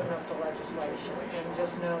going to open up the legislation and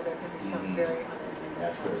just know there could be some very unintended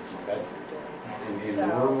That's where, that's, in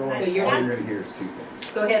rural, So all you're- you're gonna hear is two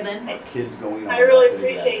things. Go ahead, Lynn. Our kids going on. I really after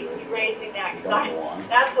they appreciate graduate. you raising that, They because don't go on.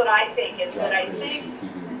 that's what I think, is Job that I creation, think,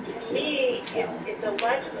 keeping the to me, kids if talented. the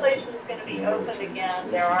legislation is gonna be opened again,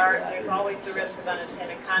 there's always the risk of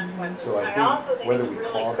unintended consequences. So I I think also think whether it's we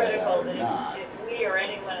really call that critical or that not, if we or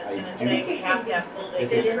anyone is I gonna do say we have to have full day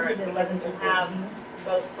If it's- kindergarten, because it will have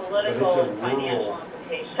both political and financial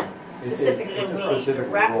implications. It's That a it will be specific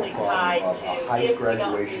rural directly problem tied of to, a high if we don't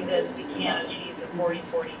graduation do rate this, we is can't enough. achieve the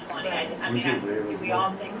 40-40-20. I Would you agree mean, with we me?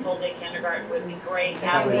 all think full day kindergarten would be great.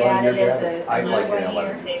 Can we Well, add it you're as a I'd like one the year?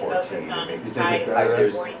 11 They to focus 14. on Because exciting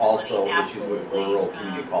there's 40-20, also issues with absolutely, rural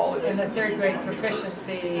community colleges. And the third grade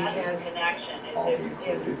proficiency That's has, a connection. All If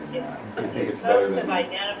included in that. I think it's better most have than,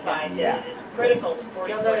 identified Yeah. that it is critical to 40-40-20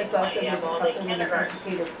 You'll notice also to there's have a all day couple in the kindergarten,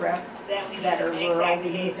 educator prep then we need that to are make rural, that we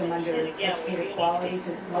case. need them under And again, we do educator need quality, to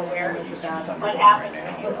because be one of aware them These is students about undergoing happens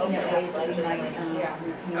right now. looking at ways that we might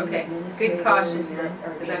retain Okay, good caution there,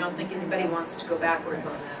 because I don't think anybody wants to go backwards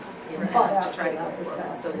on that. The intent is to try to go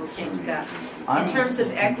forward, so we'll change that. In terms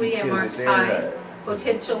of equity, I marked high.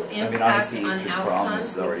 Potential impact obviously on Eastern Promise outcomes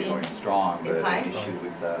is already within going strong, but It's an high. issue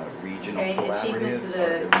with regional Okay, achievement to collaboratives, the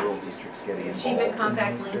or the rural districts getting involved. achievement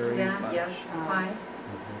compact in linked to very that, much. yes, high.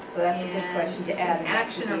 So that's a good And question to add.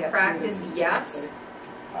 action or practice, yes.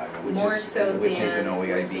 Which More is- so which is an than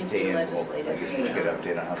OEIB thinking thing, and we'll, I legislative. guess we could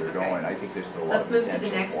update on how they're going. I think there's still a lot Let's of move to the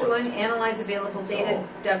potential next for it. one, analyze available data.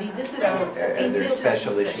 W, this is, And there's this is-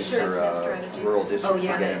 special issues sure, for it's a strategy. rural Oh, districts to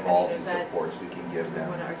yeah. get involved in Is that- supports we can give we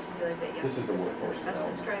want to them. articulate that, yes. this is the workforce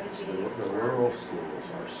Investment development. strategy. The rural schools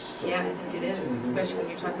are so. Yeah, I think it is, especially when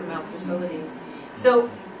you're talking about facilities. So,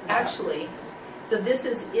 actually, so this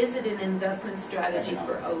is it an investment strategy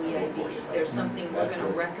for OEIB? Is there something we're gonna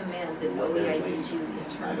recommend that OEIB do in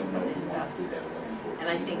terms of investment? And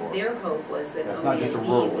I think their hope was that That's not just a OEIB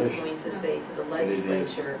rural was issue. going to say to the But it is.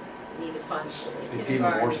 legislature, need to fund full It's even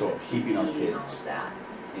more kindergarten, so of keeping our and all kids of that.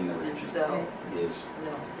 in the And region so, is,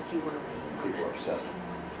 no, if you wanna weigh in people are on that. obsessed.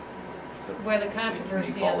 where the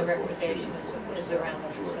controversy on the recommendation is around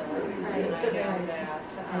the facility. Right, And I so know there's- that,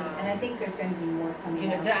 And I think there's going to be more coming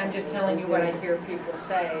you out. know, I'm just telling you what I hear people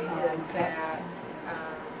say is that,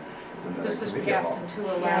 this is passed in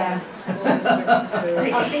 211 school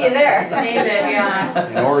districts. I'll see you there. Name it, yeah.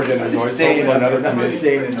 In Oregon, there's always hope for another committee.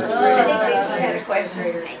 Staying in this. I think they had a question.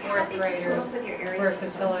 Graders, fourth graders, for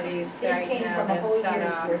facilities These that came have from a been whole set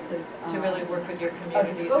year's up worth of. to really work with your The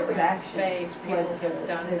communities scope of around action space. People was the have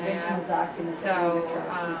done original that. document So, that we were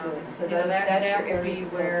charged to do. So you know, that's that your would be areas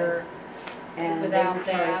of where, focus. And they without were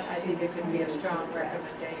that, charged I to think it could be a do strong some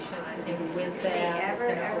requests. recommendation. I think with that, it's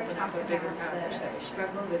going to open up a bigger conversation.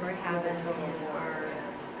 Struggles we're having in our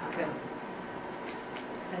Okay.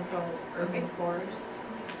 central urban cores.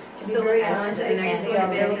 So let's go on to the next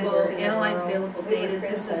one, analyze available data.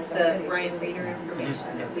 This is the Brian Reader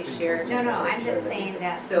information that we shared. No, I'm just saying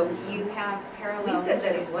that So you have we parallel. said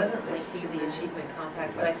that it wasn't linked to the achievement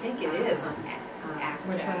compact, but I think it is on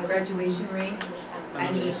graduation rate.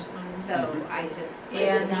 I mean, so I just.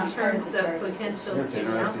 And in terms of potential It's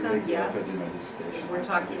student interesting, outcome, that's what I yes. did my dissertation. We're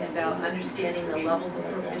talking about understanding the levels of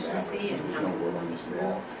proficiency and how we will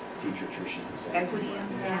school. Teacher attrition is the same. Equity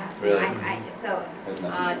impact. Really? So, Has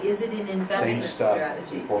nothing to Is it an do. investment Same stuff.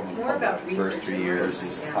 strategy? It's more about research. First 3 and years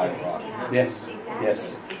learning. is Yeah. high rock. Yes, exactly,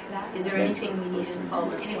 yes. exactly. Is there anything we need in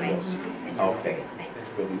policy? Anyway. Okay.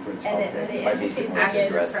 Building principle. And the Might be interesting more Action,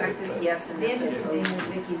 aggressive, practice, but- yes, and The that's interesting it. thing is,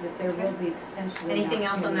 Vicki, that there will be potentially. Anything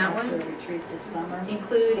else on that one? A retreat this summer.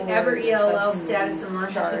 Include for ever the ELL status and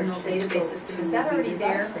subcommittee's longitudinal charge database that's system. to Is that be already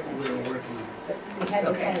there? revised for next year. working on it. But we had to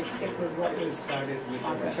Okay. kind of stick with what was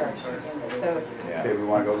on the charge. So Yeah. Okay, we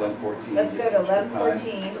want to go 11-14. let's go to just for time.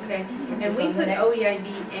 11-14. Okay, Which and is we on the put next, OEIB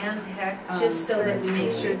and HEC just so that we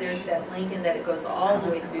make sure there's that link and that it goes all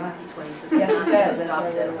the way through the P20 system, Yes, not it just does. That's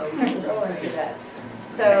stops why at we'll go OEIB. into that.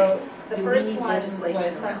 So the Do we first need one legislation was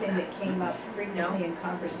around something that? that came up frequently in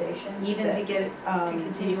conversations. Even to that, get it, to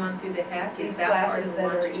continue these- on through the HEC, These is that part classes of the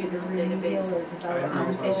that are either longitudinal remedial database or developmental,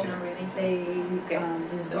 conversation already? they Okay,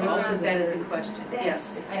 so deserve I'll put that as a their question, best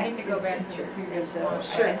yes. I need to go back to the teachers. previous So one.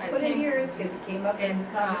 Sure. I Put it think- here because it came up in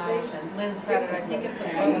And conversation. Lynn said it, I think if the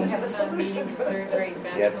And we have a focus is on solution meeting for third grade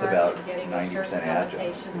Yeah, it's about benchmark and getting a 90% certain adjunct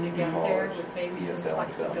allocation to in get there college, with maybe some ESL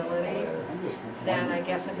flexibility, then I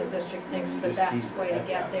guess if the district thinks the Just best tease way to that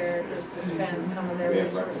get out. there is to spend some of their We have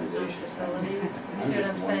resources on recommendations. facilities, you I'm see what just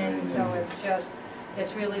I'm saying? wondering, So it's just,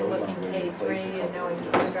 it's really Those looking aren't really K3 places. and knowing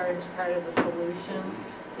kindergarten is part of the solution.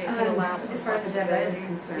 It could allow some As far as the deadline is flexibility.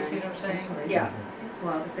 concerned, You see what I'm saying? potentially. Yeah.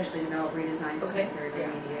 Well, especially develop redesign for Okay. secondary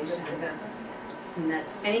remediation.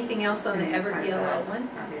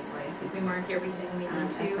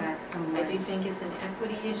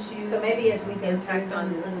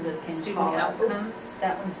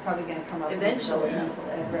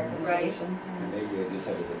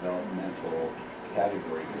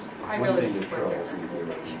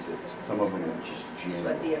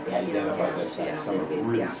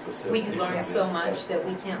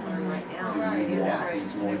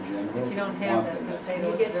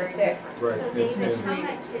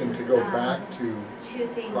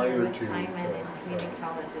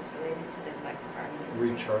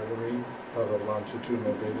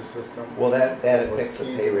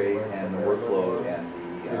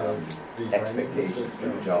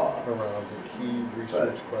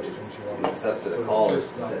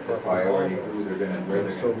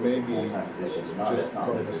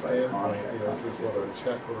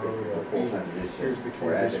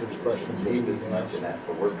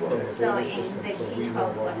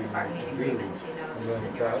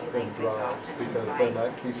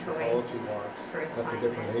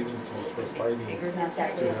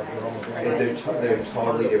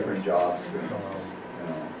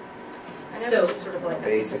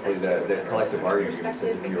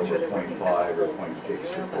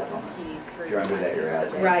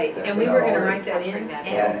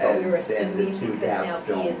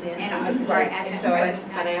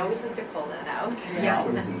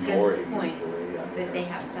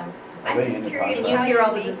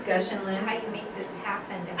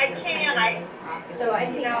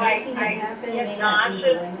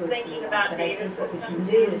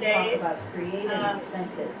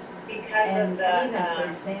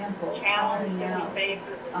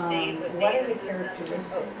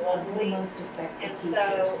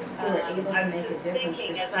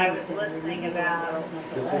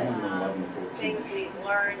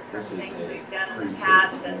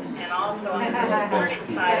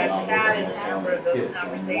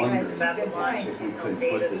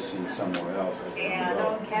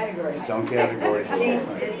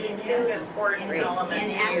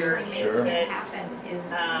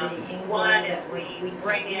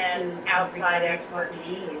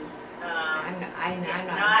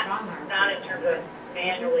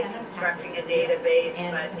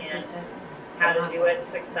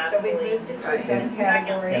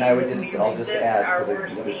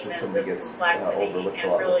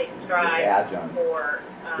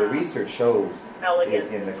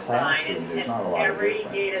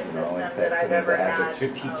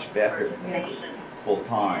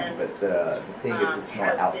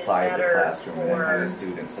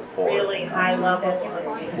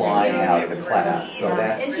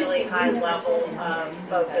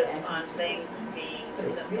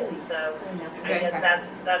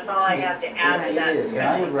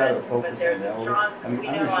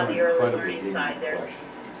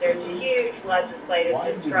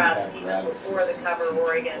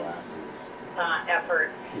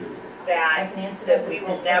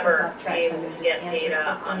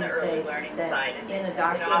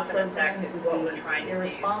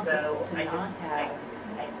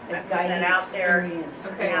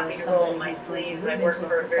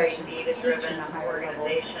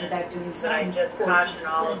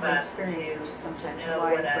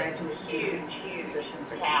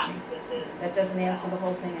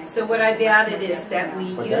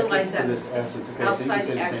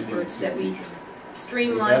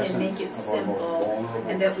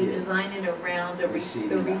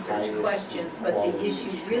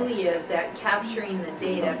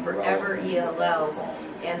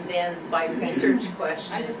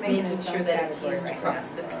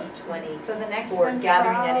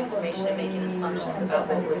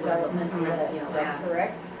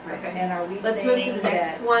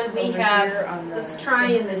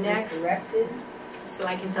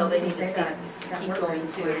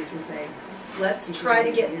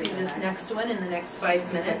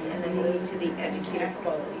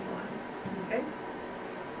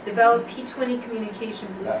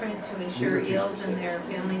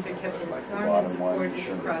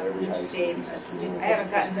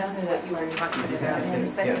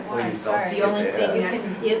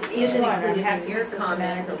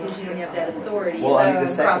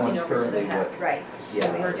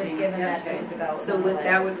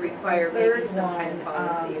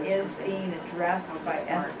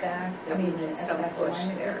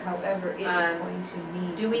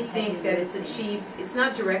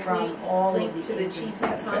 all of linked the to the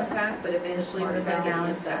achievement compact, but eventually we're going to get the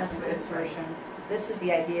balanced assessment. assessment version. This is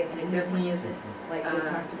the idea of And it using, definitely isn't like we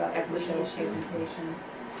talked about with equity Michelle's issue. presentation,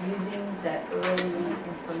 using that early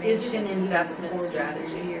information. Is it an even investment before junior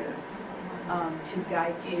strategy? year, to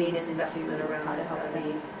guide You need students investment into around how to this, help I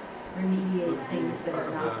them remediate things that are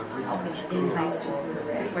not helping them in high school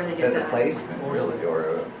Before they get As to a us. placement, really,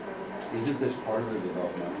 or Isn't this part of the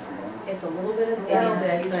developmental program? It's a little bit of A little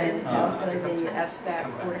bit, but it's also the SBAC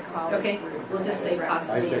horticulture. Okay, we'll just say I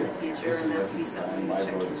possibly say in the future, this and is that would be something to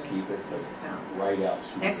check libraries in. keep it, but write out.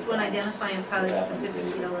 some Next of one, the identify and pilot specific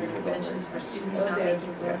EL interventions for students not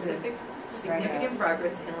making specific, significant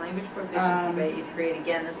progress in language proficiency by 8th grade.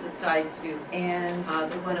 Again, this is tied to And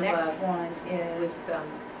the one the next above one is,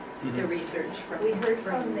 with the research from. we heard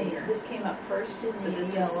from the, here. this came up first in So the this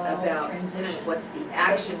is ELL about kind transition. of what's the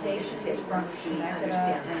action we need to Presentations take from once we Shemeketa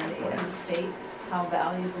understand and that. Oregon State, how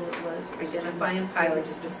valuable it was. for Identify and students pilot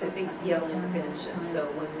to specific take EL interventions. So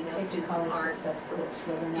when we know take the students college aren't, success course,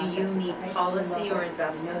 whether or not do you that's at need the high school policy level. or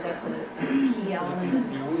investment? I know that's a key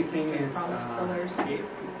element The of only thing Eastern is, Promise pillars. if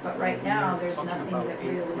But right now, there's talking nothing about that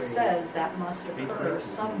eighth really grade, says that must occur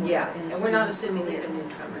somewhere Yeah, in a and we're not student's assuming these are career.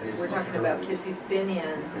 newcomers. We're talking about kids who've been in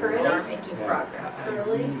and Curlies? aren't making progress.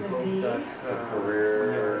 Curlies would be, that, The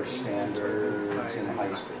career standards in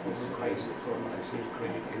high school. High school.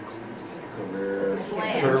 Career.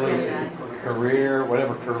 Plan. Curly, Yeah. career,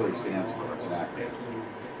 whatever Curly stands for, it's an acronym.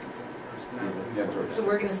 So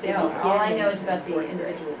we're gonna say yeah, all I know is beginnings about in the fourth grade.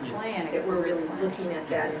 individual planning. That we're really looking at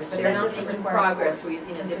that. If But they're that not doesn't making require progress, course. we're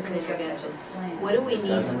using a Simply different says you have to intervention. have a plan. What do we need to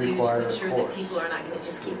Doesn't do to require ensure course. that people are not gonna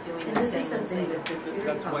just keep doing And the this is same and something same? that the community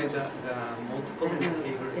That's why colleges, the multiple I don't know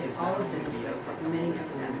indicator if is all not of them, the ideal, but many of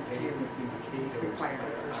them do indicators require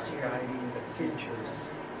that the first are year guiding the student teachers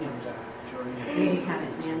success in the journey of We just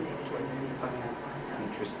haven't mandated for it. identifying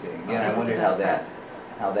interesting. Because Yeah, I it's a wondered best how practice.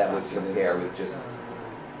 that would compare with just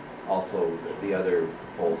also the other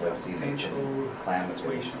polls I've seen, like potential Klamath is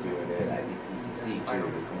situation. doing it, I think PCC too,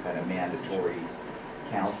 with some kind of mandatory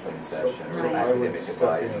counseling session or Right. academic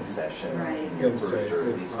advising session Right. in your first or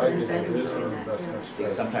at least I think second it is an term. investment I think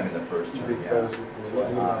strategy. sometime in the first term, yeah. Because if we're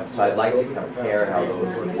looking at. So I'd like to compare how It's those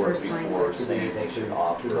not in would the work first before language. saying they should To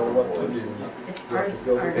offer know what to or. do. If ours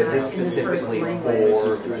are not Is this in the first specifically language.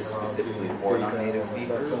 for, is this specifically for non-native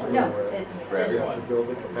speakers? no, it For just, everyone.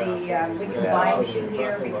 we combined two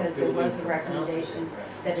here because there was a recommendation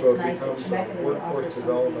that it's nice that Shemeketa would offer Workforce some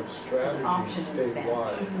development of strategy these options in Spanish.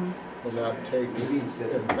 statewide, and that takes Maybe instead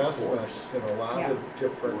of investment course. in a lot of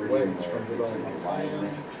different ways, from developing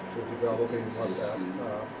plans to developing what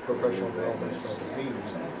that professional development is going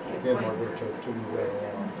to be in order to move that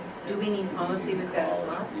along. Do we need policy with that as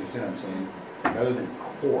well? You see what I'm saying? Rather than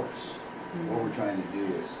course, what we're trying to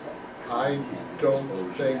do is. I content, don't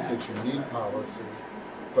exposure, think that access. you need policy,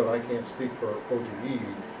 but I can't speak for ODE.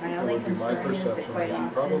 My It only would be my concern is that perception quite that you often,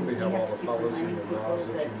 probably we have all have to the keep policy reminding and people laws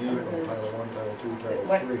that that you some need of from those, Title I, Title II, that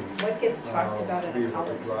Title III. what gets talked about to in be a able to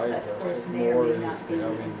college drive success this. course It's may or more may is not be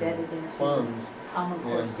having embedded into funds common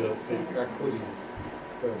core and state the standard. equity,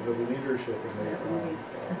 the leadership and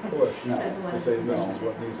the push There's a to lot say of- this is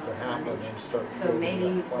what needs to happen and start. So building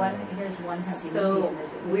maybe that plan. here's one happy So medium is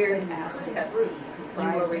that we we're could ask a have group to- you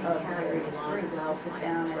comprised already of have various long groups to sit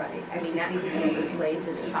down outlines, and right? I actually mean, that dig could deep be into places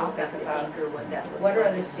this people topic have to about anchor what that looks what are like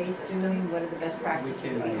other in the states system. doing, what are the best practices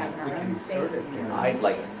we have in our own state. I'd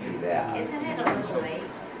like to see that. Isn't it a little late?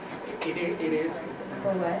 It is. For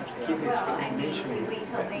what? Keep this Well, I mean, mentioning we wait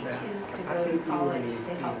till they that choose to go as to a college in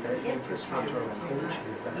to help their the kids with infrastructure of problems.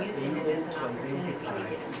 coaches that are Using able it as an to opportunity to identify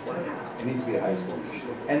get employed. It needs to be a high school.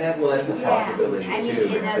 And that, well, that's a possibility I mean, too.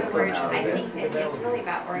 in that other come words, out of I it. think that it's really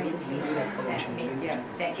about orientation that makes,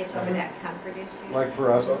 that gets over that comfort issue. Like for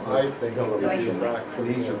us, So I think the we vision, should back to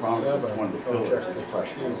the Easter the promise is one of the seven pillars, objectives is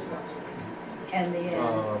professional. And the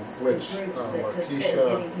which groups that just fit Markeisha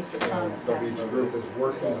getting Easter and Promise the have each to group is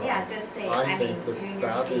working on. Yeah, just say, I I mean, think that junior,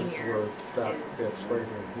 that is senior. where that is- fits right in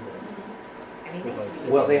here. I mean, they could be-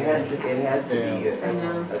 Well, it has to be Yeah.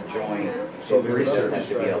 a joint, So the the research has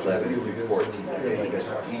to be investment 11 strategy through is 14, I really think,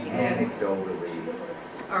 just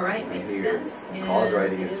anecdotally. All right, makes Here, sense. And college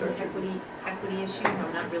writing it is is an starting. equity issue.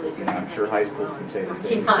 I'm not really doing I'm sure high schools can say the It's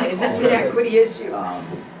same. working fine if it's an equity issue.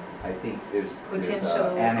 I think there's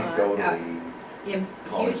Potential, anecdotally.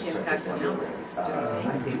 Huge impact on outcomes, don't you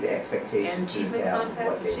I think? think the And expectations students achievement have, compact,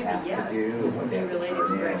 what it they should have be to yes. do, This what would they be have to related to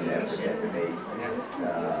turn in, and graduation. that they, I was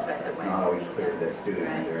confused by the it's way. not always clear to the student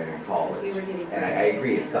when they're entering college. We were getting And I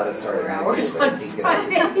agree, it's got to start for in high hours school, but I on think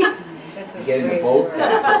Friday. it's getting the both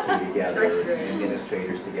faculty together,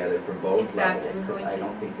 administrators together from In both fact, levels, I'm going because I to-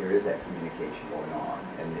 don't think there is that communication going on,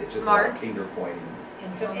 and it's just a Mark? lot of finger pointing.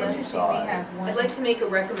 Interesting, we have one. I'd like to make a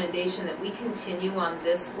recommendation that we continue on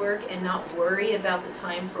this work and not worry about the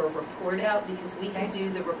time for a report out, because we can do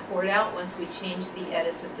the report out once we change the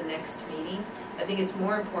edits at the next meeting. I think it's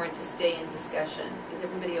more important to stay in discussion. Is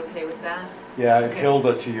everybody okay with that? Yeah, if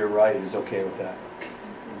Hilda to your right is okay with that.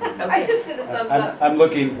 I just did a thumbs up. I'm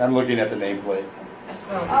looking at the nameplate.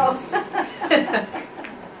 Oh.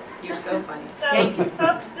 You're so funny. Thank you.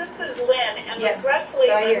 Folks, this is Lynn, and Yes. regretfully,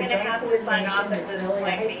 So I'm your going to joint have to sign off at this coordination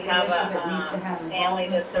point. is We really have high school needs to have a family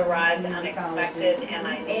that's arrived unexpected, and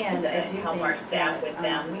I need And I to do help think our staff that, with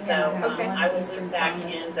them. we So now have Okay. one I will Eastern loop back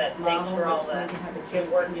Promise in, but thanks model for all that's the going to have a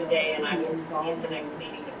good work today, and I will involved use the next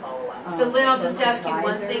meeting to follow up. So Lynn, I'll just ask you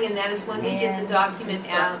one thing, and that is when we get the document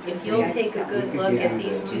out, if you'll take a good look at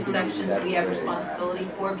these two sections that we have responsibility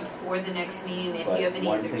for before the next meeting, if you have any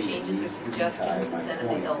other changes or suggestions, send them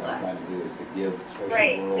to Hilda.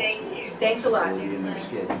 Great, thank you. Thanks a lot. I'll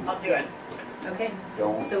do it. Okay,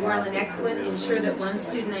 so we're on the next one. Ensure that one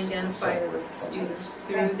student identifier with students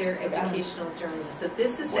through their educational journey. So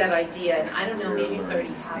this is that idea, and I don't know, maybe it's already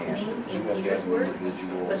happening in Peter's work,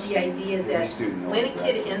 but the idea that when a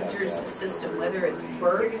kid enters the system, whether it's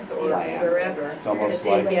birth or wherever, It's almost that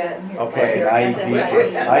they like, get okay, their an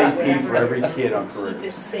SSID, IEP for every kid on keep career.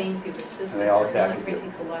 it sane through the system. And they all It attack each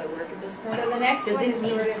takes a lot of work at this point. So the next Does one it is need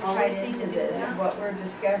sort of tied policy into to do this. that? What we're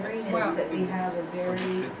discovering is that we have a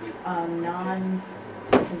very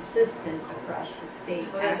non-consistent across the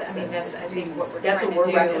state Well, that's, I mean, access that's, to I think what we're That's trying what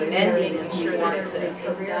to we're do recommending is is we ensure want that to- it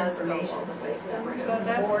career does go all information the way system through. So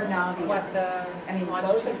that's or Naviance. what the I mean,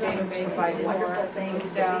 both of those provide wonderful things,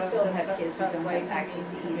 but we still have kids who don't have access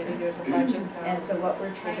to either. There's a budget. And so what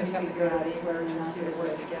we're trying to just have to figure go out to is whether or not there's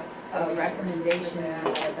where to get. a recommendation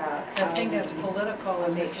about The how thing we that's political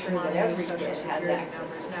is make that sure you that want to every use social kid has security access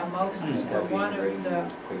numbers. to Now, something. most, we're one of the,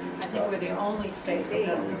 I think we're the only state that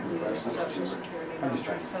doesn't include social security numbers.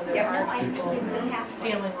 So there are people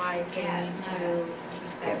feeling like they need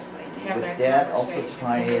to have Would that that also conversation.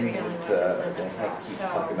 tie in Feeling with like the they're heck keeps So,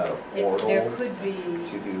 talking about a There portal could be.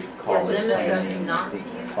 to do college limits us planning, not to the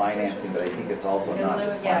use financing, but I think it's also not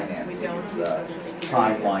just Yes, we financing, don't it's use social security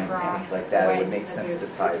timelines and across things like that. It would the make way, sense to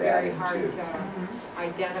because tie it's that very in hard too. to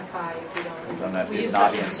identify if you don't. So not, We is use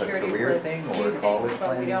not social in a security career for thing few or things, college but we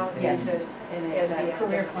planning? don't Yes, use it and as it's the a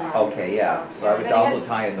career plan. Okay, yeah, so I would But it also has-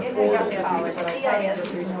 tie in the it has portal. something to with do with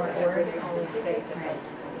CIS is more we're the only Oregon-specific state that grant.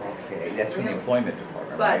 Okay, that's from the employment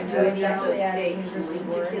department, But right? do any of those Yeah, states University link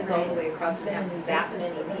of the kids all the Oregon. way across and have that many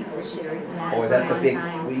people sharing that? Oh, is that the big,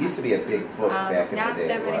 we used to be a big book back in the Not day,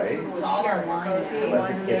 that many right? people It's all would share it. online. Goes to So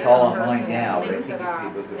one it's all person online and now, but I links think it it's up,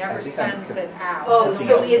 people who- I never think I'm sends it out. Oh, Something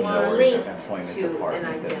so else it's from the linked employment to department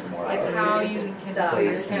an that's more identifier. It's like how a you can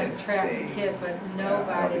placement track a thing. kid, but Yeah, I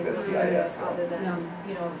nobody don't think would that's do it CIS though. other than,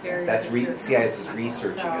 you know, very. That's secure CIS is people.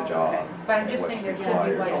 researching a So, job. But I'm and just what's saying there could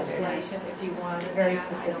be required. legislation if you wanted Very that, I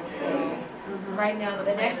specific. don't know. Right now,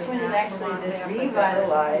 The next one is actually this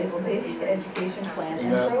revitalize the education plan And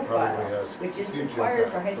and that profile, probably has which is huge required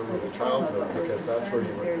for impact high school for the diploma, childhood, but we're because that's where concerned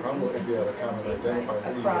you that would there's probably, if you had a common inconsistency identifier,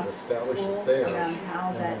 you would across establish it schools there. around how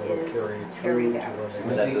And that then it would is carry carried through to out. when they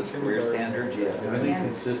Was that get the career kindergarten standards? or Yes. secondary.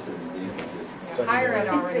 Inconsistent is the inconsistency. Higher ed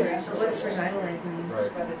already. So what does revitalize mean?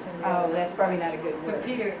 Right. But it's in Oh, the- that's probably not a good But word.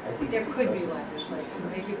 Peter, there could be legislation,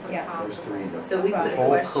 maybe put Yeah. possibly. So we put a Whole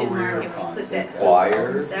question mark career and we put that.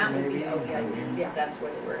 Choirs, That would be maybe? okay, Yeah. that's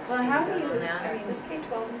what it works. Well, how do you, On that. I mean, does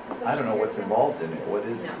K-12? I don't know what's involved in it. What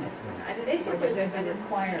is? No. Basically, there's a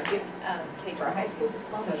requirement K for a high school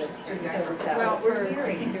diploma to fill this out. Well, What we're for- I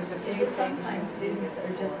hearing think there's a is few that sometimes students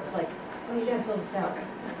are just like, oh, you gotta fill this out.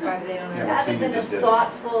 But they don't have. Yeah. Rather than a just did it.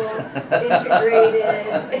 thoughtful, integrated.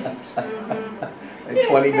 In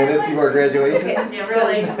 20 minutes before graduation? Okay, Yeah, so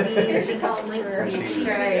really. do we think it's linked to My the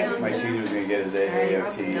senior- achievement? My senior was gonna get his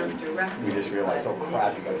AAFT No, and directly. we just realized, oh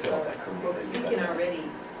crap, you gotta fill out that Well, because we career. can already,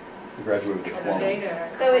 The graduate diploma. Data.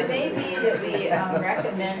 So it may be that we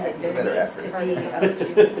recommend that there Better needs to effort.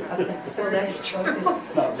 be a concerted, that's true.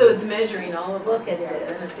 focused so it's measuring all of look at Yeah,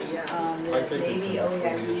 this. benefit, yes. I That think it's maybe enough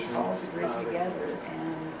OEIB mediation. calls a group together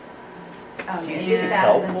and Do you and think it's ask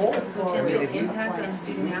them to helpful? put forward potential if you impact on plan.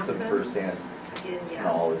 student Some outcomes firsthand is yes.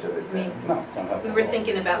 knowledge of it. I mean, No, it's not helpful. we were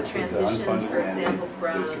thinking about It's unfunded transitions, for example, mandate.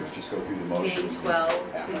 from Districts just go through the motions.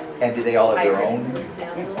 K-12 to And do they all have their higher, own? for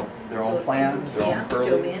example. Their own plan, their own to go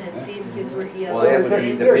curly. in and see if kids were ELL. Well, that would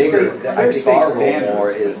be the bigger, I think our role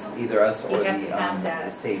more is either us or You have to have the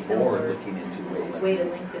that state similar board looking into ways. way to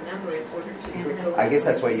link the number in order to. I guess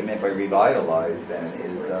that's what you meant by revitalize then, is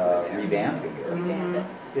revamping it.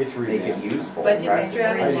 It's Make it useful. Budget right?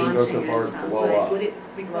 strategy. I didn't go so far as to blow up. Would it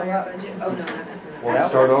require a budget? Oh, no, that's. Well, that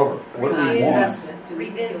Start was- over. What do we want? Investment. Do we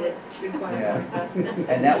think it would require Yeah. investment?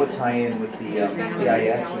 And that would tie in with the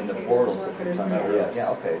CIS and the portals that we're talking about. Yes. Yeah,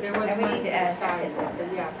 okay. There was And we one need to add side, that in there.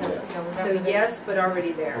 but yeah, that's- So yes, but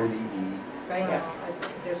already there. OEIB. Right?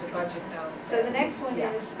 There's a budget note. So the next one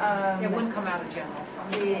Yeah. is, It wouldn't come out of general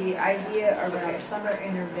fund. the idea Okay. around summer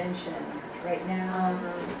intervention. Right now,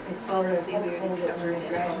 it's sort of Policy, we hopeful already that covered when it.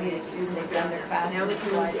 graduate students, they've done their So classes. now we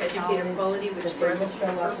can move to educator quality, which that for they us will is show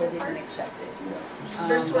up with it the and accept it.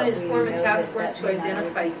 First one is But we form a know task that force that to may not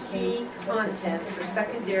identify always be the key case. content for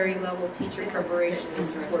secondary level teacher preparation to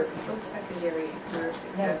support post-secondary career No,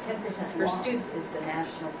 success. 10% For loss students. is the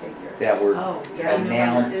national figure. That were Oh, yeah.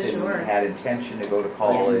 announced Sure. and had intention to go to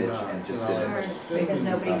college Yes. and just No, didn't. Because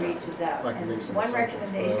nobody reaches out. I can And make some one assumptions,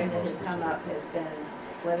 recommendation but I that has don't come know up has been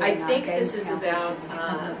whether I or not think guidance this is counselors about should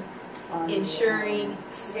become on the, ensuring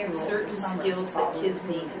payroll certain for summer skills that college. kids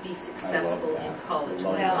need to be successful in college.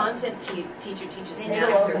 When a Well, content teacher teaches they math,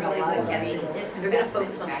 know they're a really lot going to about be, it. they're going to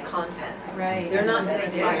focus on the content. Right. They're not going to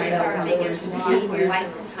That's talk right. about Our those biggest behaviors one.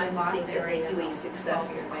 and those kinds of things that make you a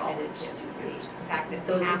successful college student.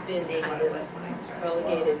 Those have been kind of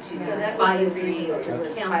relegated to So that was the advisory reason or it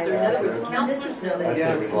was counselor. In other words, highlighted. counselors know that. I'd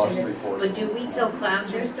say we lost three-fourths. But do we tell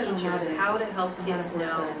classroom There's been a lot teachers of- how to help kids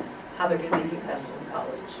know how they're going to be successful in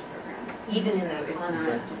college, even in that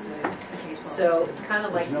content? So it's kind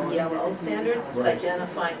of like ELL standards, it's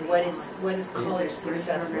identifying what is college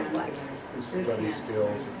success look like. Study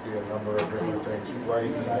skills, be a number of different things,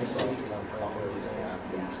 writing, a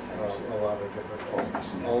lot of different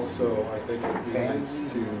things. Also, I think it leads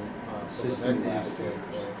to, from an equity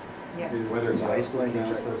standpoint, is Whether it's high school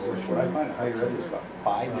counselor or what I find at higher ed is about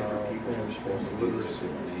 5 different people who are supposed to do this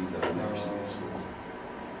different names that I've never seen in school.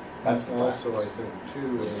 That's the also, I practice. think,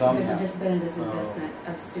 too, is, Some- There's just been a disinvestment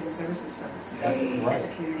of student services firms Yeah, at right,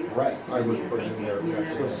 the community right. college. I would put in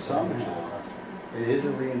there. So somehow, it is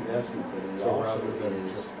a reinvestment, but it So also rather than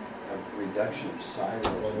is just- a reduction of silos,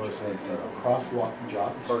 What and was just it, a crosswalk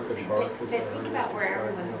job Park and description. Bark is But there. think about where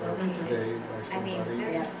everyone's located. Today by I mean, somebody.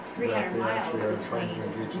 there's that 300 we miles actually are trying to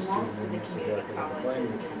between engage a most student of the in use of community academic colleges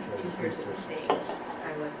language, and which will 2 increase thirds their of the success.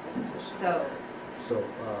 state. So, So,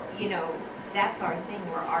 you know, that's our thing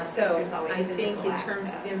where our So teachers always I think in physical terms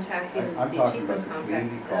of access. impacting I'm the talking achievement about the compact,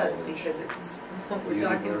 community it does, college, because it's what we're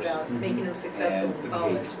talking about, university, making them successful and in the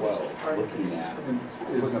college, which is K-12, part of it. looking at, and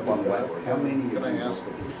is putting up on the that- whiteboard, how many Can I of you ask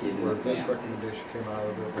work with a kid in where the this family recommendation came out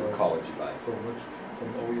of it for was college advice? from which, from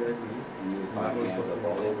OEIB? And you would That find was hands what up the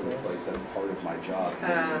all law over the was. place, that's part of my job, you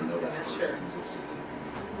didn't even know that not person sure. existed.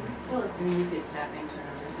 Well, I mean, we did staffing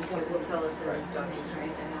turnovers. So it will tell us in this document. Right,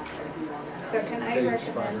 they're not going to do all that. So can I Page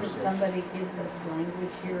recommend 5 or that 6. somebody give us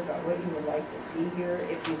language here about what you would like to see here?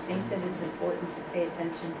 If you think that it's important to pay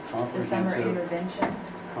attention to summer Comprehensive- intervention?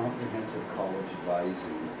 Comprehensive college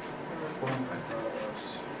advising.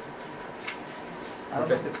 I don't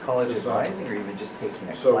know if it's college Okay. advising or even just taking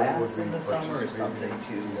a So it would class be in the summer or participating. something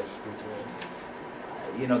to, Yes, we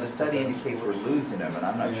will. you know, the study indicates we're losing them, and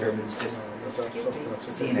I'm not sure if it's just Is that something that's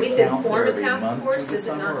a seeing We a said counselor form a every task month force, through the does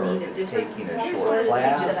it not summer, or need if a it's different- taking a Here's short what it is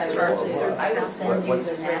class. that I or wrote what. here. I will send you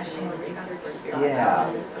What's- the national research. Yeah.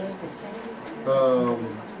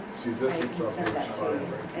 See, this I is can send something that that's to you. fine.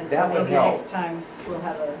 And That so would maybe help. next time we'll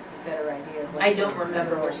have a better idea of what. I don't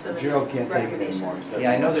remember where some of these Gerald can't take it recommendations. anymore.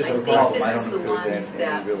 Yeah, I know there's I a think problem, this I is don't the know if ones there's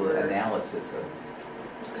that any real were- analysis of.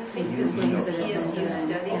 I think this was the PSU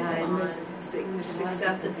study on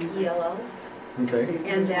success of ELLs. Okay.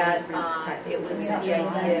 And that it was the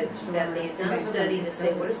idea that they had done a study to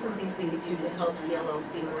say, what are some things we could do to help ELLs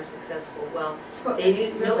be more successful? Well, they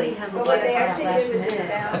didn't really have a But lot what of they time actually last did was they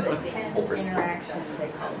minute. found that 10 Over interactions they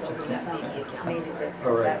called over the summer made a difference.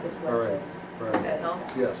 All right, That was all what right, Does right. that help?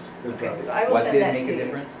 Yes, it Okay, does. so I will What send did that make to a you.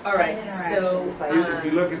 difference? All right, 10 so interactions by If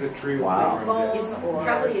you look at the TRIO Wow. program, it's or-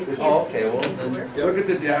 probably a test. Oh, okay, well, piece of then- work. Yep. look at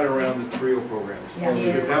the data around the TRIO programs. Yeah.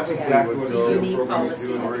 Because that's Yeah. exactly what the Do you TRIO need program is policy?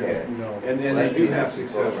 doing already. Okay. No. And Well, they that's do an have interesting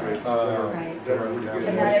success program. rates that are Right. that are really But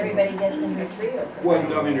good. not everybody gets into a trio. Well,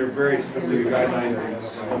 no, I mean, there are very specific guidelines and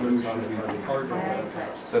some of them should be.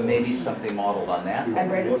 But maybe something modeled on that. I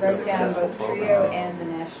read it broke down both Successful trio program. and the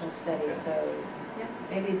national study, so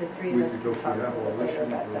maybe the three we of us could go can talk through a that little whole issue, later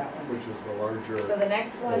about that one. which is the larger. So the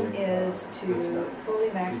next one is to fully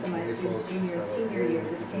maximize students' junior and senior year.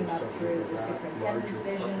 This came up through the superintendent's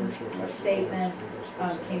vision statement,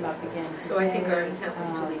 came up again today. So I think our intent was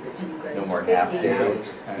to leave it to you guys. No more half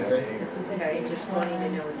days. This is Okay, just wanting to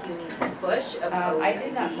know if you need to push of I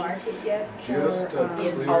did not OEIB mark it yet Just for,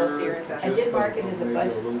 in policy or investment. I did mark it as a maybe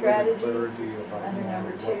budget little bit of strategy clarity about under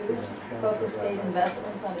number what 2, the intent focus of state that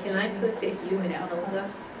investments on. Can I put that you and Hilda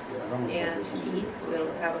Yeah. and Keith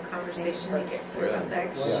will have a conversation to get clear about that?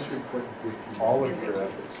 Why don't you put the- All of your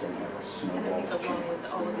efforts are like a And I snowball think along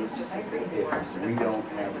with all of these, just as If before. we don't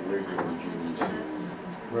have regular juniors,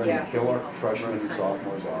 we're Yeah. gonna kill our freshmen and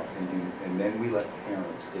sophomores off, and then we let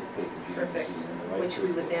parents dictate the junior Perfect. season. the right Which we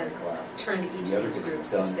kids would in then their class. turn to each The of other these gets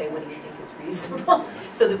groups to done. say, what do you think is reasonable?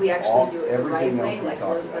 So that we actually do it the right Everything way, else we like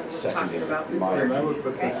talked Elizabeth about, was talking about secondary, before. And I would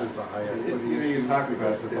put this as a high equity You know, you issue, talked about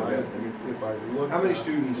because that. if I look How many at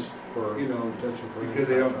students, for you know, potential for because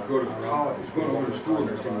they don't impact go to on college, outcomes, going to school in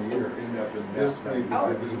their we're senior talking year, about end up in this that, may be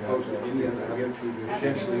as opposed to any other,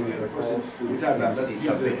 potentially, you're talking about, let's use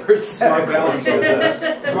the smart balance of this,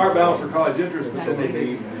 smart balance for college interest, but then they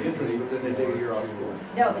take interest, but then they take a year off school.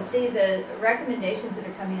 No, but see, the recommendations that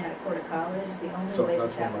are coming out of Porter College, the So only way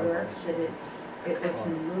that's that what that my works, that it works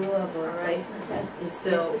in lieu of a placement test, is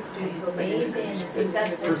So- if the student stays in and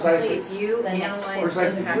successfully Precisely. completes You the next analyze course.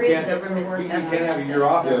 Precisely. The You grid can't- government work you that can't have a makes year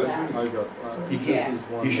off sense of for it. that. I got, You can't. this is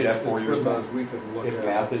one You should have 4 it's years because math. we could look If at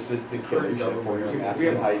math is the killer, you should have 4 years math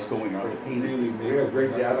in high school when you're on the team. really We have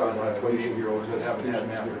great data on 28-year-olds that haven't had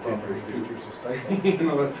math for 10 years. teachers a stipend.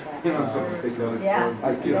 You know, so because, Yeah,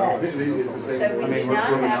 like, you know, it's the same. So we I mean, did we're not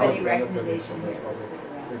proving have out any benefit recommendation of here this. listed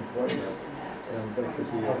around Employment. And that could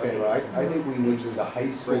be. Okay, well, I think we need the high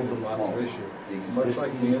school Bring lots of diploma. issues. The Much like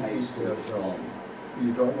existing high Nancy school said, diploma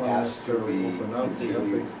you don't want to has to necessarily be open up the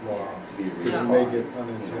continued ethics law, to be because you may get redefined.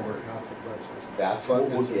 unintended consequences. That's But what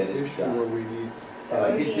will it's get an it issue where done. we need. So I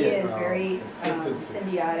OD get it. is very Consistency.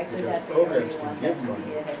 symbiotic with Because that, they programs already can want give that to money,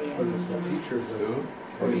 be a heavy but it's the end. teacher that's. Who?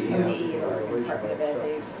 ODE, or Evaluation Department of by Ed,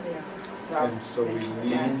 itself. Rob And so we mentioned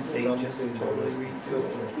need that. something that is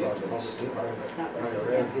consistent across public It's not higher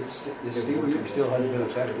listed. ed. It's, the steelwork still hasn't been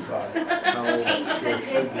affected by it. How there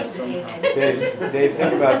should be some. Dave,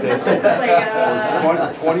 think about this. It's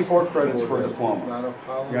like, 24 credits for a It's diploma. not a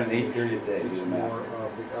policy. You're on an 8-period day, It's do the math. more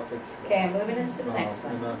of the ethics. Okay, I'm moving us to the next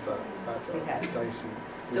And one. that's a Okay. dicey.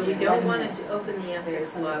 So we don't want it to open the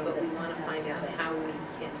ethics law, but we want to find out how we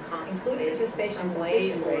can compensate in participation some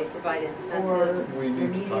way completion or rates provide Or incentives. We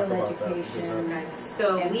need to talk remedial about that. education.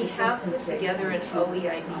 So And we have put persistence together an rates.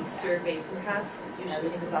 OEIB survey, perhaps you Now, should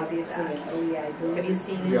this take is a look at obviously that. an OEIB. Have you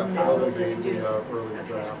seen it? Yeah, All that of would be those the students? early Okay.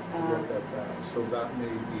 draft, look at that. So that may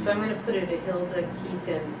be. So I'm going to put it to Hilda, Keith,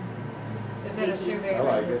 and Is that a Vicky. survey I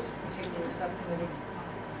like of this it. particular subcommittee?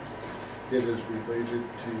 It is related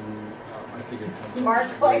to, I think it comes.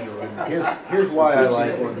 Mark likes later in- Here's why I Which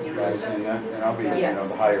like is- it, guys, and I'll be,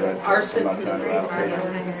 Yes. the higher ed. Our person, I'm not trying subcommittee to is outfit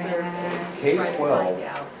going them. to survey to try to K-12 find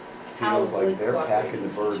out how Feels like would they're packing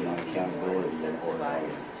the cooperative burden teachers on be more accountability in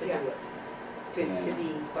incentivized to do it, to be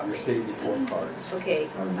Your cooperative state teachers. report cards. Okay,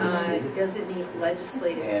 does it need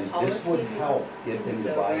legislative And policy? this would help get them So,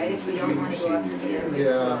 to buy right, into if we don't want to go senior after the year. ethics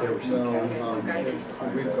Yeah, law, There was some no, counseling. guidance.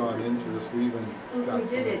 we've gone into this, we even Well, if got we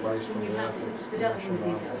some did it, advice from then you the have to, ethics. the devil's in the commission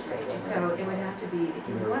on details, this. right? So it would have to be, if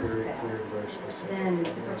you And they're want very that, clear, very specific. then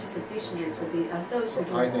the participation rates would be, of those So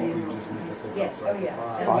who I do think pay we more. just need to think Yes, outside oh, the yeah.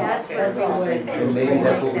 box. So Fine. that's what That's all would. And maybe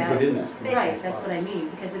that's what we put in there. Right, that's what I mean,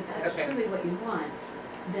 because if that's Okay. truly what you want,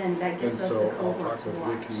 then that And gives us so the I'll cohort talk to with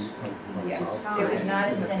watch. Vicky Yes, about it was not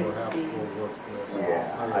and intended to perhaps be- we'll work with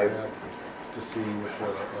Yeah, higher ed to see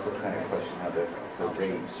what So kind of question how the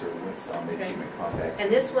rates or what's on the Okay. achievement compact.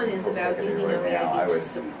 And this one is about Post-secondary using right now, I OEIB to would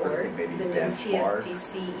support maybe the new benchmark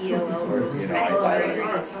TSPC ELL or, rules you for know, all I areas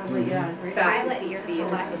like of Totally, yeah. faculty to be able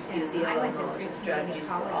to use ELL knowledge and strategies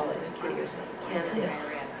for all educators and candidates.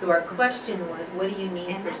 So our question was, what do you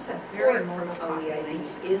need for support from OEIB?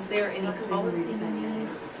 Is there any policy you need?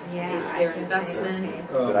 Is there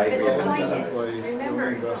investment? But I agree Policies with in that. place, the remember,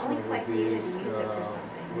 investment only would like be we did use it for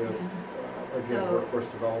something. with, again, So, workforce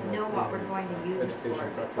development. know what we're and going to use it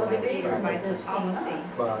education for. Well, the preparation. reason why this came Policy.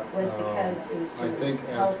 up But, was because it was I think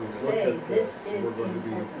to as help we look say, at this this, is we're going to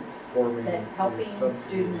be important, forming that a helping subcommittee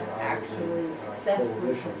students out of actually the, successfully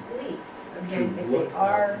coalition complete, to okay, if look they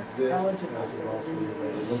are at this eligible as a for also the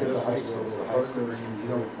Look at the this high is school. where The we're high school, partnering you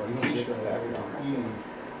don't get the factor on it.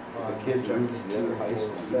 on The kid moves to the other high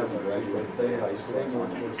objectives school, he doesn't 2, graduate because from they the have high the school, same it's on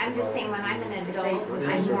workforce I'm just saying, when I'm an development.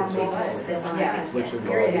 adult, I'm more mobile, that's all I Which can.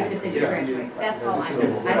 period, even if they do Yeah. graduate. That's all I'm, So-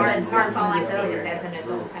 that's all I feel is as an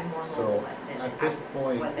adult, I'm more So, mobile than At this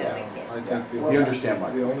point, what yeah, that makes. I think the You only, understand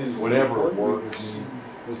my the only point. Whatever support we would works. need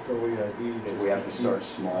is for OEIB. If we have to start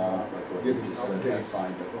small, like what you just said, that's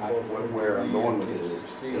fine, but where I'm going with it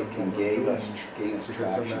is, it can gain us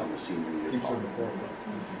traction on the senior year. Keeps it in the forefront.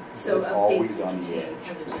 So It's updates always will on the continue edge.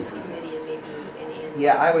 coming to this committee and maybe an annual.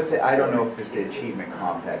 Yeah, I would say, I don't know if the achievement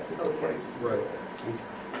compact is the place. Right.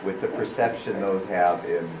 With the perception those have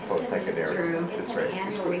in post-secondary. True. It's It's right. an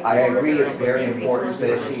annual report. I agree, it's very important,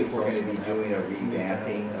 especially if we're gonna be doing a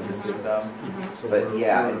revamping of the system. But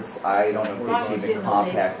yeah, it's, I don't know if the achievement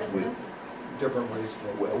compact would, Different ways to.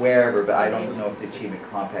 wherever, but I don't know if the achievement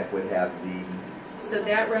compact would have the, So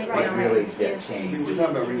that right What now really is did a change. TSPC We're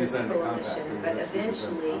talking about in this redesigning the compact. coalition, but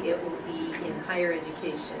eventually it will be in higher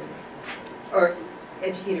education, or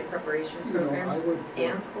educator preparation programs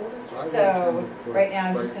and school districts. So, right now,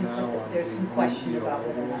 I'm just Right gonna now, put, there's some on question the about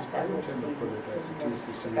whether or ELOs, not that I will would tend to be put it as a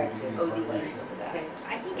TCC effective. ODEs. Okay.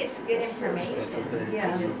 I think it's good information.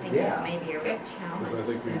 Yeah. I just think Yeah. it's maybe a real Because challenge. I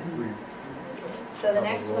think we So the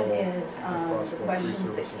next one is, the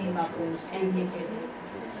questions that came up when students,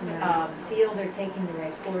 feel they're taking the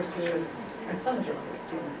right courses, and some of this is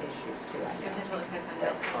student issues too, I know. Potential impact on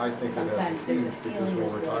health. I think it Sometimes has a there's a huge, because feeling what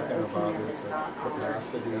as we're though talking about OTM is is the not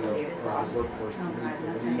capacity of the workforce to meet the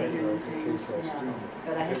That's needs stated of in a K-12 student.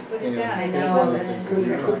 But I have to put it And down, I I know, think that's we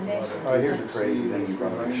good talked about recommendation. Here's a crazy thing, you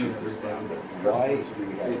probably Remind should this down, but why do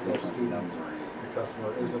we have different numbers? The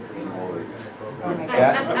customer isn't enrolled in the program.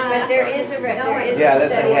 But there is a, there is yeah, a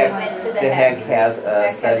that's a study that heck, went to the the HEC HEC. has a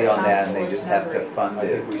HEC study has on that and they counselors just have to numbering. fund I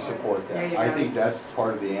think it. we support There that. you I go. think that's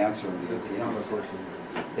part of the answer in the end.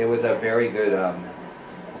 It was a very good You know,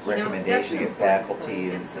 recommendation to get faculty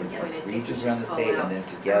and at some point, I think we regions should around the call state out. and then I remember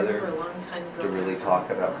together a long time ago to really when I talk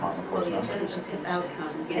was about common on core the numbers. attendance It's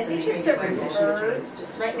outcomes. I think it's a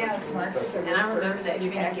refer, right now it's marked as a And I remember refer that to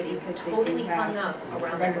training HEC getting because they totally do hung have up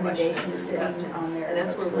around the recommendations questions. sitting on their. And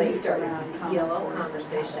that's where we started around the common ELL cores and how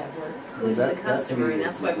conversation. that works. Who's That- the that to customer, me and is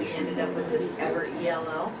that's why the we issue ended up with this ever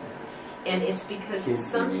ELL. And it's because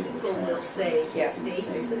some people will say the state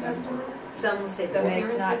is the customer, some will say the So it's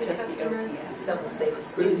parents not are the just the customer, OTM. some will say the But,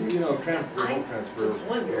 student. you know, And transfer, I no transfer. just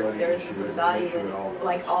wonder if there isn't some value in,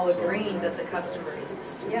 like, all agreeing that the customer is the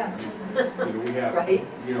student. Yeah. You know, we have, Right?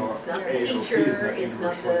 you know, It's not the A or B is teacher, it's not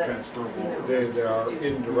universally the, transferable. you know, They, it's there the are student.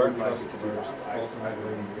 indirect customers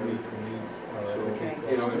ultimately meet the needs of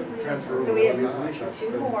the You know, K-12. transferable. So we have is an issue.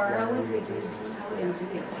 two more. How would we do, how would we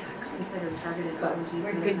do this? Consider targeted But OG.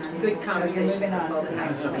 we're who's good, not good able- conversation moving for on us all to the tonight.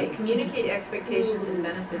 next one. Okay, communicate expectations and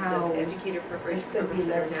benefits How of educator preparation this could be programs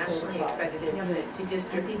that are legislative nationally policy. accredited Yeah, but to I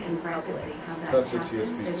districts think and in public. practically how that That's a happens,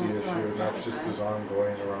 they TSPC won't fill issue, out and that's just the as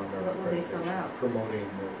ongoing around What our will they fill out? promoting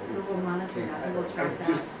Who the. will monitor that? Who will track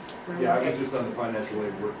Just- that? Yeah, I was just on the financial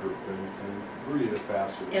aid work group and really the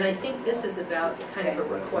faster. And I think this is about kind of a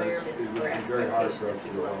requirement It would or be very hard expectation for us that to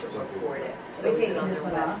people have to develop something. report it. Are So we is it taking on this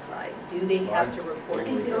their one off? website? Do they have to report I to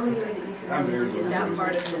think the only way that districts? you can I'm really very do Is that that is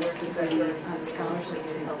part of the just work you guys the, are doing scholarship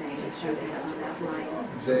to help thing, make sure they have on that line.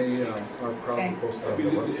 They are probably posted on the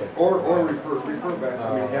website. Or refer back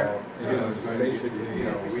to me, you know, Basically, you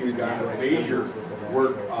know, we've got a major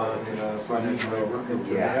work on financial aid work group.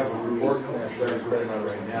 They have a report that they're working on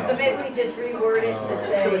right now. So maybe we just reword it to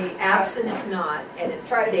say. So it's absent if not, and it's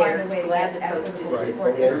Try to there, find a way to glad to get post it. equitable Right,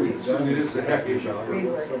 support but what there. we've done It is a heck issue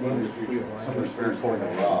Reword. Somebody's very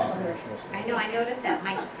important to rob. I know, I noticed that,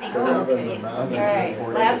 Mike. Thank So you. even the Yeah. managers All right,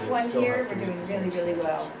 reported last they one still here, have we're to doing meet really, the really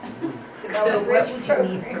well. So Develop what rich would you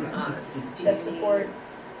need from programs us? Do that you support,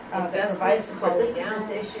 that investments, provide support. This is calling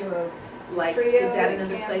this issue of like, Trio is that and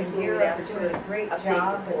another Camp place and where we'd Europe ask are for doing a great update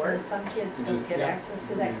job, but report? then some kids You don't just- get yeah. access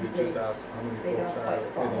to that You because just they, ask how many they folks don't are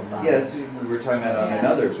quite qualify. Yeah, it's, we were talking about on Yeah.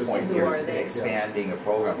 another Just point who here, are is they? expanding a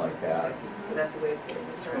program like that. So that's a way of getting it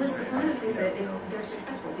Well, it's one of those things that they're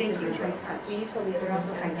successful Thank because you. they're high touch. Will you tell the other They're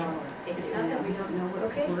also one? high dollar. Thank It's you. not that we don't know what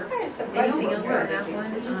Okay. works. Alright, so Anything what else on works? that one?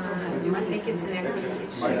 We just don't have Do we money think to it's an do equity it.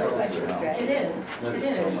 issue? Mike, It is, it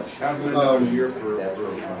is. How good a year for a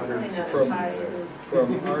hundred?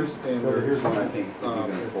 From our standards, One I think it's, we're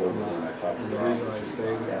gonna forward when I talk to and the the reason I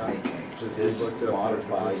say that is This we looked at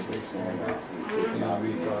modified diversity standard, it's and not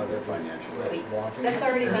we thought it financial. wanting. That's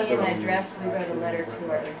already being addressed. We wrote a letter to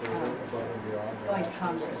our, Above and beyond it's going to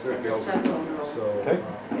Congress. that. It's a federal rule. So, Okay.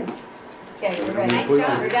 Okay, we're ready. Nice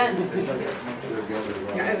job, we're done.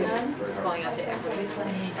 Yeah, I was done. Going up to equity.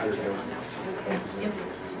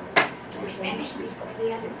 We finished before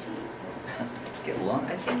the other team. Let's get lunch.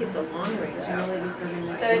 I think it's a long range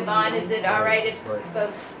out. So Yvonne, is it all right if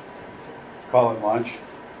folks, Call it lunch.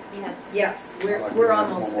 Yes. Yes, we're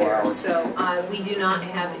almost there, so we do not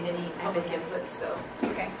have any public input, so.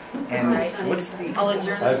 Okay. And All right. what's the, I'll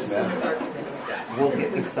adjourn this as soon as our committee starts. we'll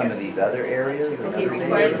get to some of these other areas. Okay, another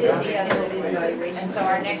required day. evaluation. And so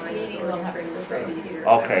our next meeting will have to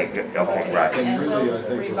Okay, good, okay, right. and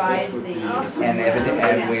we'll revise the. And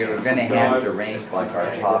we're gonna have to arrange like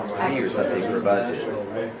our top three or something for budget.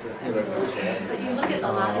 But you look at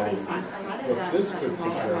a lot of these things, a lot of What that this stuff could is all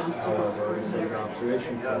around suggest, students. however, is an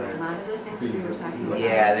observation A for lot of those things that we were talking about.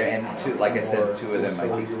 Yeah, there, and two, like I said, two of them, I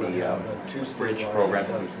think the bridge programs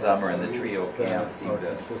through summer and the trio camp seem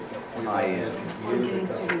to tie in. Or getting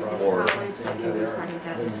students into Or- college, that you were part of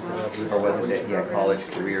that as well. Or was it that, yeah, college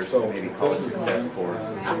careers, maybe college success course.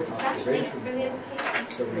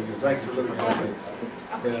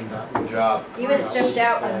 Good job. You had stepped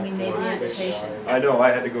out when we made the invitation. I know, I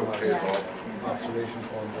had to go pay observation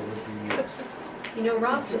form that would be. You know,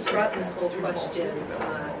 Rob just brought this whole question to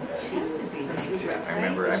the superintendent. I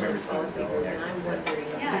remember Policy goals, and I'm wondering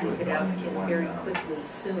if we could ask him very quickly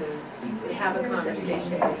soon to have a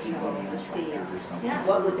conversation with you all to see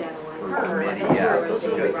what would that align with. Those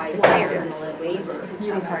were the right waiver.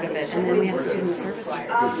 To be part of it, and then we have student service. He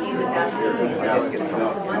was asking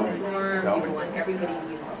us, one form, do you want everybody to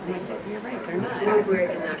use the same? You're right, they're not. Rubric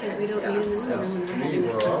and that kind of stuff, so. To me,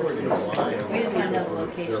 we're already aligned. We just want to know the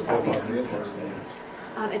location. They're both on the interest.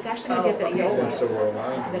 It's actually going to be up at Yola. And so we're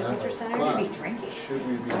aligned The in that. Adventure Center. But should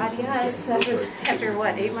we be? God, using yes, the same rubric? after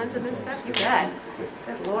what, 8 months of this stuff? You bet.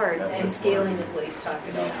 Good Lord. And scaling is what he's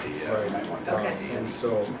talking about. Right. Okay. And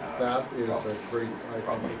so that is a great, I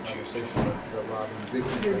think, conversation that Rob and Vicky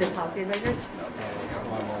You're the had, policy advisor? on that,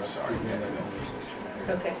 beginning that conversation.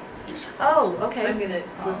 Okay. Oh, okay. I'm gonna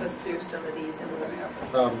whip us through some of these and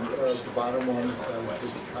we'll. The bottom one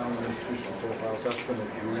is the common institutional profiles, that's been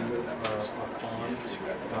agreed upon.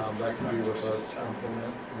 That can be with us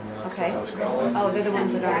implement, and that's. Okay. Oh, they're the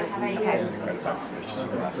ones that are, okay.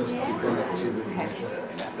 Just to bring it to the commission.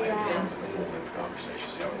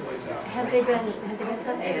 Have they been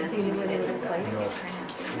tested, so you knew they were in place?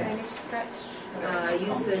 By any stretch?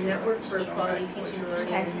 Use the Network for Quality Teaching and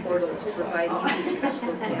Learning portal to provide easy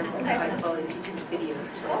accessible examples of high quality teaching videos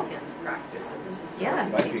to enhance practice. And this is just Yeah.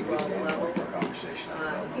 K-12 level.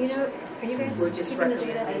 You know, are you guys We're just keeping the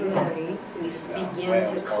data at recommending we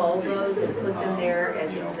begin to call those and put them there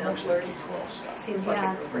as exemplars. Seems like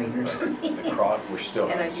a no-brainer to me. We're still.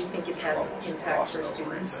 And I do think it has impact for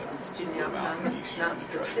students, student outcomes, not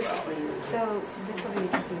specifically. So this will be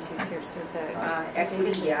interesting too, here, so the.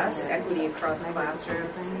 Equity, yes, equity across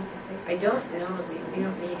classrooms. I don't know, we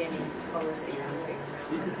don't need any policy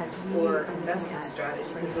or investment strategy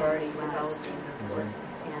because we're already developing them.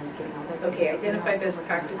 Okay, identify best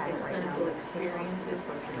practice in clinical experiences,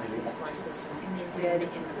 embed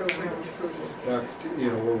in program improvements. That's,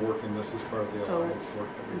 we're working, this is part of the So, alliance work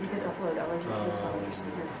that we you do. could upload eligibility to all your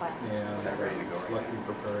student files. And selecting,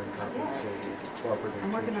 preparing, compensating, cooperating.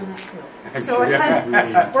 I'm working on that too. I'm So sure it's you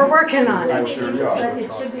like, are. we're working on it. I'm sure you are. But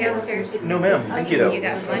it should be downstairs. No, ma'am. Thank you, though. You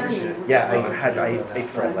got one? Yeah, I ate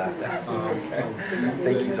before I left.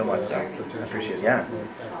 Thank you so much, Doc. I appreciate it. Yeah.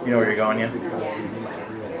 You know where you're going, yeah?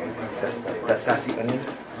 That's Sassy Onion?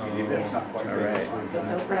 All right.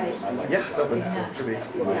 Yeah, it's open. Should be.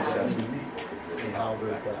 And how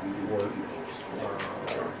does that work?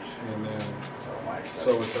 And then, so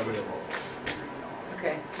it's everything.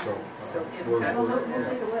 Okay, So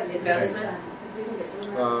impact, investment,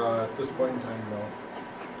 at this point in time, no.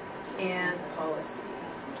 and policy.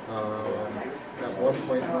 At one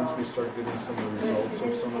point, once we start getting some of the results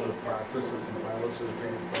of some of the practices and pilots that are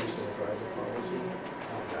taking place, we'll drive the policy.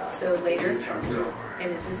 So later, and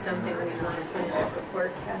is this something we want to put in a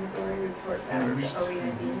report category, report back to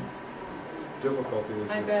OEIB? Difficulty is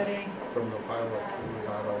Hi, that Betty. from the pilot, we're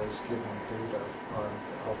not always given data on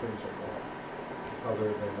how things are going, other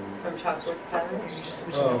than. From Chalkworth Pattern?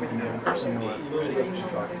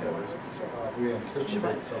 We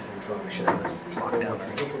anticipate something from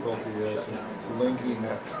the difficulty is linking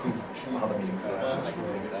that student achievement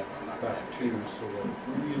back to, so we're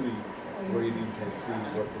really waiting to see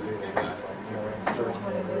what the data is like. In certain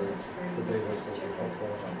areas, the data is a little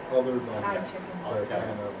helpful. Other than the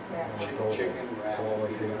kind of anecdotal,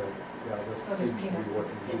 qualitative, this seems to be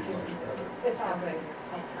working much better.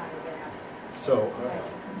 So,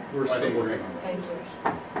 we're still working on it.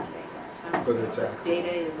 But it's active.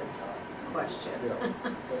 Data is a question.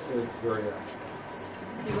 Yeah, it's very active.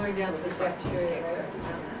 You're going down to the bacteria.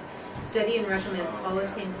 Study and recommend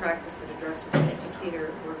policy and practice that addresses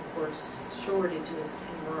educator workforce shortages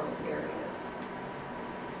in rural areas.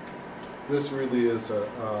 This really is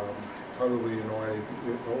probably in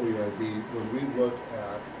OEIB, when we look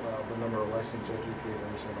at the number of licensed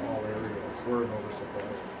educators in all areas, we're an oversupply.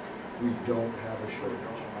 We don't have a shortage.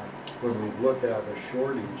 When we look at a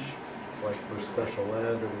shortage, like for special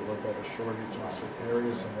ed, or we look at a shortage in certain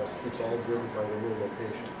areas, and it's all driven by the rural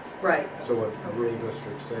location. Right. So what the rural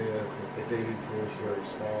districts say is the dating pool is very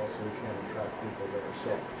small, so we can't attract people there.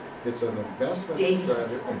 So it's an investment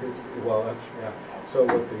strategy. Well, that's, yeah. So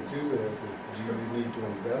what they do is do you need to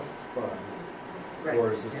invest funds, right,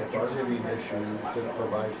 or is this a budgeting issue that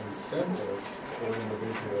provides incentives for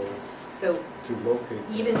individuals to locate?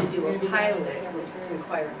 Even to do a pilot would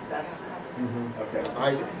require investment.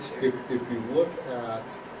 Mm-hmm. If you look at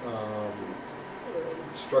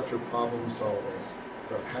structured problem solving,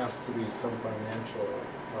 there has to be some financial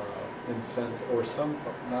incentive, or some,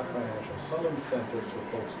 not financial, some incentive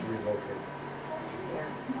for folks to relocate. Yeah.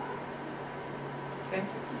 Okay.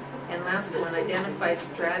 And last one, identify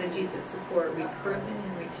strategies that support recruitment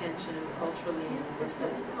and retention of culturally and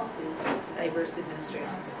linguistically diverse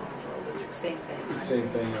administrations in rural districts. Same thing. Right? Same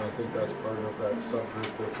thing, and I think that's part of that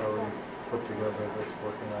subgroup that's already put together that's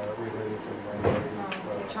working on it related to the minority.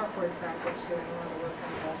 Chalkboard practice, so we want to work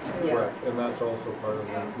on that too. Yeah. Right, and that's also part of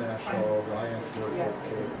the National Alliance work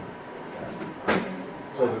too.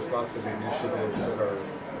 So there's lots of initiatives that are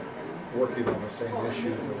working on the same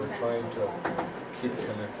issue that we're trying to keep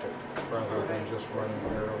connected rather than just running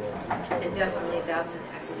parallel to each other. And definitely that's an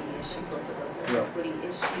equity issue. Both of those are equity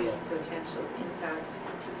issues, potential impact,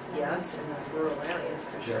 yes, in those rural areas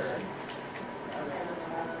for sure.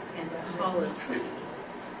 And policy.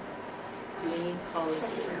 Do we need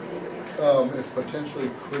policy around it? It potentially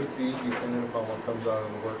could be, depending upon what comes out of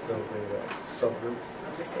the work of the subgroup.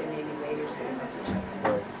 I'll just say maybe later, so you have to check it.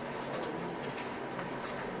 Right.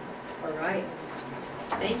 All right.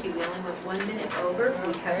 Thank you. We only went 1 minute over.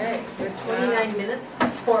 We have 29 minutes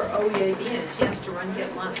before OEIB and a chance to run get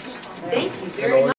lunch. Thank you very much.